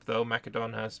pop group, though.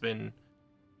 Macedon has been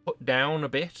put down a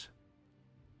bit,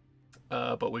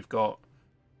 but we've got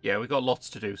lots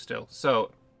to do still.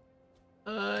 So,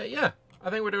 yeah, I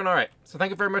think we're doing all right. So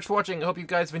thank you very much for watching. I hope you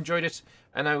guys have enjoyed it,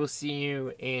 and I will see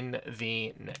you in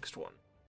the next one.